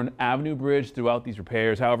Claiborne Avenue Bridge throughout these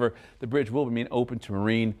repairs. However, the bridge will remain open to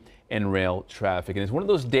marine and rail traffic. And it's one of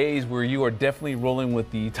those days where you are definitely rolling with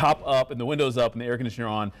the top up and the windows up and the air conditioner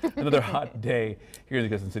on. Another hot day here in the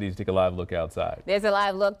Crescent City to take a live look outside. There's a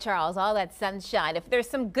live look, Charles, all that sunshine. If there's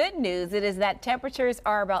some good news, it is that temperatures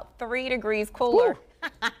are about 3 degrees cooler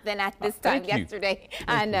than at this time yesterday.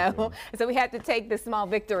 I know. So we had to take the small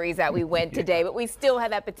victories that we win today, but we still have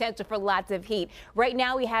that potential for lots of heat. Right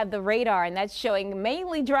now we have the radar, and that's showing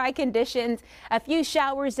mainly dry conditions. A few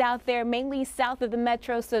showers out there, mainly south of the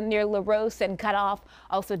metro, so near La Rose and Cutoff,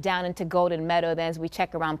 also down into Golden Meadow. Then as we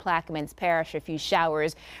check around Plaquemines Parish, a few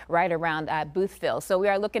showers right around Boothville. So we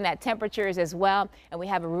are looking at temperatures as well, and we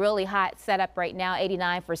have a really hot setup right now,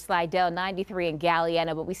 89 for Slidell, 93 in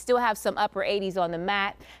Galliano, but we still have some upper 80s on the map.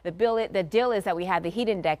 The deal is that we have the heat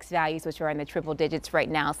index values, which are in the triple digits right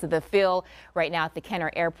now. So the feel right now at the Kenner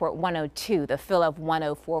Airport, 102, the feel of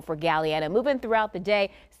 104 for Galliano. Moving throughout the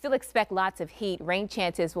day, still expect lots of heat. Rain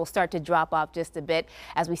chances will start to drop off just a bit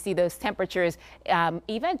as we see those temperatures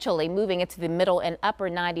eventually moving into the middle and upper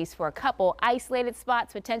 90s for a couple isolated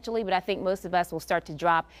spots potentially, but I think most of us will start to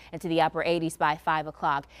drop into the upper 80s by 5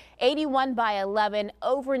 o'clock. 81 by 11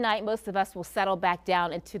 overnight. Most of us will settle back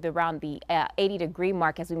down into around the 80-degree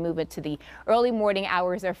mark as we move into the early morning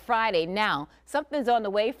hours of Friday. Now, something's on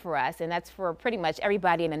the way for us, and that's for pretty much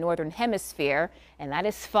everybody in the northern hemisphere, and that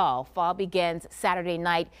is fall. Fall begins Saturday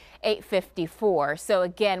night, 8:54. So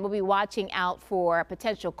again, we'll be watching out for a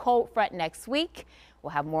potential cold front next week.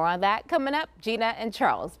 We'll have more on that coming up. Gina and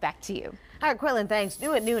Charles, back to you. All right, Quillen, thanks.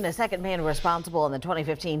 New at noon, a second man responsible in the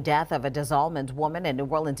 2015 death of a DeSalmond woman in New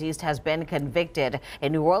Orleans East has been convicted. A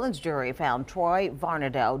New Orleans jury found Troy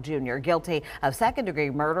Varnado Jr. guilty of second-degree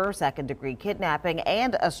murder, second-degree kidnapping,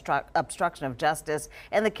 and obstruction of justice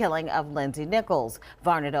in the killing of Lindsay Nichols.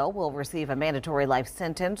 Varnado will receive a mandatory life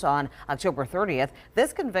sentence on October 30th.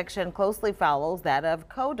 This conviction closely follows that of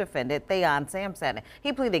co-defendant Theon Sampson.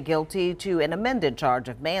 He pleaded guilty to an amended charge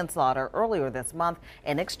of manslaughter earlier this month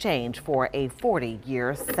in exchange for a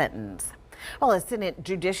 40-year sentence. Well, as Senate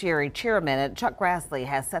Judiciary Chairman Chuck Grassley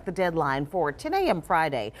has set the deadline for 10 a.m.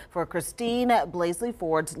 Friday for Christine Blasey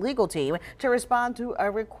Ford's legal team to respond to a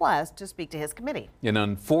request to speak to his committee.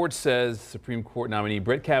 And Ford says Supreme Court nominee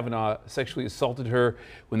Brett Kavanaugh sexually assaulted her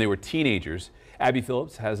when they were teenagers. Abby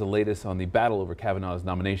Phillips has the latest on the battle over Kavanaugh's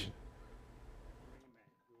nomination.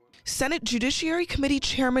 Senate Judiciary Committee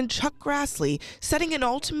Chairman Chuck Grassley setting an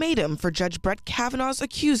ultimatum for Judge Brett Kavanaugh's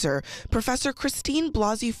accuser, Professor Christine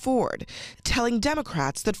Blasey Ford, telling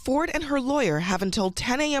Democrats that Ford and her lawyer have until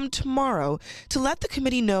 10 a.m. tomorrow to let the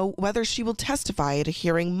committee know whether she will testify at a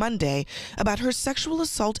hearing Monday about her sexual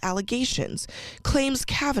assault allegations, claims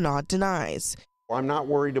Kavanaugh denies. I'm not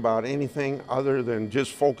worried about anything other than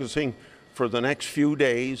just focusing for the next few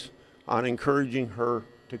days on encouraging her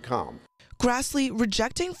to come. Grassley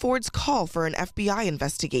rejecting Ford's call for an FBI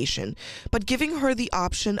investigation, but giving her the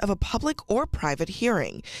option of a public or private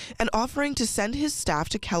hearing, and offering to send his staff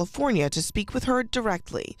to California to speak with her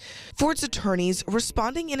directly. Ford's attorneys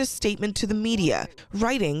responding in a statement to the media,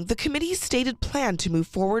 writing, "The committee's stated plan to move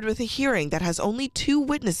forward with a hearing that has only 2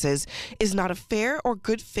 witnesses is not a fair or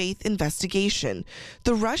good faith investigation.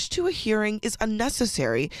 The rush to a hearing is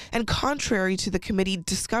unnecessary and contrary to the committee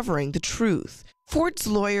discovering the truth." Ford's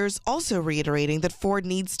lawyers also reiterating that Ford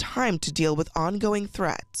needs time to deal with ongoing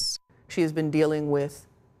threats. She has been dealing with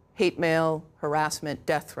hate mail, harassment,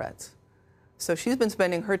 death threats. So she's been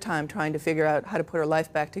spending her time trying to figure out how to put her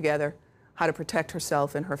life back together, how to protect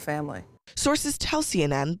herself and her family. Sources tell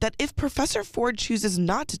CNN that if Professor Ford chooses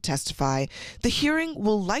not to testify, the hearing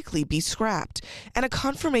will likely be scrapped, and a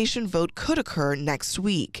confirmation vote could occur next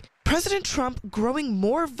week. President Trump growing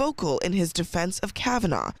more vocal in his defense of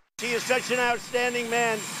Kavanaugh. He is such an outstanding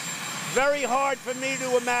man. Very hard for me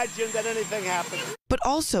to imagine that anything happened. But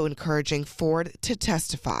also encouraging Ford to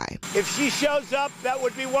testify. If she shows up, that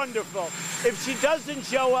would be wonderful. If she doesn't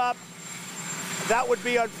show up, that would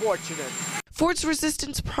be unfortunate. Ford's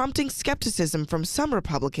resistance prompting skepticism from some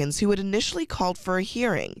Republicans who had initially called for a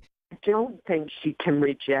hearing. I don't think she can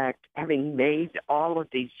reject, having made all of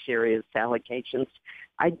these serious allegations,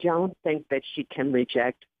 I don't think that she can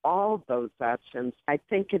reject all those options. I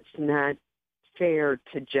think it's not fair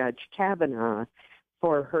to Judge Kavanaugh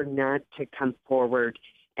for her not to come forward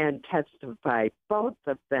and testify. Both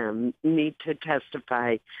of them need to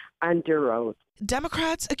testify under oath.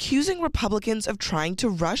 Democrats accusing Republicans of trying to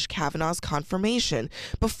rush Kavanaugh's confirmation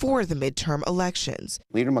before the midterm elections.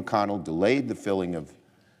 Leader McConnell delayed the filling of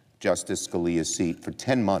Justice Scalia's seat for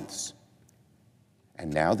 10 months.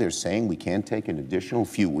 And now they're saying we can't take an additional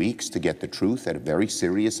few weeks to get the truth at a very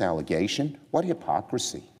serious allegation? What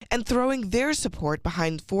hypocrisy. And throwing their support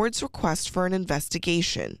behind Ford's request for an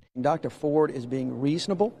investigation. Dr. Ford is being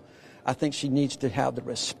reasonable I think she needs to have the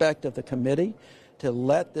respect of the committee to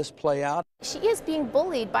let this play out. She is being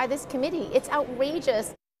bullied by this committee. It's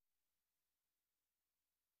outrageous.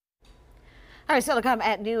 All right, still to come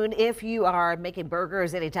at noon. If you are making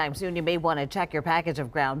burgers anytime soon, you may want to check your package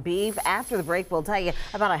of ground beef. After the break, we'll tell you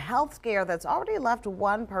about a health scare that's already left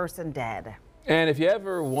one person dead. And if you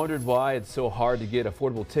ever wondered why it's so hard to get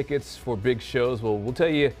affordable tickets for big shows, well, we'll tell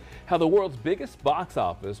you how the world's biggest box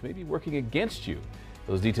office may be working against you.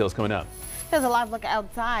 Those details coming up. Here's a live look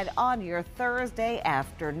outside on your Thursday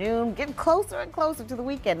afternoon. Getting closer and closer to the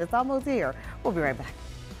weekend. It's almost here. We'll be right back.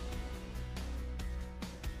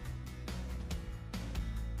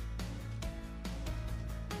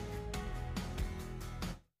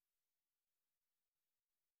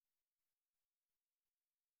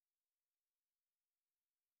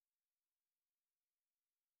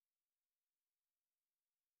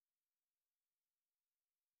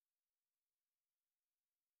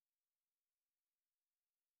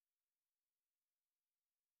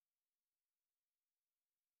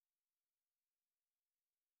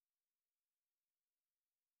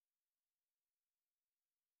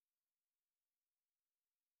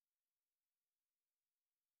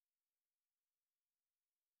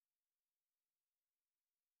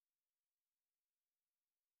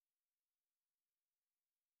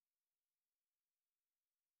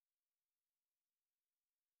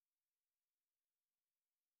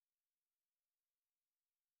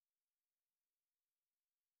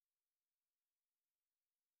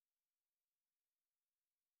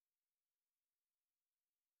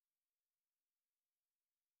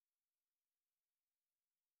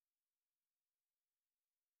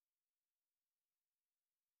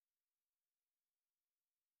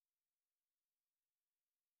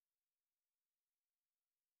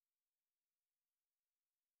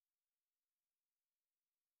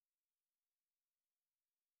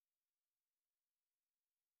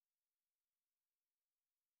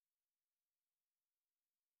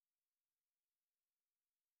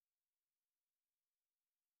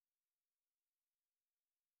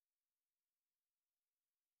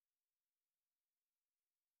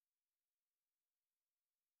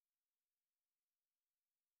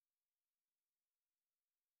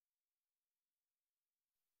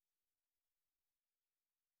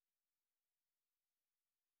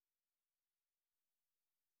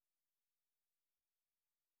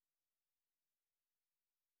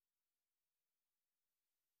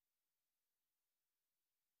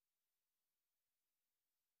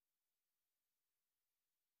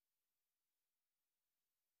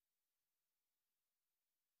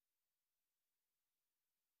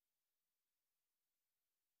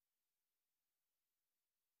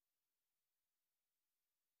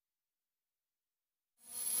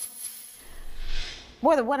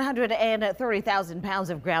 More than 130,000 pounds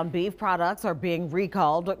of ground beef products are being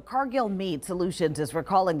recalled. Cargill Meat Solutions is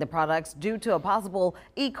recalling the products due to a possible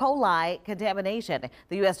E. coli contamination.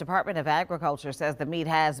 The U.S. Department of Agriculture says the meat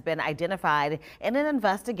has been identified in an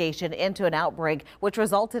investigation into an outbreak which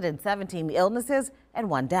resulted in 17 illnesses and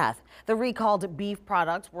 1 death. The recalled beef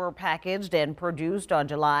products were packaged and produced on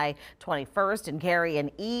July 21st and carry an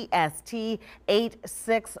EST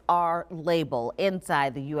 86R label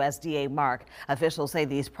inside the USDA mark. Officials say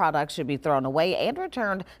these products should be thrown away and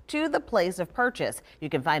returned to the place of purchase. You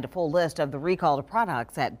can find a full list of the recalled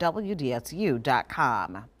products at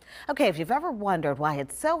WDSU.com. Okay, if you've ever wondered why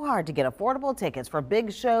it's so hard to get affordable tickets for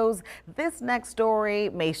big shows, this next story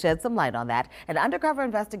may shed some light on that. An undercover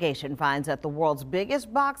investigation finds that the world's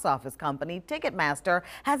biggest box office company, Ticketmaster,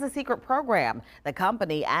 has a secret program. The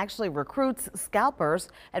company actually recruits scalpers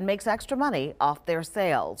and makes extra money off their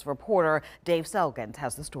sales. Reporter Dave Selgins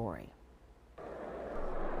has the story.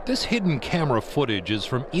 This hidden camera footage is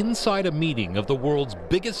from inside a meeting of the world's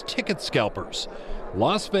biggest ticket scalpers.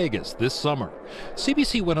 Las Vegas this summer.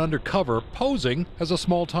 CBC went undercover posing as a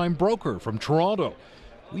small-time broker from Toronto.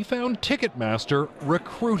 We found Ticketmaster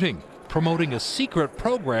recruiting, promoting a secret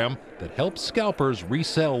program that helps scalpers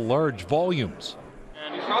resell large volumes.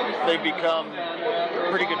 And they've become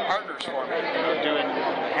pretty good partners for me, doing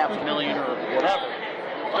 $500,000 or whatever.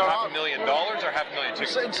 $500,000 or $500,000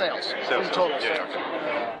 tickets? In sales. In total sales.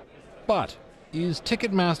 But is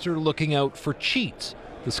Ticketmaster looking out for cheats?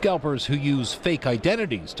 The scalpers who use fake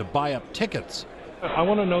identities to buy up tickets. I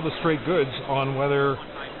want to know the straight goods on whether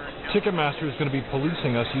Ticketmaster is going to be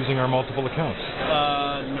policing us using our multiple accounts.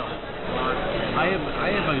 No. I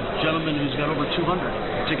have a gentleman who's got over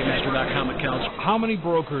 200 Ticketmaster.com accounts. How many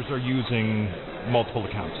brokers are using multiple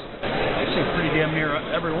accounts? I'd say pretty damn near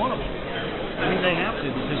every one of them. I mean, they have to,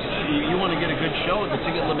 because you want to get a good show, the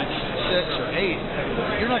ticket limit's 6 or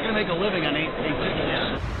 8. You're not going to make a living on 8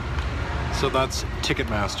 tickets. So that's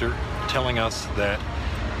Ticketmaster telling us that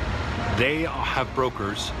they have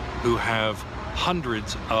brokers who have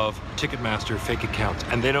hundreds of Ticketmaster fake accounts,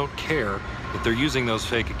 and they don't care that they're using those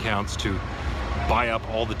fake accounts to buy up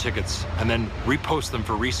all the tickets and then repost them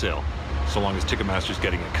for resale, so long as Ticketmaster's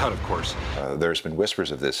getting a cut, of course. There's been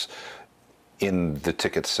whispers of this in the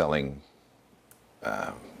ticket selling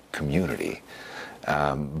community,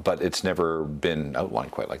 but it's never been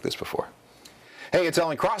outlined quite like this before. Hey, it's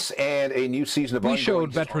Alan Cross, and a new season of... We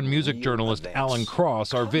showed veteran music journalist Alan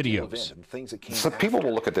Cross our videos. So people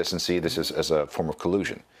will look at this and see this as a form of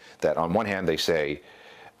collusion. That on one hand they say,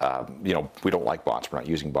 you know, we don't like bots, we're not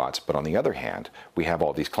using bots, but on the other hand, we have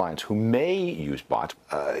all these clients who may use bots.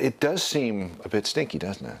 It does seem a bit stinky,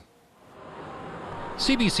 doesn't it?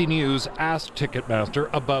 CBC News asked Ticketmaster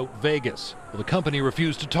about Vegas. Well, the company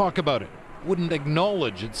refused to talk about it, wouldn't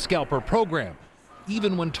acknowledge its scalper program,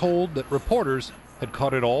 even when told that reporters had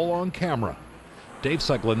caught it all on camera. Dave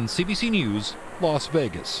Suglin, CBC News, Las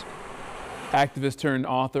Vegas. Activist turned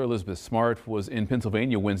author Elizabeth Smart was in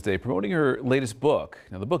Pennsylvania Wednesday promoting her latest book.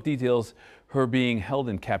 Now, the book details her being held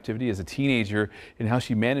in captivity as a teenager and how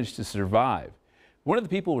she managed to survive. One of the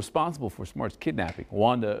people responsible for Smart's kidnapping,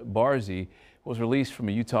 Wanda Barzee, was released from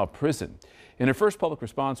a Utah prison. In her first public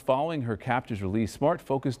response following her captor's release, Smart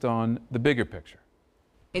focused on the bigger picture.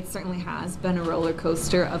 It certainly has been a roller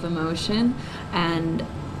coaster of emotion, and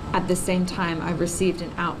at the same time I've received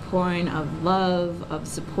an outpouring of love, of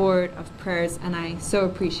support, of prayers, and I so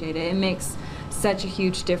appreciate it. It makes such a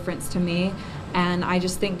huge difference to me, and I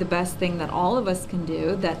just think the best thing that all of us can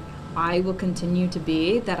do, that I will continue to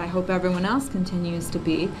be, that I hope everyone else continues to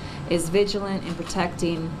be, is vigilant in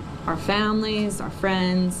protecting our families, our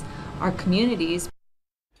friends, our communities.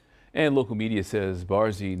 And local media says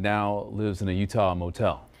Barzee now lives in a Utah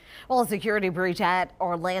motel. Well, a security breach at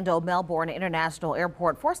Orlando Melbourne International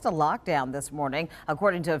Airport forced a lockdown this morning.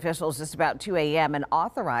 According to officials, just about 2 a.m., an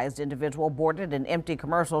authorized individual boarded an empty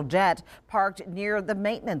commercial jet parked near the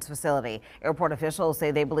maintenance facility. Airport officials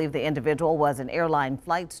say they believe the individual was an airline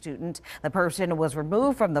flight student. The person was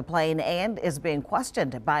removed from the plane and is being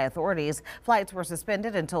questioned by authorities. Flights were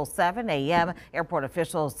suspended until 7 a.m. Airport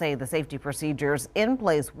officials say the safety procedures in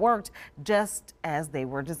place worked just as they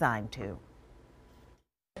were designed to.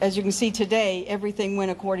 As you can see today, everything went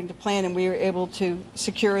according to plan, and we were able to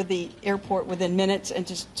secure the airport within minutes and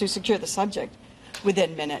to secure the subject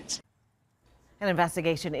within minutes. An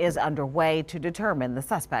investigation is underway to determine the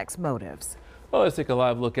suspect's motives. Well, let's take a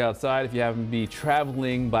live look outside. If you happen to be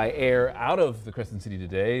traveling by air out of the Crescent City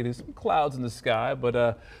today, there's some clouds in the sky, but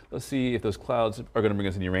let's see if those clouds are going to bring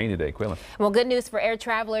us any rain today. Quaylen. Well, good news for air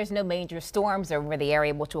travelers. No major storms over the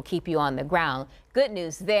area, which will keep you on the ground. Good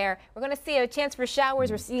news there. We're going to see a chance for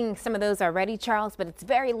showers. We're seeing some of those already, Charles, but it's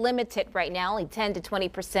very limited right now, only 10 to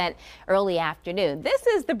 20% early afternoon. This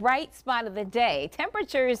is the bright spot of the day.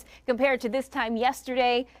 Temperatures compared to this time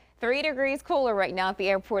yesterday, 3 degrees cooler right now at the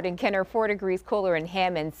airport in Kenner, 4 degrees cooler in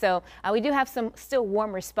Hammond. So we do have some still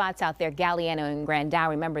warmer spots out there, Galliano and Grandau.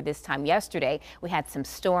 Remember this time yesterday, we had some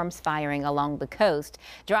storms firing along the coast.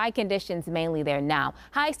 Dry conditions mainly there now.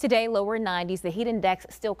 Highs today, lower 90s. The heat index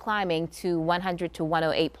still climbing to 100 to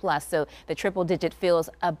 108 plus. So the triple digit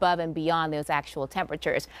feels above and beyond those actual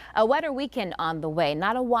temperatures. A wetter weekend on the way.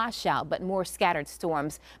 Not a washout, but more scattered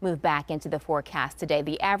storms move back into the forecast today.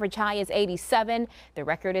 The average high is 87. The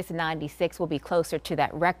record is 96. Will be closer to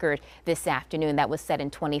that record this afternoon that was set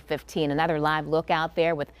in 2015. Another live look out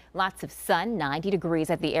there with lots of sun, 90 degrees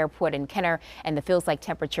at the airport in Kenner, and the feels like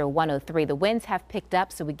temperature 103. The winds have picked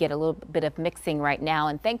up, so we get a little bit of mixing right now,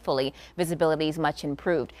 and thankfully visibility is much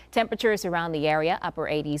improved. Temperatures around the area, upper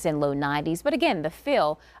 80s and low 90s, but again, the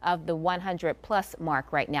feel of the 100 plus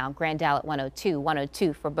mark right now. Grandal at 102,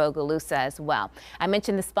 102 for Bogalusa as well. I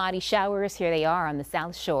mentioned the spotty showers. Here they are on the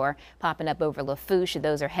South Shore, popping up over Lafourche.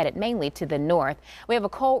 Those are headed mainly to the north. We have a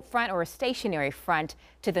cold front or a stationary front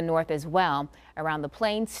to the north as well. Around the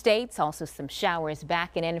Plains states, also some showers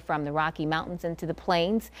backing in from the Rocky Mountains into the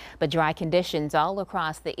plains, but dry conditions all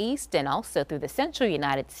across the east and also through the central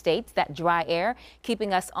United States. That dry air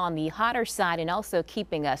keeping us on the hotter side and also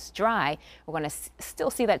keeping us dry. We're going to still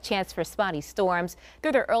see that chance for spotty storms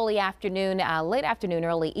through the early afternoon, late afternoon,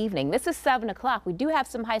 early evening. This is 7 o'clock. We do have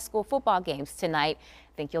some high school football games tonight.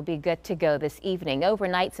 I think you'll be good to go this evening.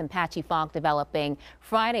 Overnight, some patchy fog developing.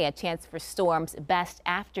 Friday, a chance for storms. Best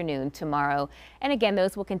afternoon tomorrow. And again,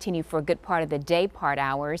 those will continue for a good part of the day part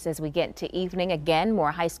hours as we get into evening. Again,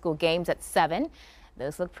 more high school games at 7.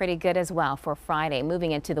 Those look pretty good as well for Friday.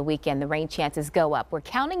 Moving into the weekend, the rain chances go up. We're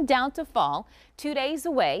counting down to fall. 2 days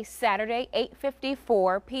away, Saturday,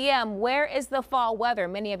 8:54 p.m. Where is the fall weather?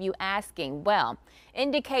 Many of you asking. Well,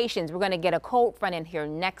 indications we're going to get a cold front in here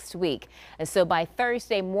next week. And so by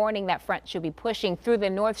Thursday morning, that front should be pushing through the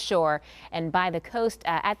North Shore and by the coast,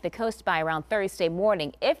 at the coast by around Thursday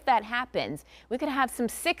morning. If that happens, we could have some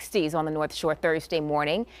 60s on the North Shore Thursday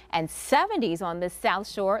morning and 70s on the South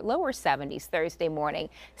Shore, lower 70s Thursday morning.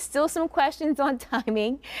 Still some questions on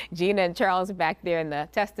timing. Gina and Charles are back there in the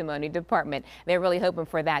testimony department. They're really hoping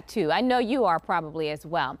for that too. I know you are probably as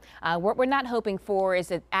well. What we're not hoping for is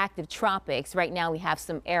an active tropics. Right now we have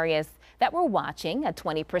some areas that we're watching, a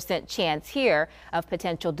 20% chance here of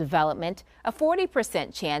potential development, a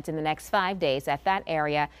 40% chance in the next 5 days that that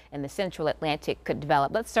area in the central Atlantic could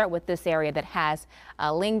develop. Let's start with this area that has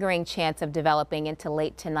a lingering chance of developing into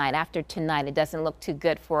late tonight. After tonight, it doesn't look too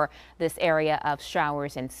good for this area of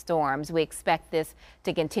showers and storms. We expect this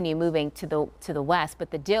to continue moving to the west,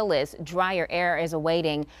 but the deal is drier air is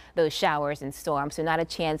awaiting those showers and storms, so not a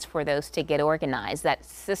chance for those to get organized. That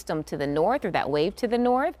system to the north, or that wave to the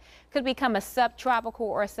north, could become a subtropical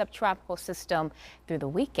or a subtropical system through the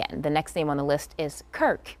weekend. The next name on the list is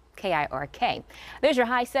Kirk. K-I-R-K. There's your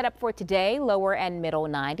high setup for today. Lower and middle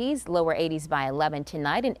 90s, lower 80s by 11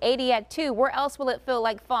 tonight, and 80 at 2. Where else will it feel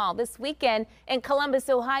like fall? This weekend in Columbus,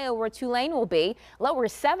 Ohio, where Tulane will be. Lower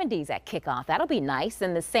 70s at kickoff. That'll be nice.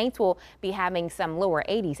 And the Saints will be having some lower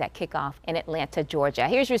 80s at kickoff in Atlanta, Georgia.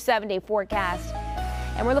 Here's your 7-day forecast.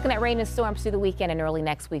 And we're looking at rain and storms through the weekend and early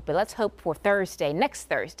next week. But let's hope for Thursday, next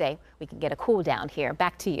Thursday, we can get a cool down here.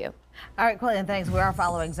 Back to you. All right, Clayton, thanks. We are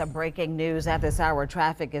following some breaking news at this hour.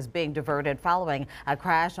 Traffic is being diverted following a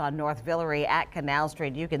crash on North Villeray at Canal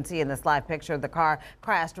Street. You can see in this live picture the car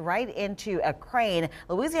crashed right into a crane.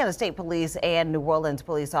 Louisiana State Police and New Orleans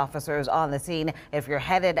police officers on the scene. If you're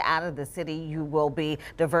headed out of the city, you will be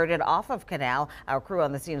diverted off of Canal. Our crew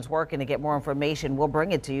on the scene is working to get more information. We'll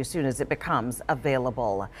bring it to you as soon as it becomes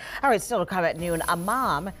available. All right, still to come at noon. A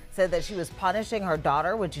mom said that she was punishing her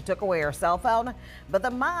daughter when she took away her cell phone, but the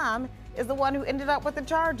mom is the one who ended up with the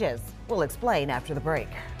charges. We'll explain after the break.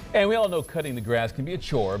 And we all know cutting the grass can be a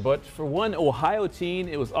chore, but for one Ohio teen,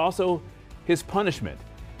 it was also his punishment.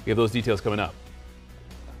 We have those details coming up.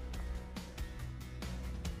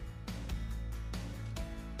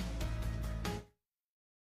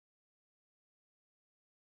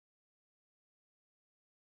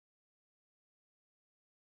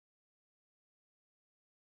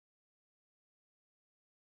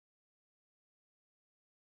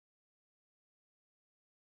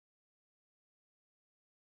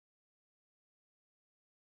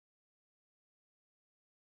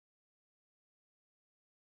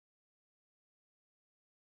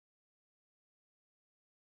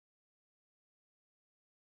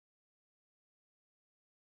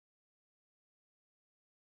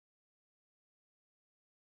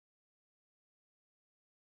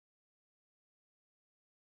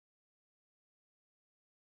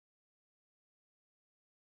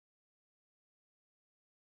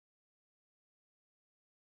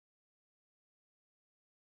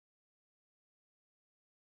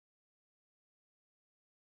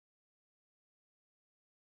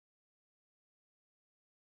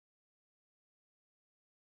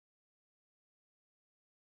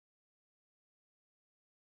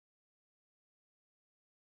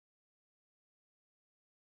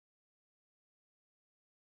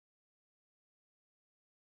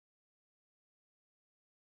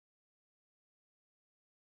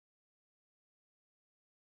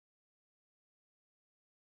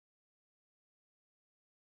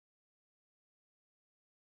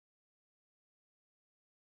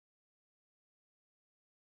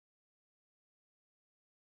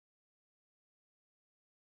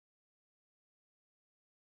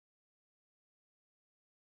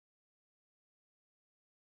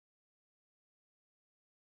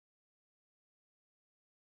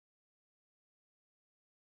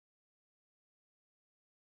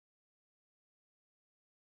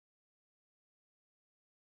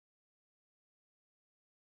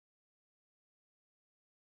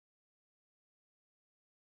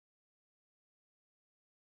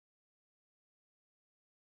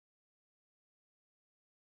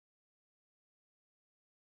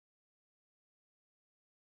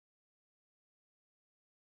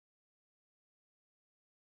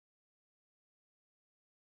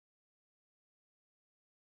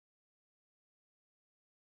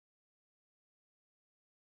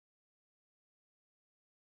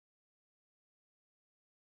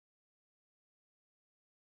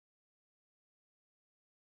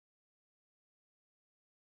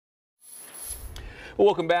 Well,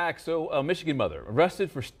 welcome back. So, a Michigan mother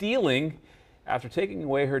arrested for stealing after taking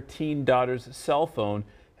away her teen daughter's cell phone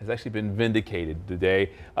has actually been vindicated today.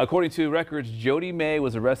 According to records, Jody May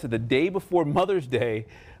was arrested the day before Mother's Day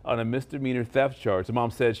on a misdemeanor theft charge. The mom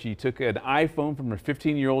said she took an iPhone from her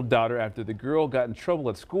 15-year-old daughter after the girl got in trouble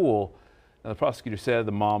at school. Now, the prosecutor said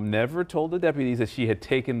the mom never told the deputies that she had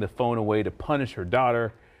taken the phone away to punish her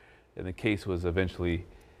daughter, and the case was eventually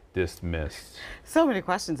dismissed. So many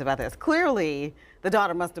questions about this. Clearly, the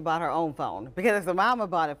daughter must have bought her own phone, because if the mama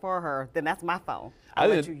bought it for her, then that's my phone. I'll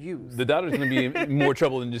let you use. The daughter's going to be in more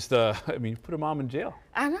trouble than just, I mean, put her mom in jail.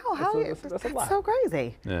 I know. That's a lot. So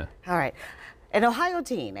crazy. Yeah. All right. An Ohio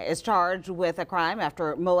teen is charged with a crime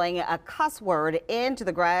after mowing a cuss word into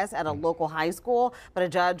the grass at a local high school, but a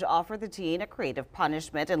judge offered the teen a creative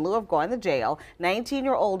punishment in lieu of going to jail.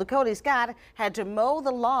 19-year-old Cody Scott had to mow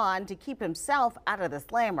the lawn to keep himself out of the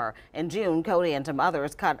slammer. In June, Cody and some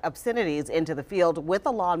others cut obscenities into the field with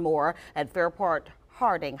a lawnmower at Fairport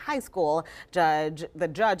Harding High School. The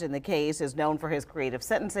judge in the case is known for his creative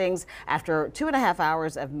sentencings. After 2.5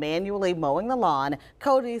 hours of manually mowing the lawn,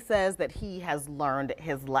 Cody says that he has learned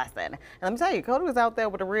his lesson. And let me tell you, Cody was out there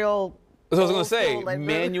with a real So I was going to say,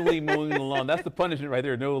 manually mowing the lawn. That's the punishment right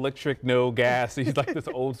there. No electric, no gas. He's like this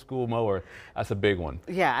old school mower. That's a big one.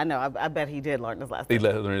 Yeah, I know. I bet he did learn his lesson. He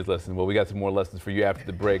learned his lesson. Well, we got some more lessons for you after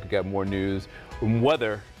the break. We got more news and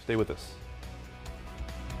weather. Stay with us.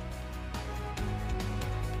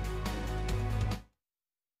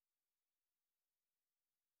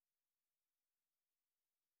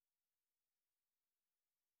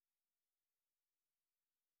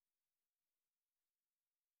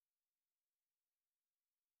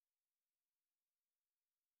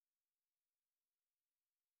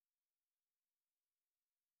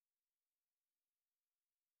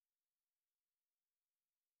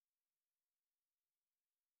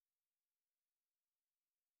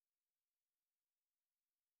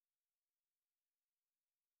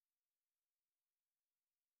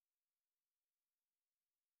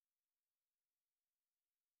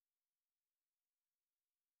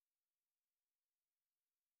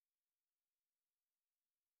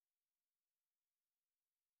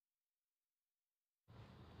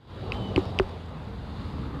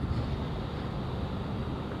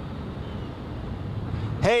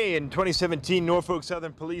 Hey, in 2017, Norfolk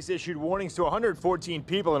Southern Police issued warnings to 114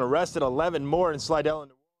 people and arrested 11 more in Slidell.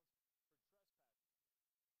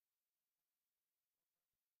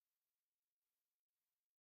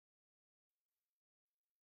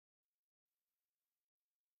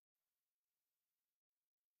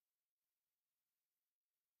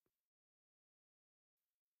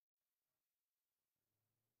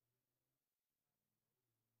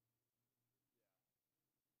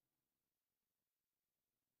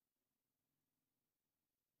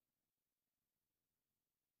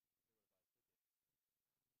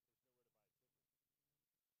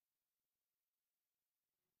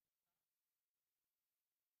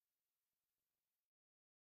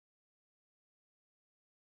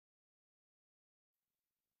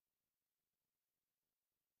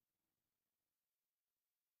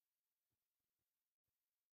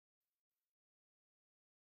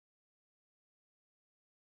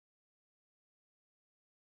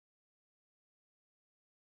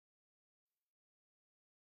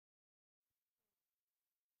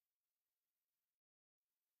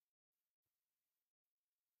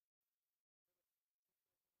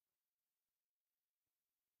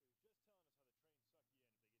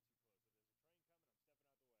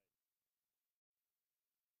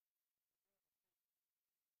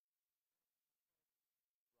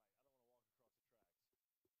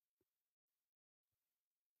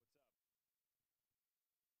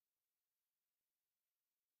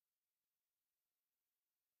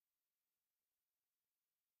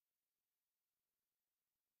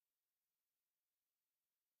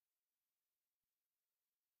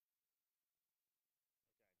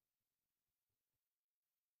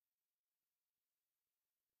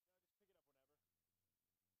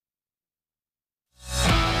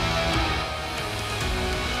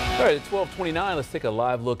 All right, at 12:29, let's take a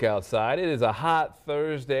live look outside. It is a hot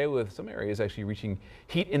Thursday with some areas actually reaching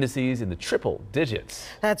heat indices in the triple digits.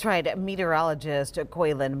 That's right. Meteorologist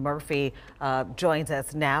Quaylen Murphy joins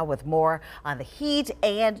us now with more on the heat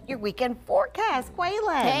and your weekend forecast.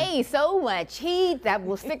 Quaylen. Hey, so much heat that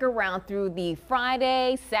will stick around through the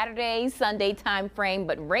Friday, Saturday, Sunday time frame,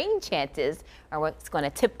 but rain chances are what's going to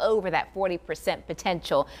tip over that 40%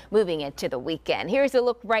 potential moving into the weekend. Here's a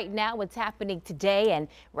look right now what's happening today, and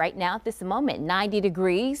right now at this moment 90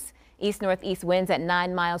 degrees, east northeast winds at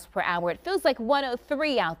 9 miles per hour. It feels like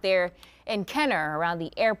 103 out there in Kenner around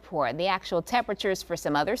the airport. The actual temperatures for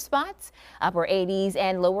some other spots, upper 80s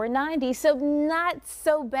and lower 90s, so not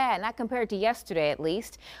so bad, not compared to yesterday at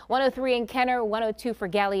least. 103 in Kenner, 102 for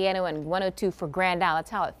Galliano, and 102 for Grand Isle. That's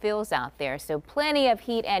how it feels out there, so plenty of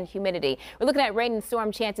heat and humidity. We're looking at rain and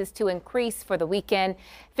storm chances to increase for the weekend,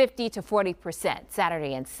 50 to 40%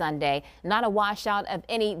 Saturday and Sunday. Not a washout of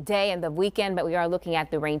any day in the weekend, but we are looking at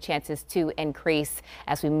the rain chances to increase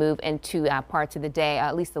as we move into parts of the day,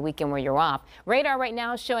 at least the weekend where you're off. Radar right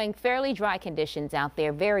now showing fairly dry conditions out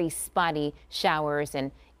there, very spotty showers,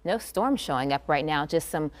 and no storm showing up right now, just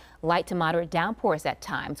some light to moderate downpours at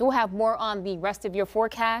times. We'll have more on the rest of your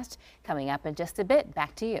forecast coming up in just a bit.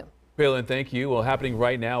 Back to you. Palin, thank you. Well, happening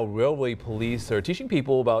right now, railway police are teaching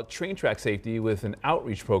people about train track safety with an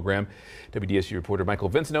outreach program. WDSU reporter Michael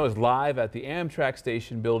Vinceno is live at the Amtrak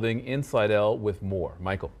station building in Slidell with more.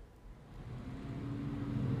 Michael.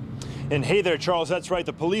 And hey there, Charles, that's right.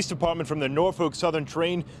 The police department from the Norfolk Southern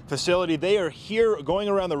train facility, they are here going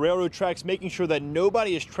around the railroad tracks, making sure that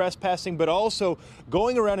nobody is trespassing, but also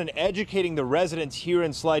going around and educating the residents here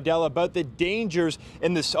in Slidell about the dangers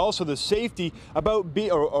and also the safety about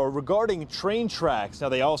regarding train tracks. Now,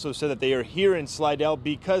 they also said that they are here in Slidell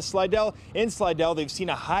because in Slidell, they've seen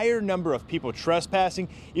a higher number of people trespassing,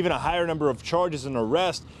 even a higher number of charges and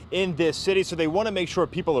arrests in this city. So they want to make sure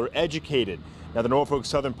people are educated. Now, the Norfolk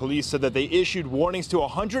Southern Police said that they issued warnings to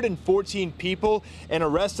 114 people and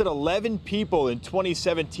arrested 11 people in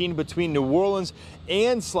 2017 between New Orleans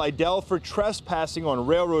and Slidell for trespassing on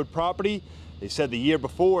railroad property. They said the year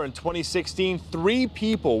before, in 2016, 3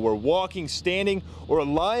 people were walking, standing, or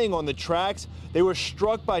lying on the tracks. They were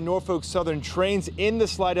struck by Norfolk Southern trains in the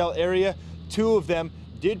Slidell area. 2 of them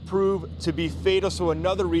did prove to be fatal, so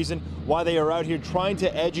another reason why they are out here trying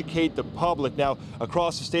to educate the public. Now,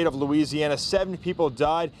 across the state of Louisiana, 7 people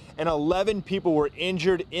died and 11 people were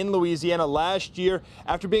injured in Louisiana last year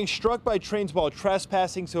after being struck by trains while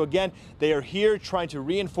trespassing. So again, they are here trying to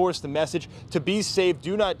reinforce the message to be safe.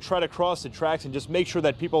 Do not try to cross the tracks, and just make sure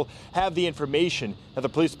that people have the information. Now, the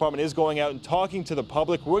police department is going out and talking to the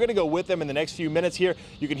public. We're going to go with them in the next few minutes here.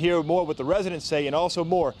 You can hear more what the residents say and also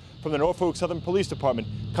more from the Norfolk Southern Police Department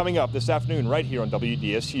coming up this afternoon right here on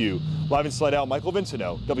WDSU. Live in Slidell, Michael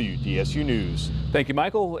Vinceno, WDSU News. Thank you,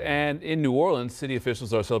 Michael. And in New Orleans, city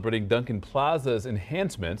officials are celebrating Duncan Plaza's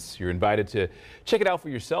enhancements. You're invited to check it out for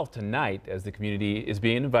yourself tonight as the community is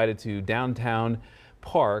being invited to downtown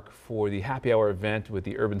Park for the happy hour event with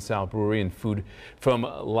the Urban South Brewery and food from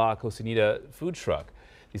La Cocinita food truck.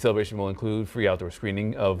 The celebration will include free outdoor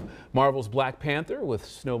screening of Marvel's Black Panther with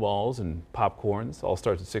snowballs and popcorns. All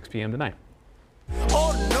starts at 6 p.m. tonight.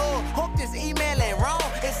 Oh no, hope this email ain't wrong.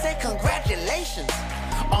 It said congratulations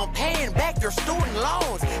on paying back your student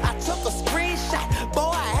loans. I took a screenshot,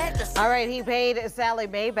 boy, I had to. All right, he paid Sally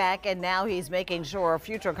Mae back, and now he's making sure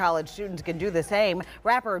future college students can do the same.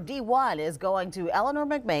 Rapper D1 is going to Eleanor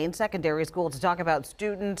McMain Secondary School to talk to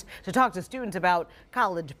students about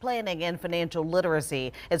college planning and financial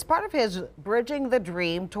literacy. It's part of his Bridging the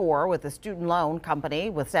Dream tour with the student loan company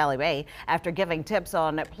with Sally Mae. After giving tips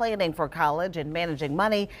on planning for college and managing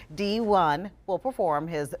money, D1 will perform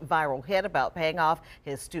his viral hit about paying off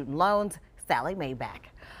his student loans, Sally Mae back.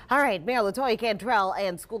 All right, Mayor LaToya Cantrell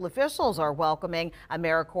and school officials are welcoming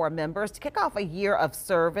AmeriCorps members to kick off a year of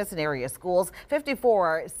service in area schools.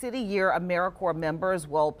 54 City Year AmeriCorps members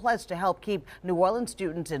will pledge to help keep New Orleans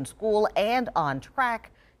students in school and on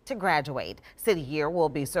track to graduate. City Year will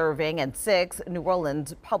be serving in 6 New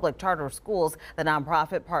Orleans public charter schools. The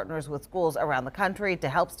nonprofit partners with schools around the country to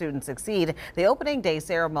help students succeed. The opening day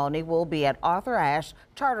ceremony will be at Arthur Ashe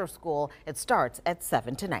Charter School. It starts at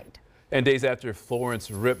 7 tonight. And days after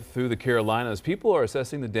Florence ripped through the Carolinas, people are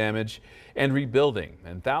assessing the damage and rebuilding,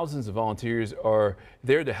 and thousands of volunteers are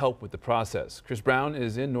there to help with the process. Chris Brown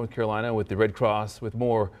is in North Carolina with the Red Cross with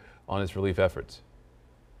more on its relief efforts.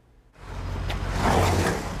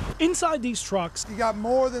 Inside these trucks, you got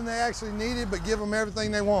more than they actually needed, but give them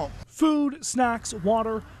everything they want. Food, snacks,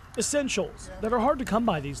 water, essentials that are hard to come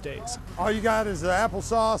by these days. All you got is the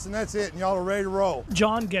applesauce, and that's it, and y'all are ready to roll.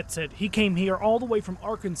 John gets it. He came here all the way from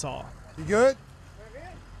Arkansas. You good?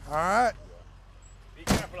 All right. Be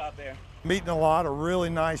careful out there. Meeting a lot of really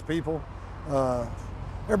nice people.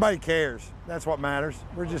 Everybody cares. That's what matters.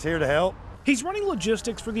 We're just here to help. He's running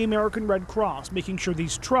logistics for the American Red Cross, making sure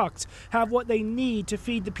these trucks have what they need to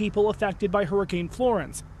feed the people affected by Hurricane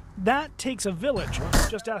Florence. That takes a village.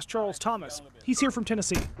 Just ask Charles Thomas. He's here from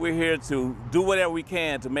Tennessee. We're here to do whatever we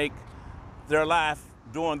can to make their life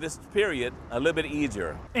during this period a little bit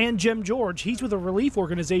easier. And Jim George, he's with a relief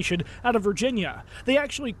organization out of Virginia. They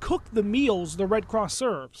actually cook the meals the Red Cross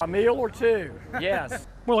serves. A meal or two, yes.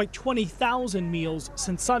 More like 20,000 meals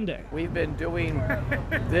since Sunday. We've been doing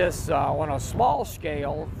this on a small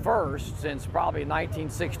scale first since probably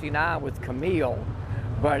 1969 with Camille,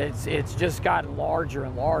 but it's just gotten larger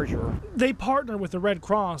and larger. They partner with the Red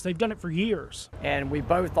Cross. They've done it for years. And we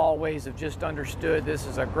both always have just understood this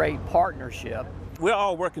is a great partnership. We're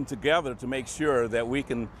all working together to make sure that we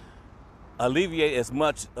can alleviate as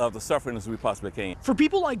much of the suffering as we possibly can. For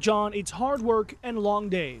people like John, it's hard work and long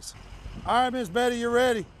days. All right, Miss Betty, you're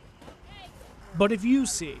ready. But if you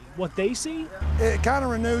see what they see, it kind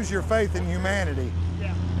of renews your faith in humanity.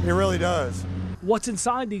 Yeah. It really does. What's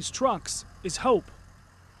inside these trucks is hope.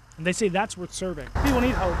 And they say that's worth serving. People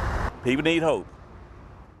need hope. People need hope.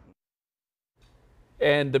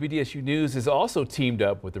 And WDSU News has also teamed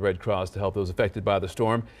up with the Red Cross to help those affected by the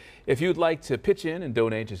storm. If you'd like to pitch in and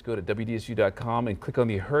donate, just go to WDSU.com and click on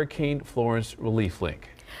the Hurricane Florence relief link.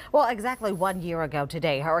 Well, exactly 1 year ago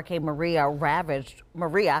today, Hurricane Maria ravaged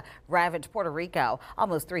Puerto Rico.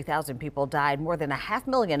 Almost 3,000 people died. More than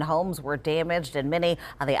 500,000 homes were damaged, and many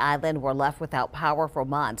on the island were left without power for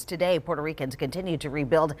months. Today, Puerto Ricans continue to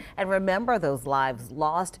rebuild and remember those lives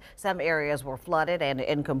lost. Some areas were flooded and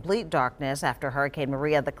in complete darkness after Hurricane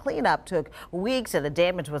Maria. The cleanup took weeks and the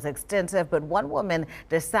damage was extensive, but one woman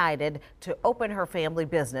decided to open her family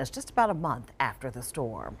business just about a month after the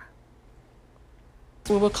storm.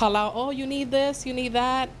 We will call out, oh, you need this, you need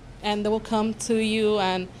that, and they will come to you.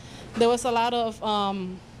 And there was a lot of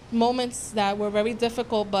moments that were very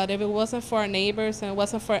difficult, but if it wasn't for our neighbors and it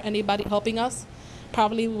wasn't for anybody helping us,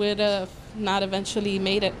 probably would have not eventually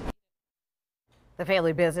made it. The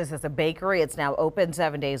family business is a bakery. It's now open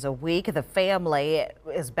 7 days a week. The family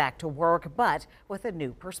is back to work, but with a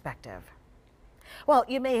new perspective. Well,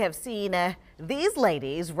 you may have seen these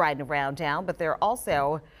ladies riding around town, but they're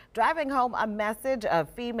also driving home a message of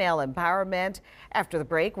female empowerment. After the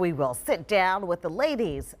break, we will sit down with the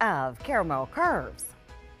ladies of Caramel Curves.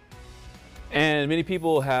 And many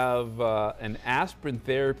people have an aspirin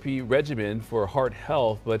therapy regimen for heart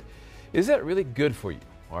health, but is that really good for you?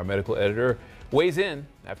 Our medical editor weighs in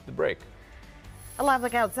after the break. A live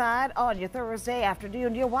look outside on your Thursday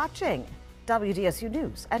afternoon. You're watching WDSU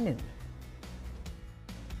News at noon.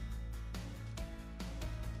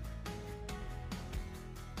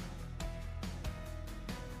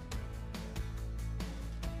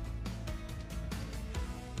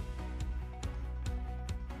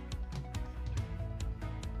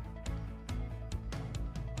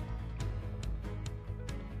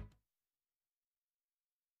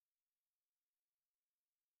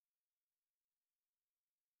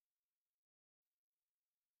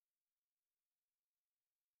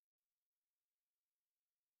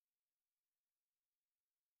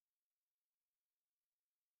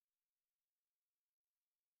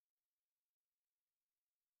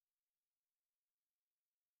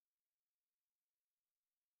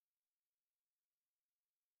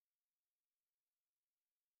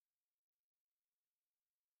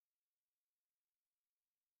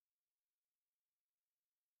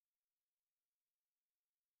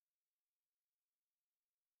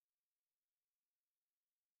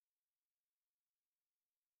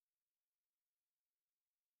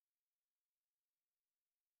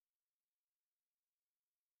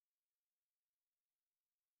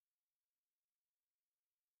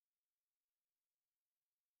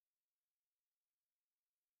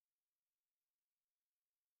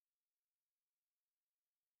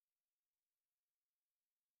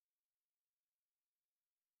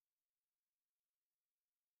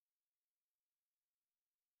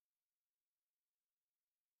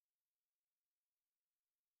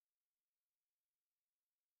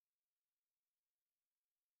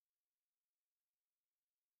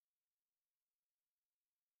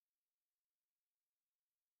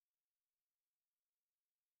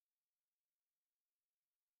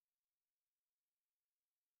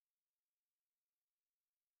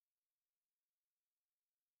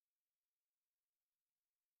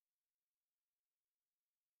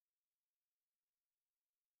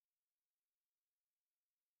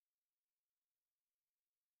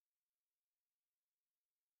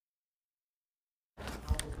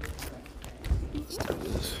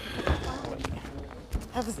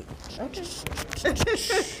 Have a seat. Okay.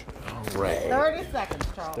 All right. 30 seconds,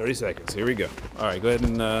 Charles. 30 seconds. Here we go. All right, go ahead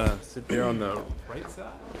and sit there on the right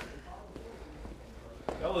side.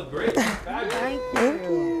 That looked great. Thank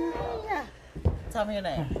you. Tell me your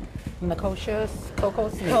name. Nakosha Coco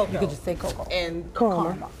Smith. Coco. You could just say Coco. And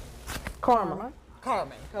Karma. Karma.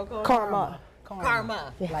 Carmen. Coco. Karma.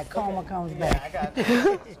 Karma. Like karma comes Yeah, back. I got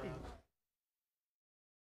it.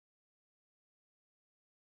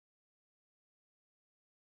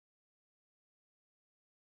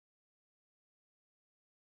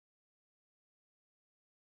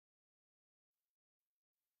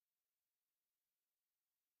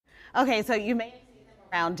 Okay, so you may have seen them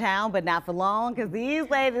around town, but not for long, because these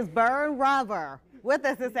ladies burn rubber. With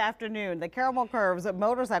us this afternoon, the Caramel Curves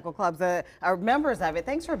Motorcycle Clubs are members of it.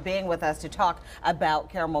 Thanks for being with us to talk about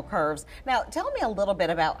Caramel Curves. Now, tell me a little bit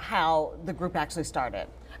about how the group actually started.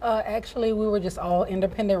 Actually, we were just all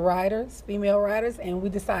independent riders, female riders, and we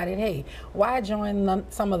decided, hey, why join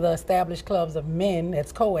some of the established clubs of men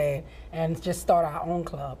that's co-ed and just start our own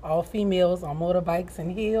club, all females on motorbikes and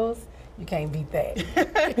heels. You can't beat that.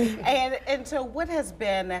 And so what has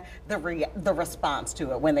been the response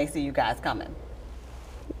to it when they see you guys coming?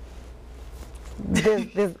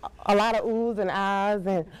 There's a lot of oohs and ahs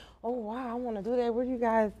and, oh wow, I want to do that. Where do you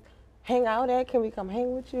guys hang out at? Can we come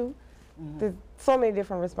hang with you? There's so many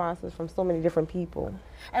different responses from so many different people.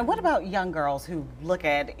 And what about young girls who look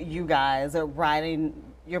at you guys riding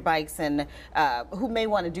your bikes and who may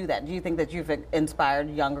want to do that? Do you think that you've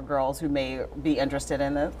inspired younger girls who may be interested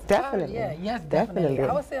in this? Definitely. Yes, definitely.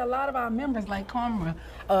 I would say a lot of our members, like Karma,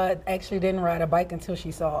 actually didn't ride a bike until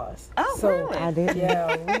she saw us. Oh, so, really? I did.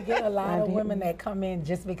 Yeah, we get a lot of women that come in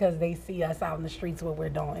just because they see us out in the streets, what we're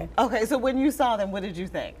doing. Okay, so when you saw them, what did you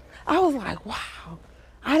think? I was like, wow.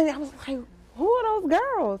 I was like, who are those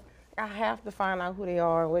girls? I have to find out who they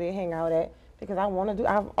are and where they hang out at because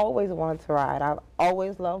I've always wanted to ride. I've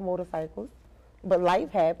always loved motorcycles, but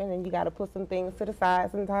life happened and you got to put some things to the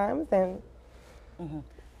side sometimes. And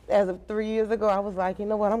as of 3 years ago, I was like, you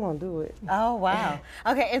know what, I'm going to do it. Oh, wow.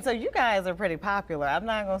 Okay, and so you guys are pretty popular. I'm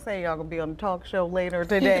not going to say y'all going to be on the talk show later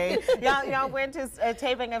today. y'all went to a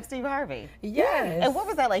taping of Steve Harvey. Yes. And what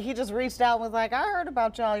was that like? He just reached out and was like, I heard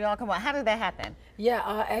about y'all. Y'all come on. How did that happen?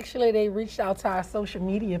 Yeah, actually, they reached out to our social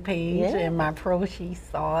media page, and my pro, she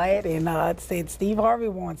saw it, and said, Steve Harvey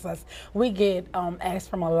wants us. We get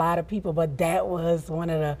asked from a lot of people, but that was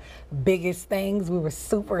one of the biggest things. We were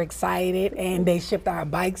super excited, and they shipped our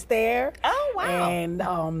bikes there. Oh, wow.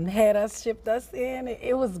 And shipped us in.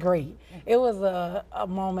 It was great. It was a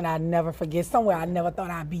moment I never forget, somewhere I never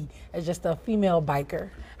thought I'd be as just a female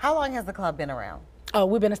biker. How long has the club been around?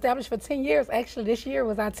 We've been established for 10 years. Actually, this year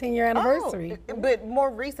was our 10-year anniversary. Oh, but more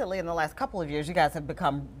recently, in the last couple of years, you guys have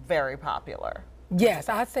become very popular. Yes,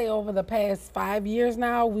 I'd say over the past 5 years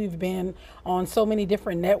now, we've been on so many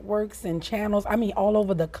different networks and channels. I mean, all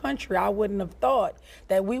over the country. I wouldn't have thought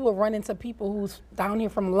that we would run into people who's down here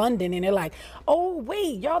from London and they're like, oh,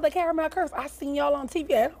 wait, y'all the Caramel Curves. I seen y'all on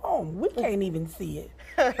TV at home. We can't even see it.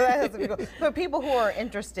 That's cool. For people who are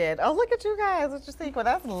interested, oh, look at you guys, what's your sequel?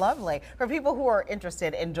 That's lovely. For people who are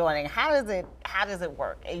interested in joining, how does it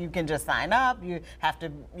work? You can just sign up. You have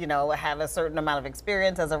to, have a certain amount of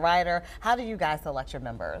experience as a rider. How do you guys select your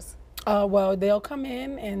members? Well, they'll come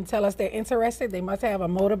in and tell us they're interested. They must have a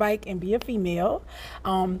motorbike and be a female.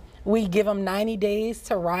 We give them 90 days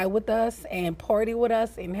to ride with us and party with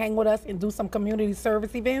us and hang with us and do some community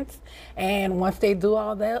service events. And once they do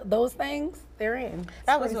all those things, they're in.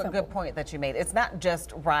 That was a good point that you made. It's not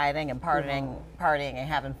just riding and partying and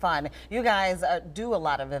having fun. You guys do a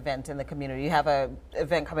lot of events in the community. You have an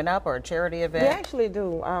event coming up or a charity event? We actually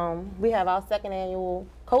do. We have our second annual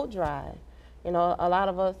coat drive. A lot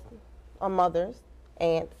of us are mothers,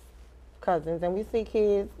 aunts, cousins, and we see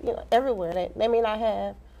kids, everywhere. They may not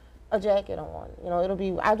have a jacket on.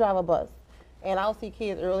 I drive a bus, and I'll see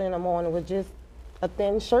kids early in the morning with just a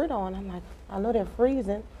thin shirt on. I'm like, I know they're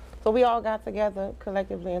freezing. So we all got together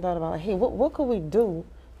collectively and thought about, hey, what could we do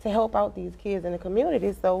to help out these kids in the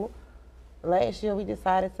community? So last year we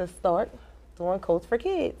decided to start doing coats for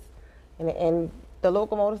kids. And the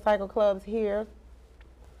local motorcycle clubs here,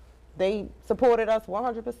 they supported us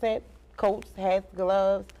 100%. Coats, hats,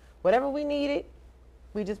 gloves, whatever we needed,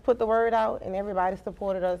 we just put the word out and everybody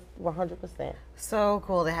supported us 100%. So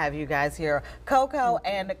cool to have you guys here. Coco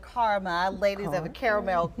and Karma, ladies of the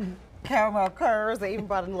Caramel Curves. They even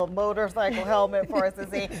brought a little motorcycle helmet for us to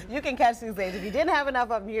see. You can catch these ladies. If you didn't have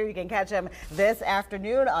enough of them here, you can catch them this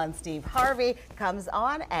afternoon on Steve Harvey. Comes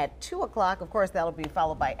on at 2 o'clock. Of course, that'll be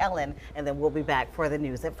followed by Ellen, and then we'll be back for the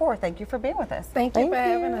news at 4. Thank you for being with us. Thank you for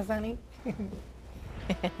having us, honey.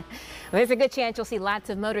 There's a good chance you'll see lots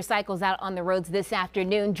of motorcycles out on the roads this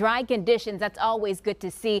afternoon. Dry conditions, that's always good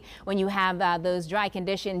to see. When you have those dry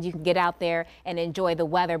conditions, you can get out there and enjoy the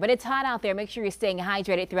weather. But it's hot out there. Make sure you're staying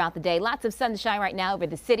hydrated throughout the day. Lots of sunshine right now over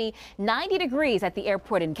the city. 90 degrees at the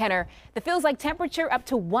airport in Kenner. The feels like temperature up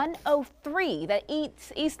to 103. That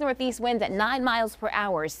east-northeast winds at 9 miles per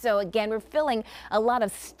hour. So again, we're feeling a lot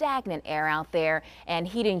of stagnant air out there, and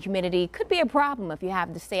heat and humidity could be a problem if you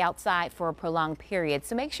have to stay outside for a prolonged period.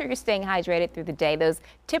 So make sure you're staying hydrated through the day. Those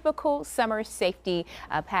typical summer safety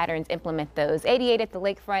patterns, implement those. 88 at the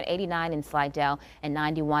lakefront, 89 in Slidell, and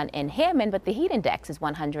 91 in Hammond. But the heat index is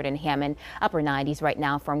 100 in Hammond. Upper 90s right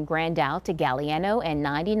now from Grand Isle to Galliano, and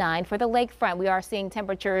 99 for the lakefront. We are seeing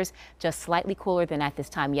temperatures just slightly cooler than at this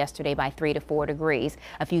time yesterday by 3 to 4 degrees.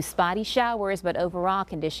 A few spotty showers, but overall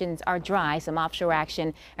conditions are dry. Some offshore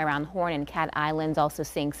action around Horn and Cat Islands. Also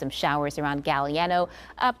seeing some showers around Galliano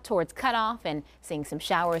up towards Cutoff, and seeing some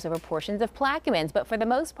showers over portions of Plaquemines. But for the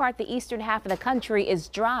most part, the eastern half of the country is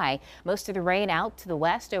dry. Most of the rain out to the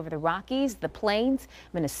west over the Rockies, the Plains,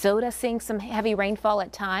 Minnesota seeing some heavy rainfall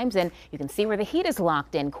at times. And you can see where the heat is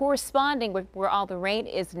locked in, corresponding with where all the rain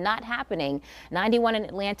is not happening. 91 in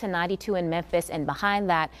Atlanta, 92 in Memphis, and behind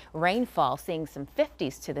that rainfall seeing some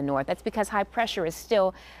 50s to the north. That's because high pressure is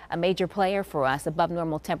still a major player for us. Above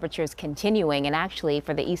normal temperatures continuing, and actually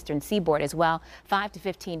for the eastern seaboard as well, 5 to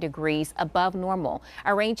 15 degrees above normal.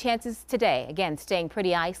 Our rain chances today, again, staying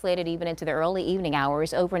pretty isolated even into the early evening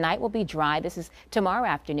hours. Overnight will be dry. This is tomorrow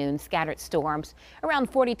afternoon. Scattered storms around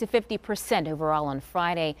 40 to 50% overall on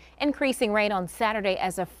Friday. Increasing rain on Saturday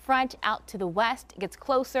as a front out to the west gets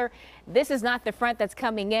closer. This is not the front that's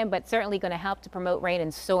coming in, but certainly going to help to promote rain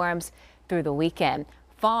and storms through the weekend.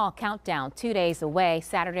 Fall countdown 2 days away,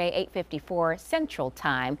 Saturday 8:54 Central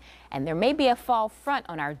Time, and there may be a fall front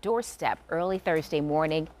on our doorstep early Thursday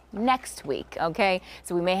morning next week. Okay,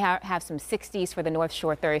 so we may have some 60s for the North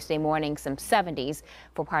Shore Thursday morning, some 70s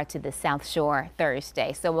for parts of the South Shore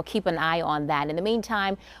Thursday. So we'll keep an eye on that. In the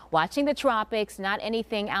meantime, watching the tropics, not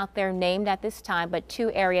anything out there named at this time, but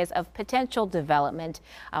 2 areas of potential development.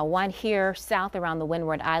 One here south around the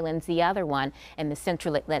Windward Islands, the other one in the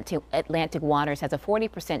central Atlantic waters has a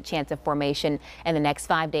 40% chance of formation in the next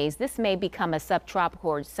 5 days. This may become a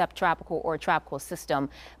subtropical or tropical system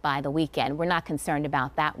by the weekend. We're not concerned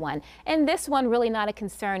about that one. And this one really not a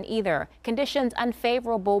concern either. Conditions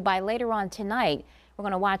unfavorable by later on tonight. We're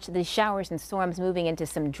going to watch the showers and storms moving into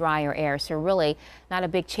some drier air, so really not a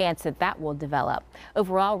big chance that that will develop.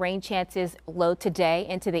 Overall, rain chances low today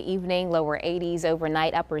into the evening, lower 80s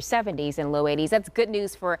overnight, upper 70s and low 80s. That's good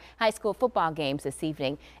news for high school football games this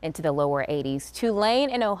evening, into the lower 80s. Tulane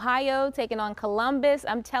in Ohio taking on Columbus.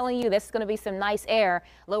 I'm telling you, this is going to be some nice air.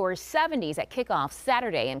 Lower 70s at kickoff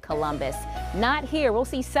Saturday in Columbus. Not here. We'll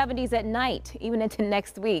see 70s at night, even into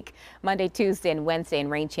next week, Monday, Tuesday, and Wednesday, and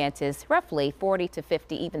rain chances roughly 40 to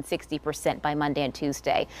 50, even 60% by Monday and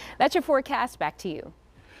Tuesday. That's your forecast. Back to you.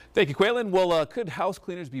 Thank you, Quaylen. Well, could house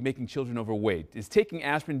cleaners be making children overweight? Is taking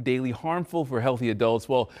aspirin daily harmful for healthy adults?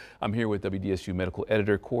 Well, I'm here with WDSU medical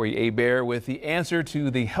editor Corey Hebert with the answer to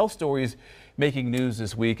the health stories making news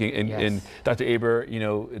this week. And Dr. Hebert, you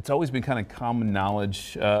know, it's always been kind of common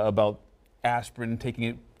knowledge about aspirin, taking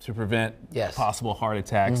it to prevent possible heart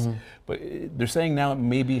attacks. But they're saying now it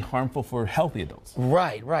may be harmful for healthy adults.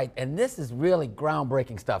 Right, right. And this is really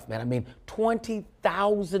groundbreaking stuff, man. I mean,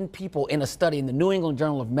 20,000 people in a study in the New England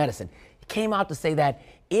Journal of Medicine came out to say that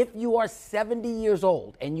if you are 70 years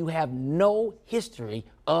old and you have no history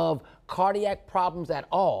of cardiac problems at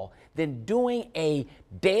all, then doing a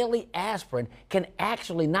daily aspirin can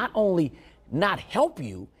actually not only not help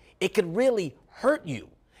you, it could really hurt you.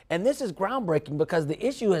 And this is groundbreaking because the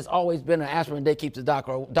issue has always been an aspirin a day keeps the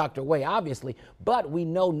doctor away, obviously. But we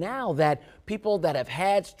know now that people that have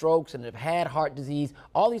had strokes and have had heart disease,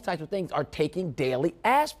 all these types of things are taking daily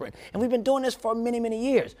aspirin. And we've been doing this for many, many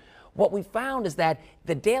years. What we found is that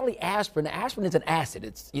the daily aspirin is an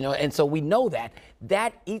acid, and so we know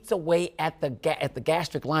that eats away at the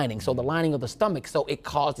gastric lining, so the lining of the stomach, so it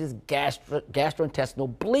causes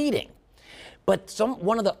gastrointestinal bleeding. But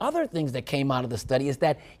one of the other things that came out of the study is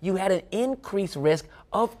that you had an increased risk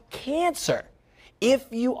of cancer if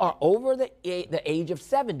you are over the age of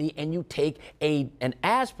 70 and you take an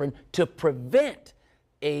aspirin to prevent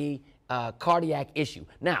a cardiac issue.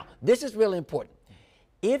 Now, this is really important.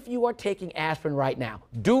 If you are taking aspirin right now,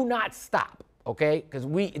 do not stop. okay? Because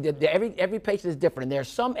every patient is different, and there are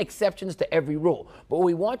some exceptions to every rule. But what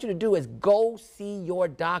we want you to do is go see your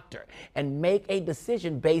doctor and make a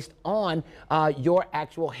decision based on your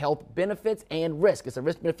actual health benefits and risk. It's a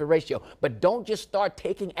risk-benefit ratio. But don't just start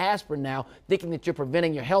taking aspirin now, thinking that you're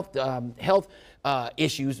preventing your health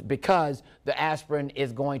issues because the aspirin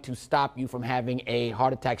is going to stop you from having a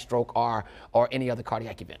heart attack, stroke, or any other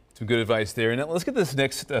cardiac event. Some good advice there. And let's get this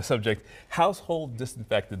next subject, household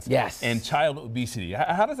disinfectants and child obesity.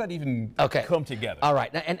 How does that even come together? All right.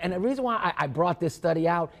 And the reason why I brought this study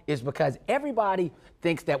out is because everybody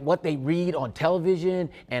thinks that what they read on television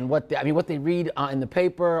and what they read in the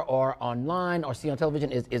paper or online or see on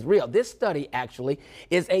television is real. This study actually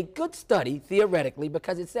is a good study theoretically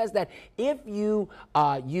because it says that if you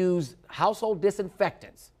use household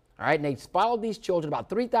disinfectants, all right, and they followed these children, about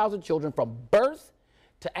 3,000 children from birth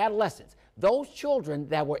to adolescence, those children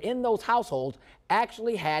that were in those households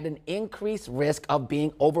actually had an increased risk of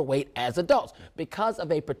being overweight as adults because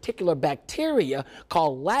of a particular bacteria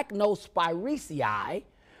called lactospiracea,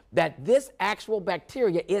 that this actual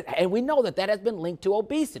bacteria is, and we know that has been linked to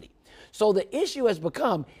obesity. So the issue has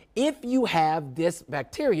become, if you have this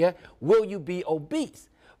bacteria, will you be obese?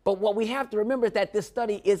 But what we have to remember is that this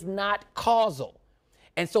study is not causal.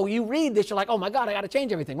 And so you read this, you're like, oh my God, I got to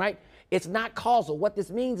change everything, right? It's not causal. What this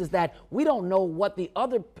means is that we don't know what the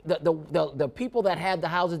people that had the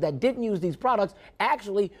houses that didn't use these products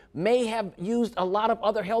actually may have used a lot of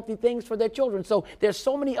other healthy things for their children. So there's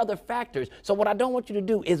so many other factors. So what I don't want you to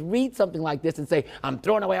do is read something like this and say, I'm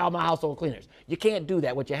throwing away all my household cleaners. You can't do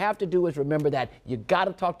that. What you have to do is remember that you got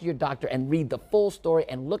to talk to your doctor and read the full story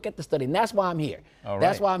and look at the study. And that's why I'm here. All right.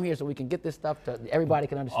 That's why I'm here, so we can get this stuff to everybody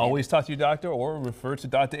can understand. Always talk to your doctor or refer to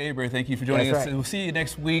Dr. Aber. Thank you for joining us. Right. We'll see you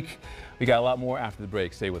next week. We got a lot more after the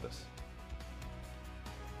break. Stay with us.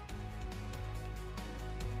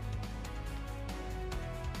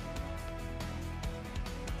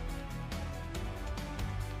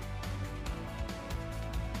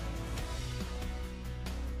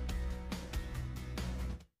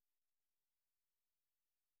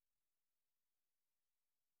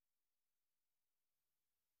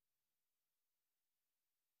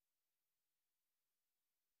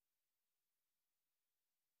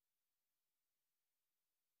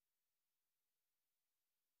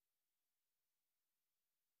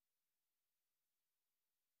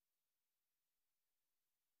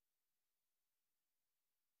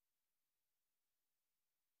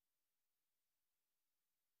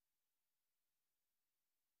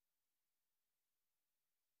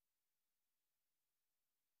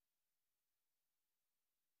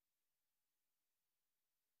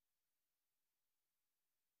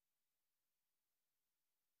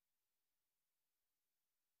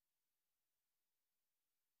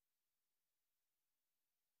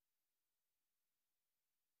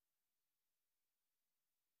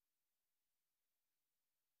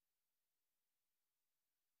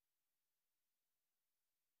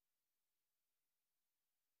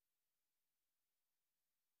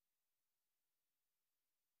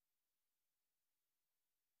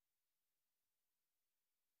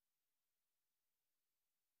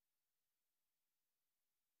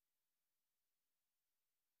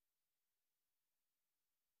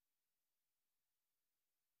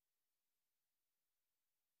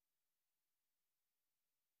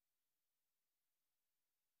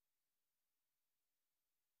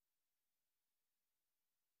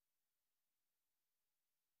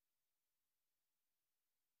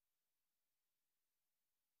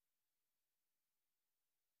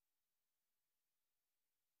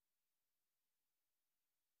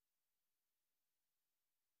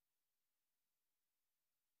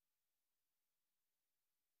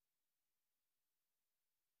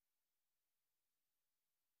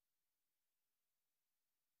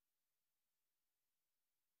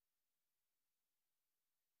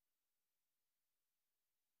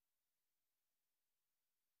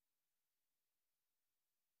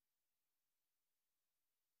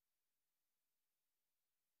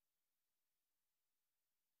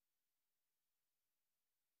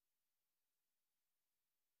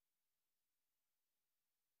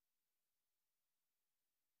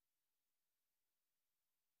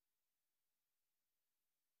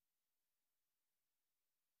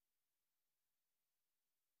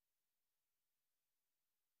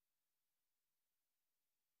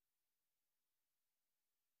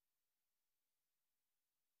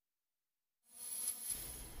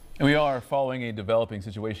 And we are following a developing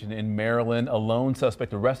situation in Maryland. A lone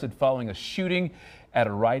suspect arrested following a shooting at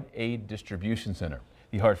a Rite Aid distribution center.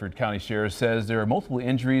 The Hartford County Sheriff says there are multiple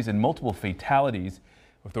injuries and multiple fatalities.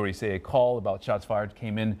 Authorities say a call about shots fired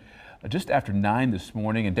came in just after 9 this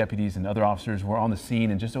morning, and deputies and other officers were on the scene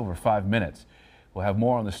in just over 5 minutes. We'll have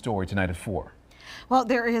more on the story tonight at 4. Well,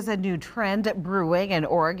 there is a new trend brewing in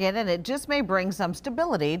Oregon, and it just may bring some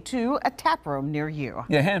stability to a tap room near you.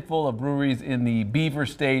 Yeah, a handful of breweries in the Beaver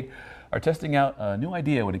State are testing out a new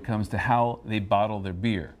idea when it comes to how they bottle their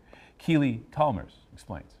beer. Keely Talmers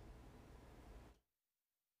explains.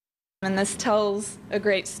 And this tells a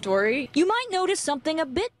great story. You might notice something a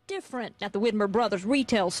bit different at the Widmer Brothers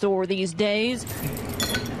retail store these days.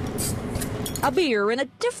 A beer in a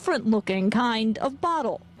different looking kind of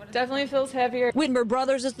bottle. Definitely feels heavier. Widmer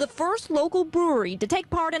Brothers is the first local brewery to take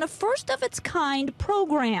part in a first-of-its-kind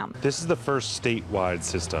program. This is the first statewide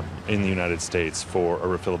system in the United States for a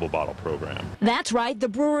refillable bottle program. That's right, the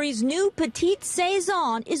brewery's new Petite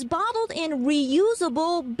Saison is bottled in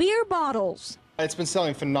reusable beer bottles. It's been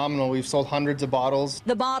selling phenomenal. We've sold hundreds of bottles.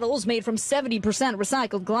 The bottles, made from 70%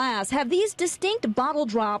 recycled glass, have these distinct bottle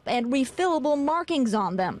drop and refillable markings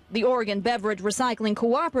on them. The Oregon Beverage Recycling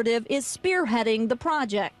Cooperative is spearheading the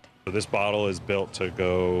project. This bottle is built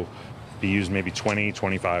to be used maybe 20,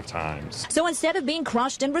 25 times. So instead of being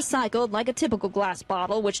crushed and recycled like a typical glass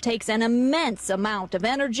bottle, which takes an immense amount of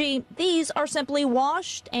energy, these are simply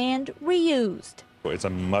washed and reused. It's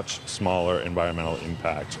a much smaller environmental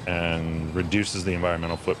impact and reduces the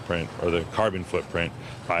environmental footprint or the carbon footprint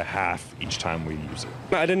by half each time we use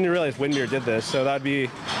it. I didn't realize Widmer did this, so that'd be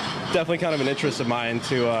definitely kind of an interest of mine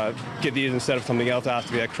to get these instead of something else that has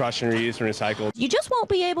to be like crushed and reused and recycled. You just won't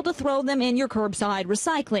be able to throw them in your curbside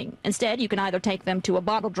recycling. Instead, you can either take them to a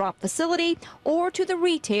bottle drop facility or to the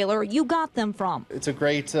retailer you got them from. It's a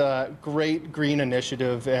great green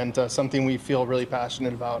initiative and something we feel really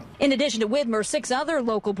passionate about. In addition to Widmer, 6 other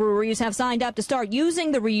local breweries have signed up to start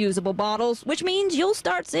using the reusable bottles, which means you'll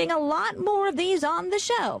start seeing a lot more of these on the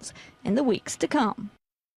shelves in the weeks to come.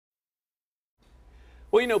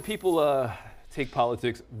 Well, you know, people take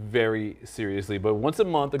politics very seriously, but once a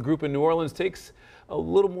month, a group in New Orleans takes a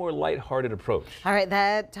little more lighthearted approach. All right,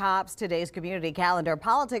 that tops today's community calendar.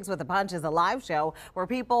 Politics with a Punch is a live show where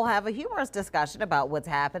people have a humorous discussion about what's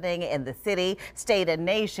happening in the city, state, and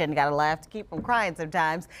nation. Gotta laugh to keep them crying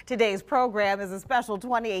sometimes. Today's program is a special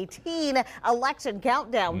 2018 election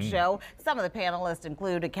countdown show. Some of the panelists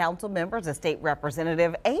include council members, a state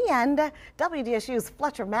representative, and WDSU's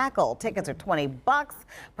Fletcher Mackle. Tickets are $20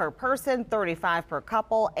 per person, $35 per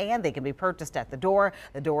couple, and they can be purchased at the door.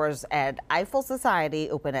 The doors at Eiffel Society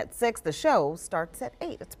open at 6. The show starts at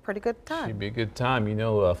 8. It's a pretty good time. Should be a good time. You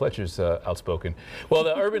know, Fletcher's outspoken. Well,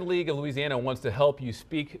 the Urban League of Louisiana wants to help you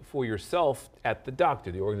speak for yourself at the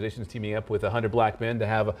doctor. The organization is teaming up with 100 black men to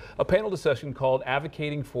have a panel discussion called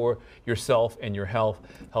Advocating for Yourself and Your Health.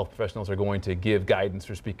 Health professionals are going to give guidance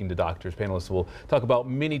for speaking to doctors. Panelists will talk about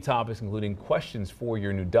many topics, including questions for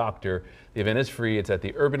your new doctor. The event is free. It's at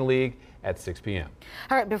the Urban League at 6 p.m.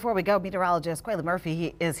 All right, before we go, meteorologist Quayla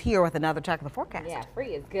Murphy is here with another check of the forecast. Yeah,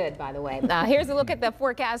 free is good, by the way. Here's a look at the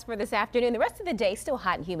forecast for this afternoon. The rest of the day still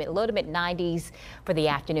hot and humid, low to mid 90s for the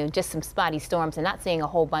afternoon. Just some spotty storms and not seeing a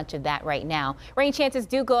whole bunch of that right now. Rain chances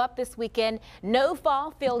do go up this weekend. No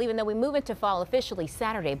fall feel, even though we move into fall officially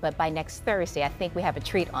Saturday, but by next Thursday, I think we have a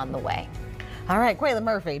treat on the way. All right, Quayla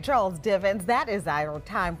Murphy, Charles Divins, that is our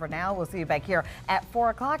time for now. We'll see you back here at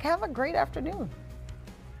 4 o'clock. Have a great afternoon.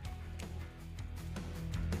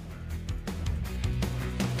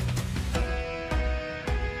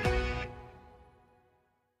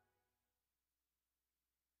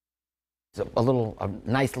 A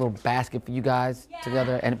nice little basket for you guys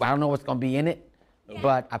together, and I don't know what's gonna be in it,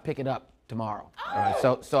 but I pick it up tomorrow. All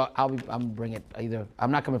right, so I'm bring it either.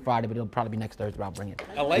 I'm not coming Friday, but it'll probably be next Thursday. But I'll bring it.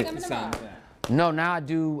 I like the sound of that. No, now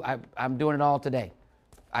I'm doing it all today.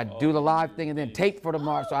 I do the live thing and then tape for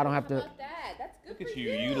tomorrow, so I don't have to. Look at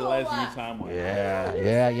you utilizing your time wisely.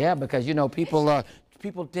 Yeah, because you know people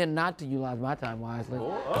tend not to utilize my time wisely.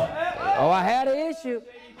 Oh, I had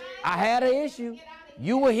an issue.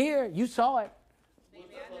 You were here. You saw it.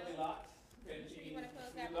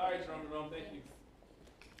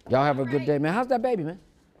 Y'all have a good day, man. How's that baby, man?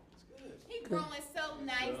 He's growing so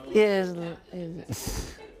nice.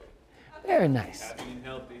 Is very nice. Happy and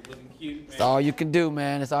healthy, looking cute, man. That's all you can do,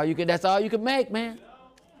 man. That's all you can make, man.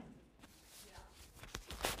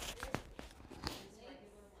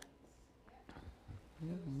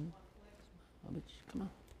 Come on.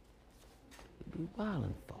 You be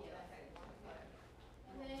wildin' for.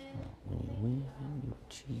 When you win, you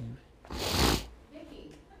achieve. Vicky.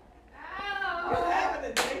 You're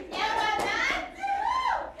having a day. Yeah, but not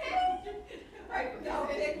too. Right, no,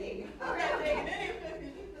 Vicky. I'm not taking any of this.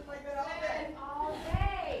 She's just like that all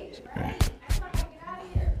day. Right? That's why I get out of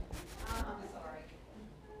here. I'm sorry.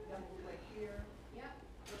 Like here. Yep.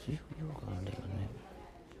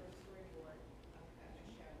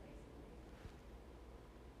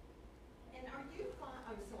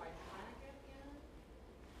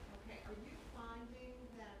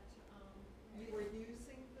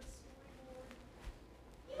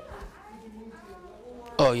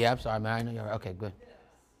 Oh, yeah, I'm sorry, man. I know you're right. Okay, good.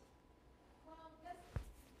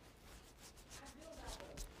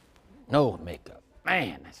 No makeup.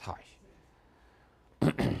 Man, that's harsh.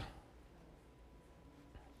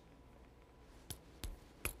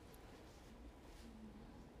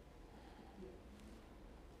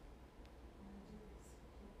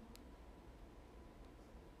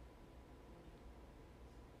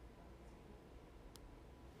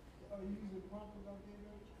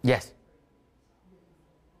 Yes.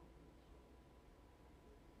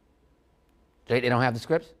 They don't have the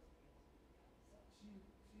scripts?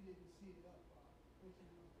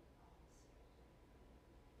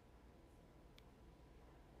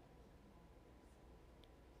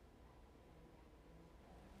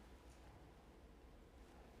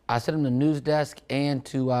 I sent them to news desk and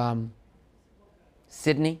to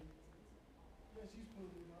Sydney.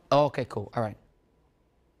 Oh, okay, cool. All right.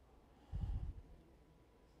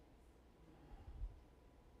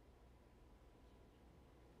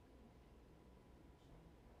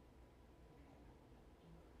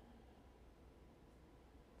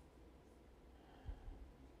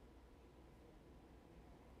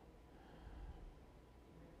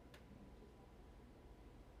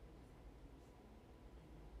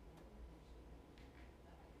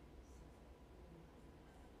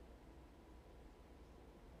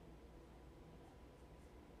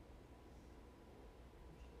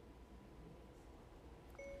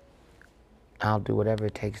 I'll do whatever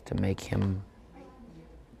it takes to make him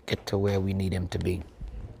get to where we need him to be.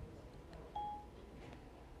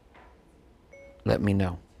 Let me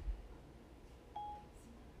know.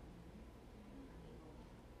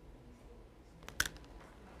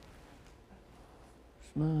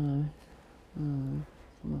 Smile.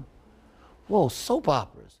 Smile. Whoa, soap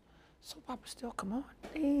operas. Soap operas still come on?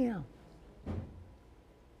 Damn.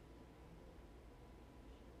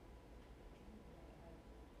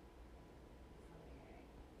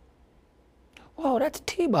 Whoa, that's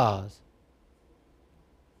T-Bars.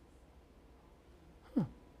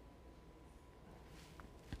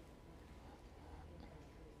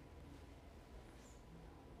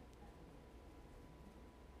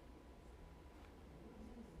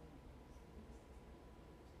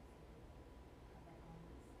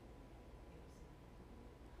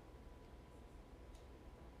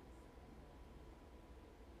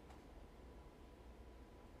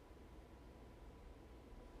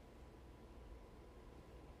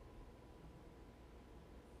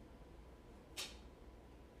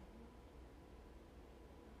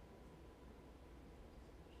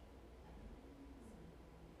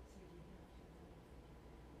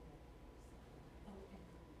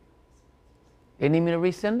 They need me to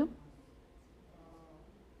resend them?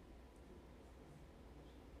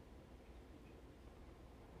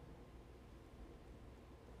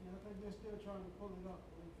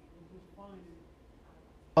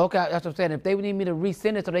 Okay, that's what I'm saying. If they need me to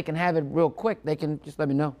resend it so they can have it real quick, they can just let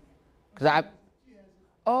me know.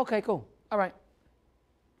 Oh, okay, cool. All right.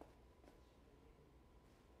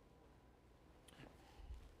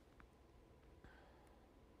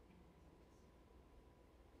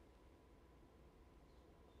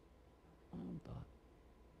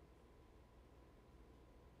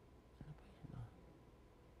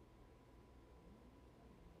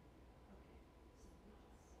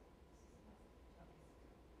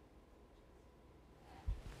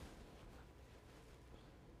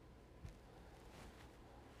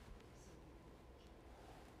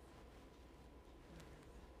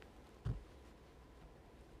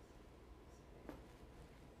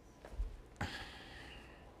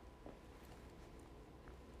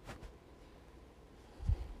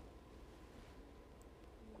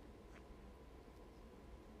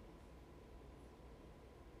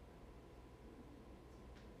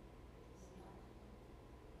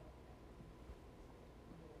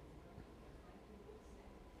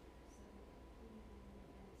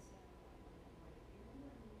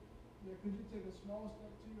 Yeah, could you take a small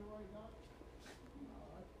step to your right, Doc?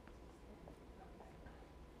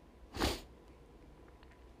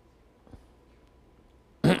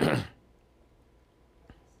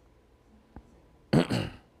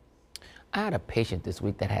 I had a patient this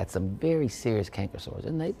week that had some very serious canker sores,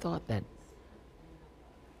 and they thought that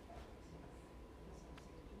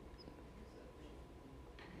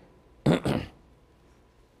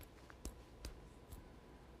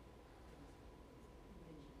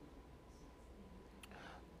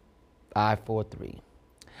Five, 4, 3.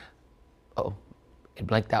 Oh, it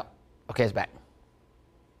blanked out. Okay, it's back.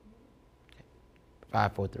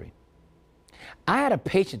 5, 4, 3. I had a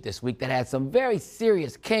patient this week that had some very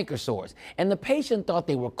serious canker sores, and the patient thought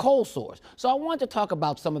they were cold sores. So I wanted to talk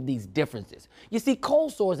about some of these differences. You see,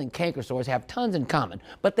 cold sores and canker sores have tons in common,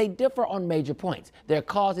 but they differ on major points, their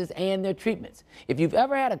causes and their treatments. If you've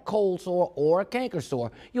ever had a cold sore or a canker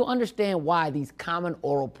sore, you'll understand why these common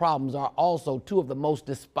oral problems are also two of the most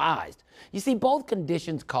despised. You see, both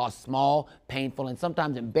conditions cause small, painful, and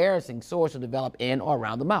sometimes embarrassing sores to develop in or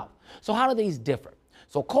around the mouth. So how do these differ?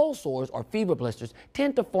 So cold sores or fever blisters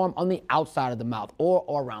tend to form on the outside of the mouth or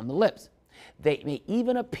around the lips. They may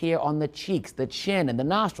even appear on the cheeks, the chin, and the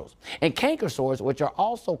nostrils. And canker sores, which are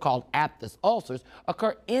also called aphthous ulcers,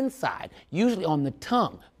 occur inside, usually on the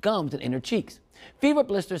tongue, gums, and inner cheeks. Fever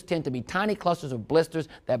blisters tend to be tiny clusters of blisters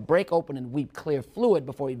that break open and weep clear fluid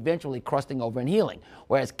before eventually crusting over and healing,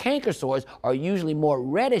 whereas canker sores are usually more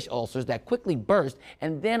reddish ulcers that quickly burst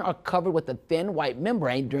and then are covered with a thin white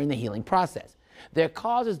membrane during the healing process. Their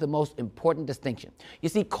cause is the most important distinction. You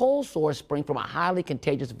see, cold sores spring from a highly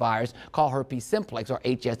contagious virus called herpes simplex, or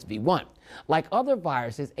HSV1. Like other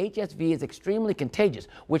viruses, HSV is extremely contagious,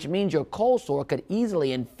 which means your cold sore could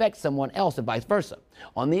easily infect someone else and vice versa.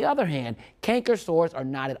 On the other hand, canker sores are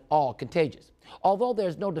not at all contagious. Although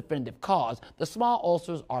there's no definitive cause, the small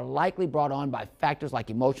ulcers are likely brought on by factors like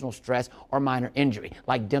emotional stress or minor injury,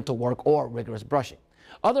 like dental work or rigorous brushing.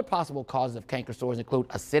 Other possible causes of canker sores include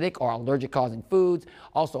acidic or allergic-causing foods,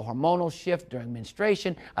 also hormonal shifts during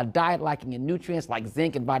menstruation, a diet lacking in nutrients like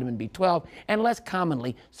zinc and vitamin B12, and less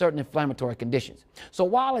commonly, certain inflammatory conditions. So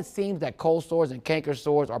while it seems that cold sores and canker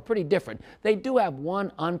sores are pretty different, they do have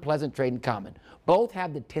one unpleasant trait in common. Both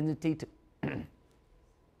have the tendency to... There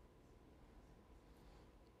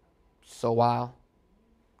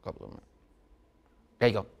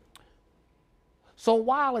you go. So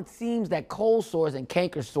while it seems that cold sores and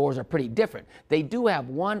canker sores are pretty different, they do have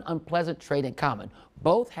one unpleasant trait in common.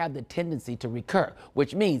 Both have the tendency to recur,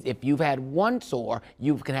 which means if you've had one sore,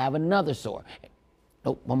 you can have another sore.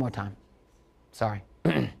 Oh, one more time. Sorry.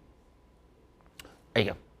 There you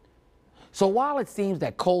go. So while it seems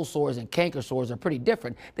that cold sores and canker sores are pretty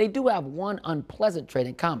different, they do have one unpleasant trait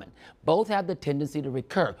in common. Both have the tendency to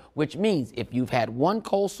recur, which means if you've had one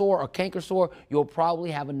cold sore or canker sore, you'll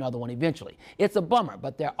probably have another one eventually. It's a bummer,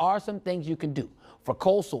 but there are some things you can do. For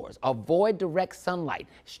cold sores, avoid direct sunlight,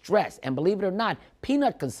 stress, and believe it or not,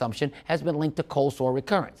 peanut consumption has been linked to cold sore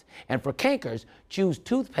recurrence. And for cankers, choose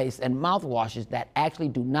toothpaste and mouthwashes that actually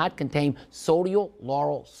do not contain sodium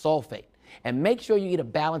lauryl sulfate. And make sure you eat a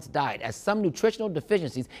balanced diet, as some nutritional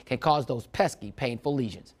deficiencies can cause those pesky, painful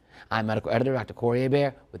lesions. I'm medical editor Dr. Corey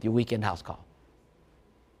Hebert with your Weekend House Call.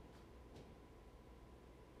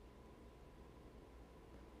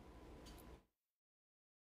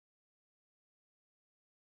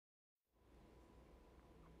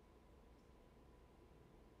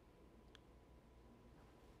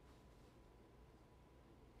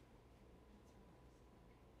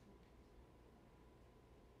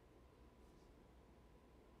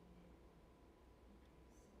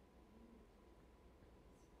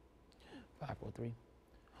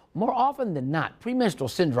 More often than not, premenstrual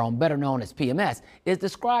syndrome, better known as PMS, is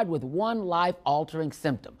described with one life-altering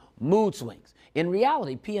symptom: mood swings. In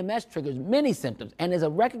reality, PMS triggers many symptoms and is a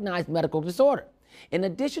recognized medical disorder. In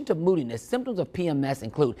addition to moodiness, symptoms of PMS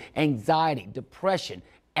include anxiety, depression,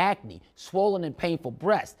 acne, swollen and painful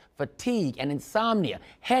breasts, fatigue and insomnia,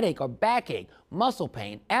 headache or backache, muscle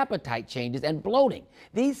pain, appetite changes, and bloating.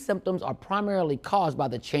 These symptoms are primarily caused by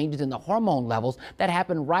the changes in the hormone levels that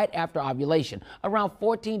happen right after ovulation, around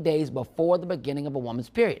 14 days before the beginning of a woman's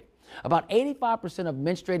period. About 85% of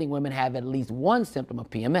menstruating women have at least one symptom of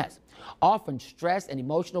PMS. Often stress and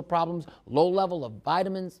emotional problems, low level of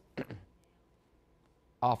vitamins,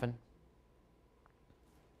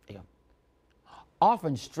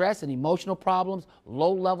 Often stress and emotional problems,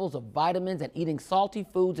 low levels of vitamins, and eating salty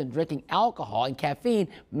foods and drinking alcohol and caffeine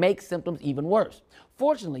make symptoms even worse.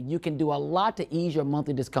 Fortunately, you can do a lot to ease your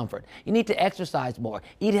monthly discomfort. You need to exercise more,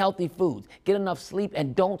 eat healthy foods, get enough sleep,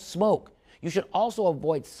 and don't smoke. You should also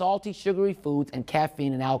avoid salty, sugary foods and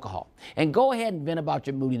caffeine and alcohol. And go ahead and vent about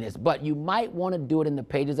your moodiness, but you might want to do it in the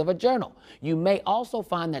pages of a journal. You may also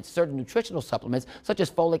find that certain nutritional supplements, such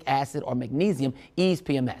as folic acid or magnesium, ease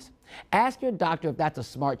PMS. Ask your doctor if that's a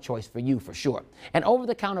smart choice for you, for sure. And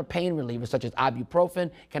over-the-counter pain relievers such as ibuprofen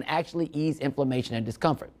can actually ease inflammation and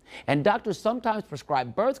discomfort. And doctors sometimes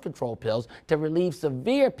prescribe birth control pills to relieve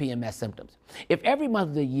severe PMS symptoms. If every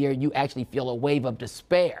month of the year you actually feel a wave of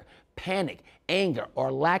despair, panic, anger, or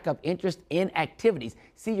lack of interest in activities,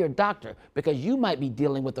 see your doctor, because you might be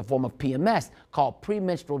dealing with a form of PMS called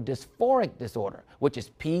premenstrual dysphoric disorder, which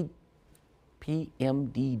is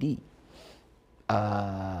PMDD.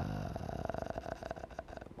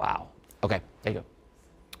 Wow. Okay, there you go.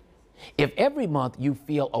 If every month you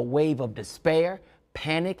feel a wave of despair,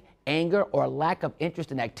 panic, anger, or lack of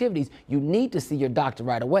interest in activities, you need to see your doctor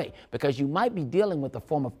right away because you might be dealing with a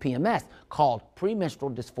form of PMS called premenstrual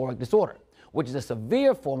dysphoric disorder, which is a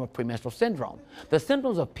severe form of premenstrual syndrome. The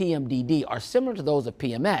symptoms of PMDD are similar to those of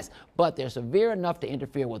PMS, but they're severe enough to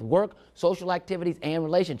interfere with work, social activities, and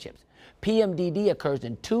relationships. PMDD occurs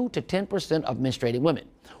in 2 to 10% of menstruating women.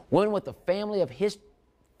 Women with a family of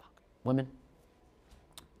women,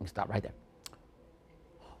 let me stop right there.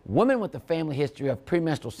 Women with a family history of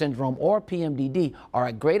premenstrual syndrome or PMDD are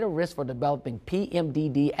at greater risk for developing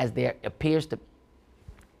PMDD as there appears to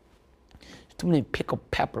too many pickle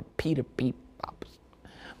pepper Peter beep pops.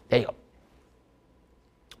 There you go.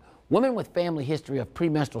 Women with family history of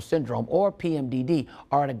premenstrual syndrome or PMDD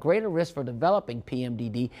are at a greater risk for developing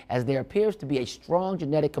PMDD as there appears to be a strong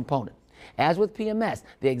genetic component. As with PMS,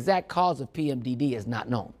 the exact cause of PMDD is not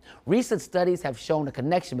known. Recent studies have shown a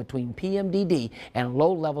connection between PMDD and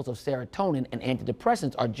low levels of serotonin, and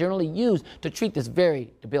antidepressants are generally used to treat this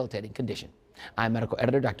very debilitating condition. I'm medical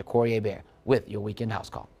editor Dr. Corey Bear with your Weekend House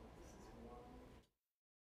Call.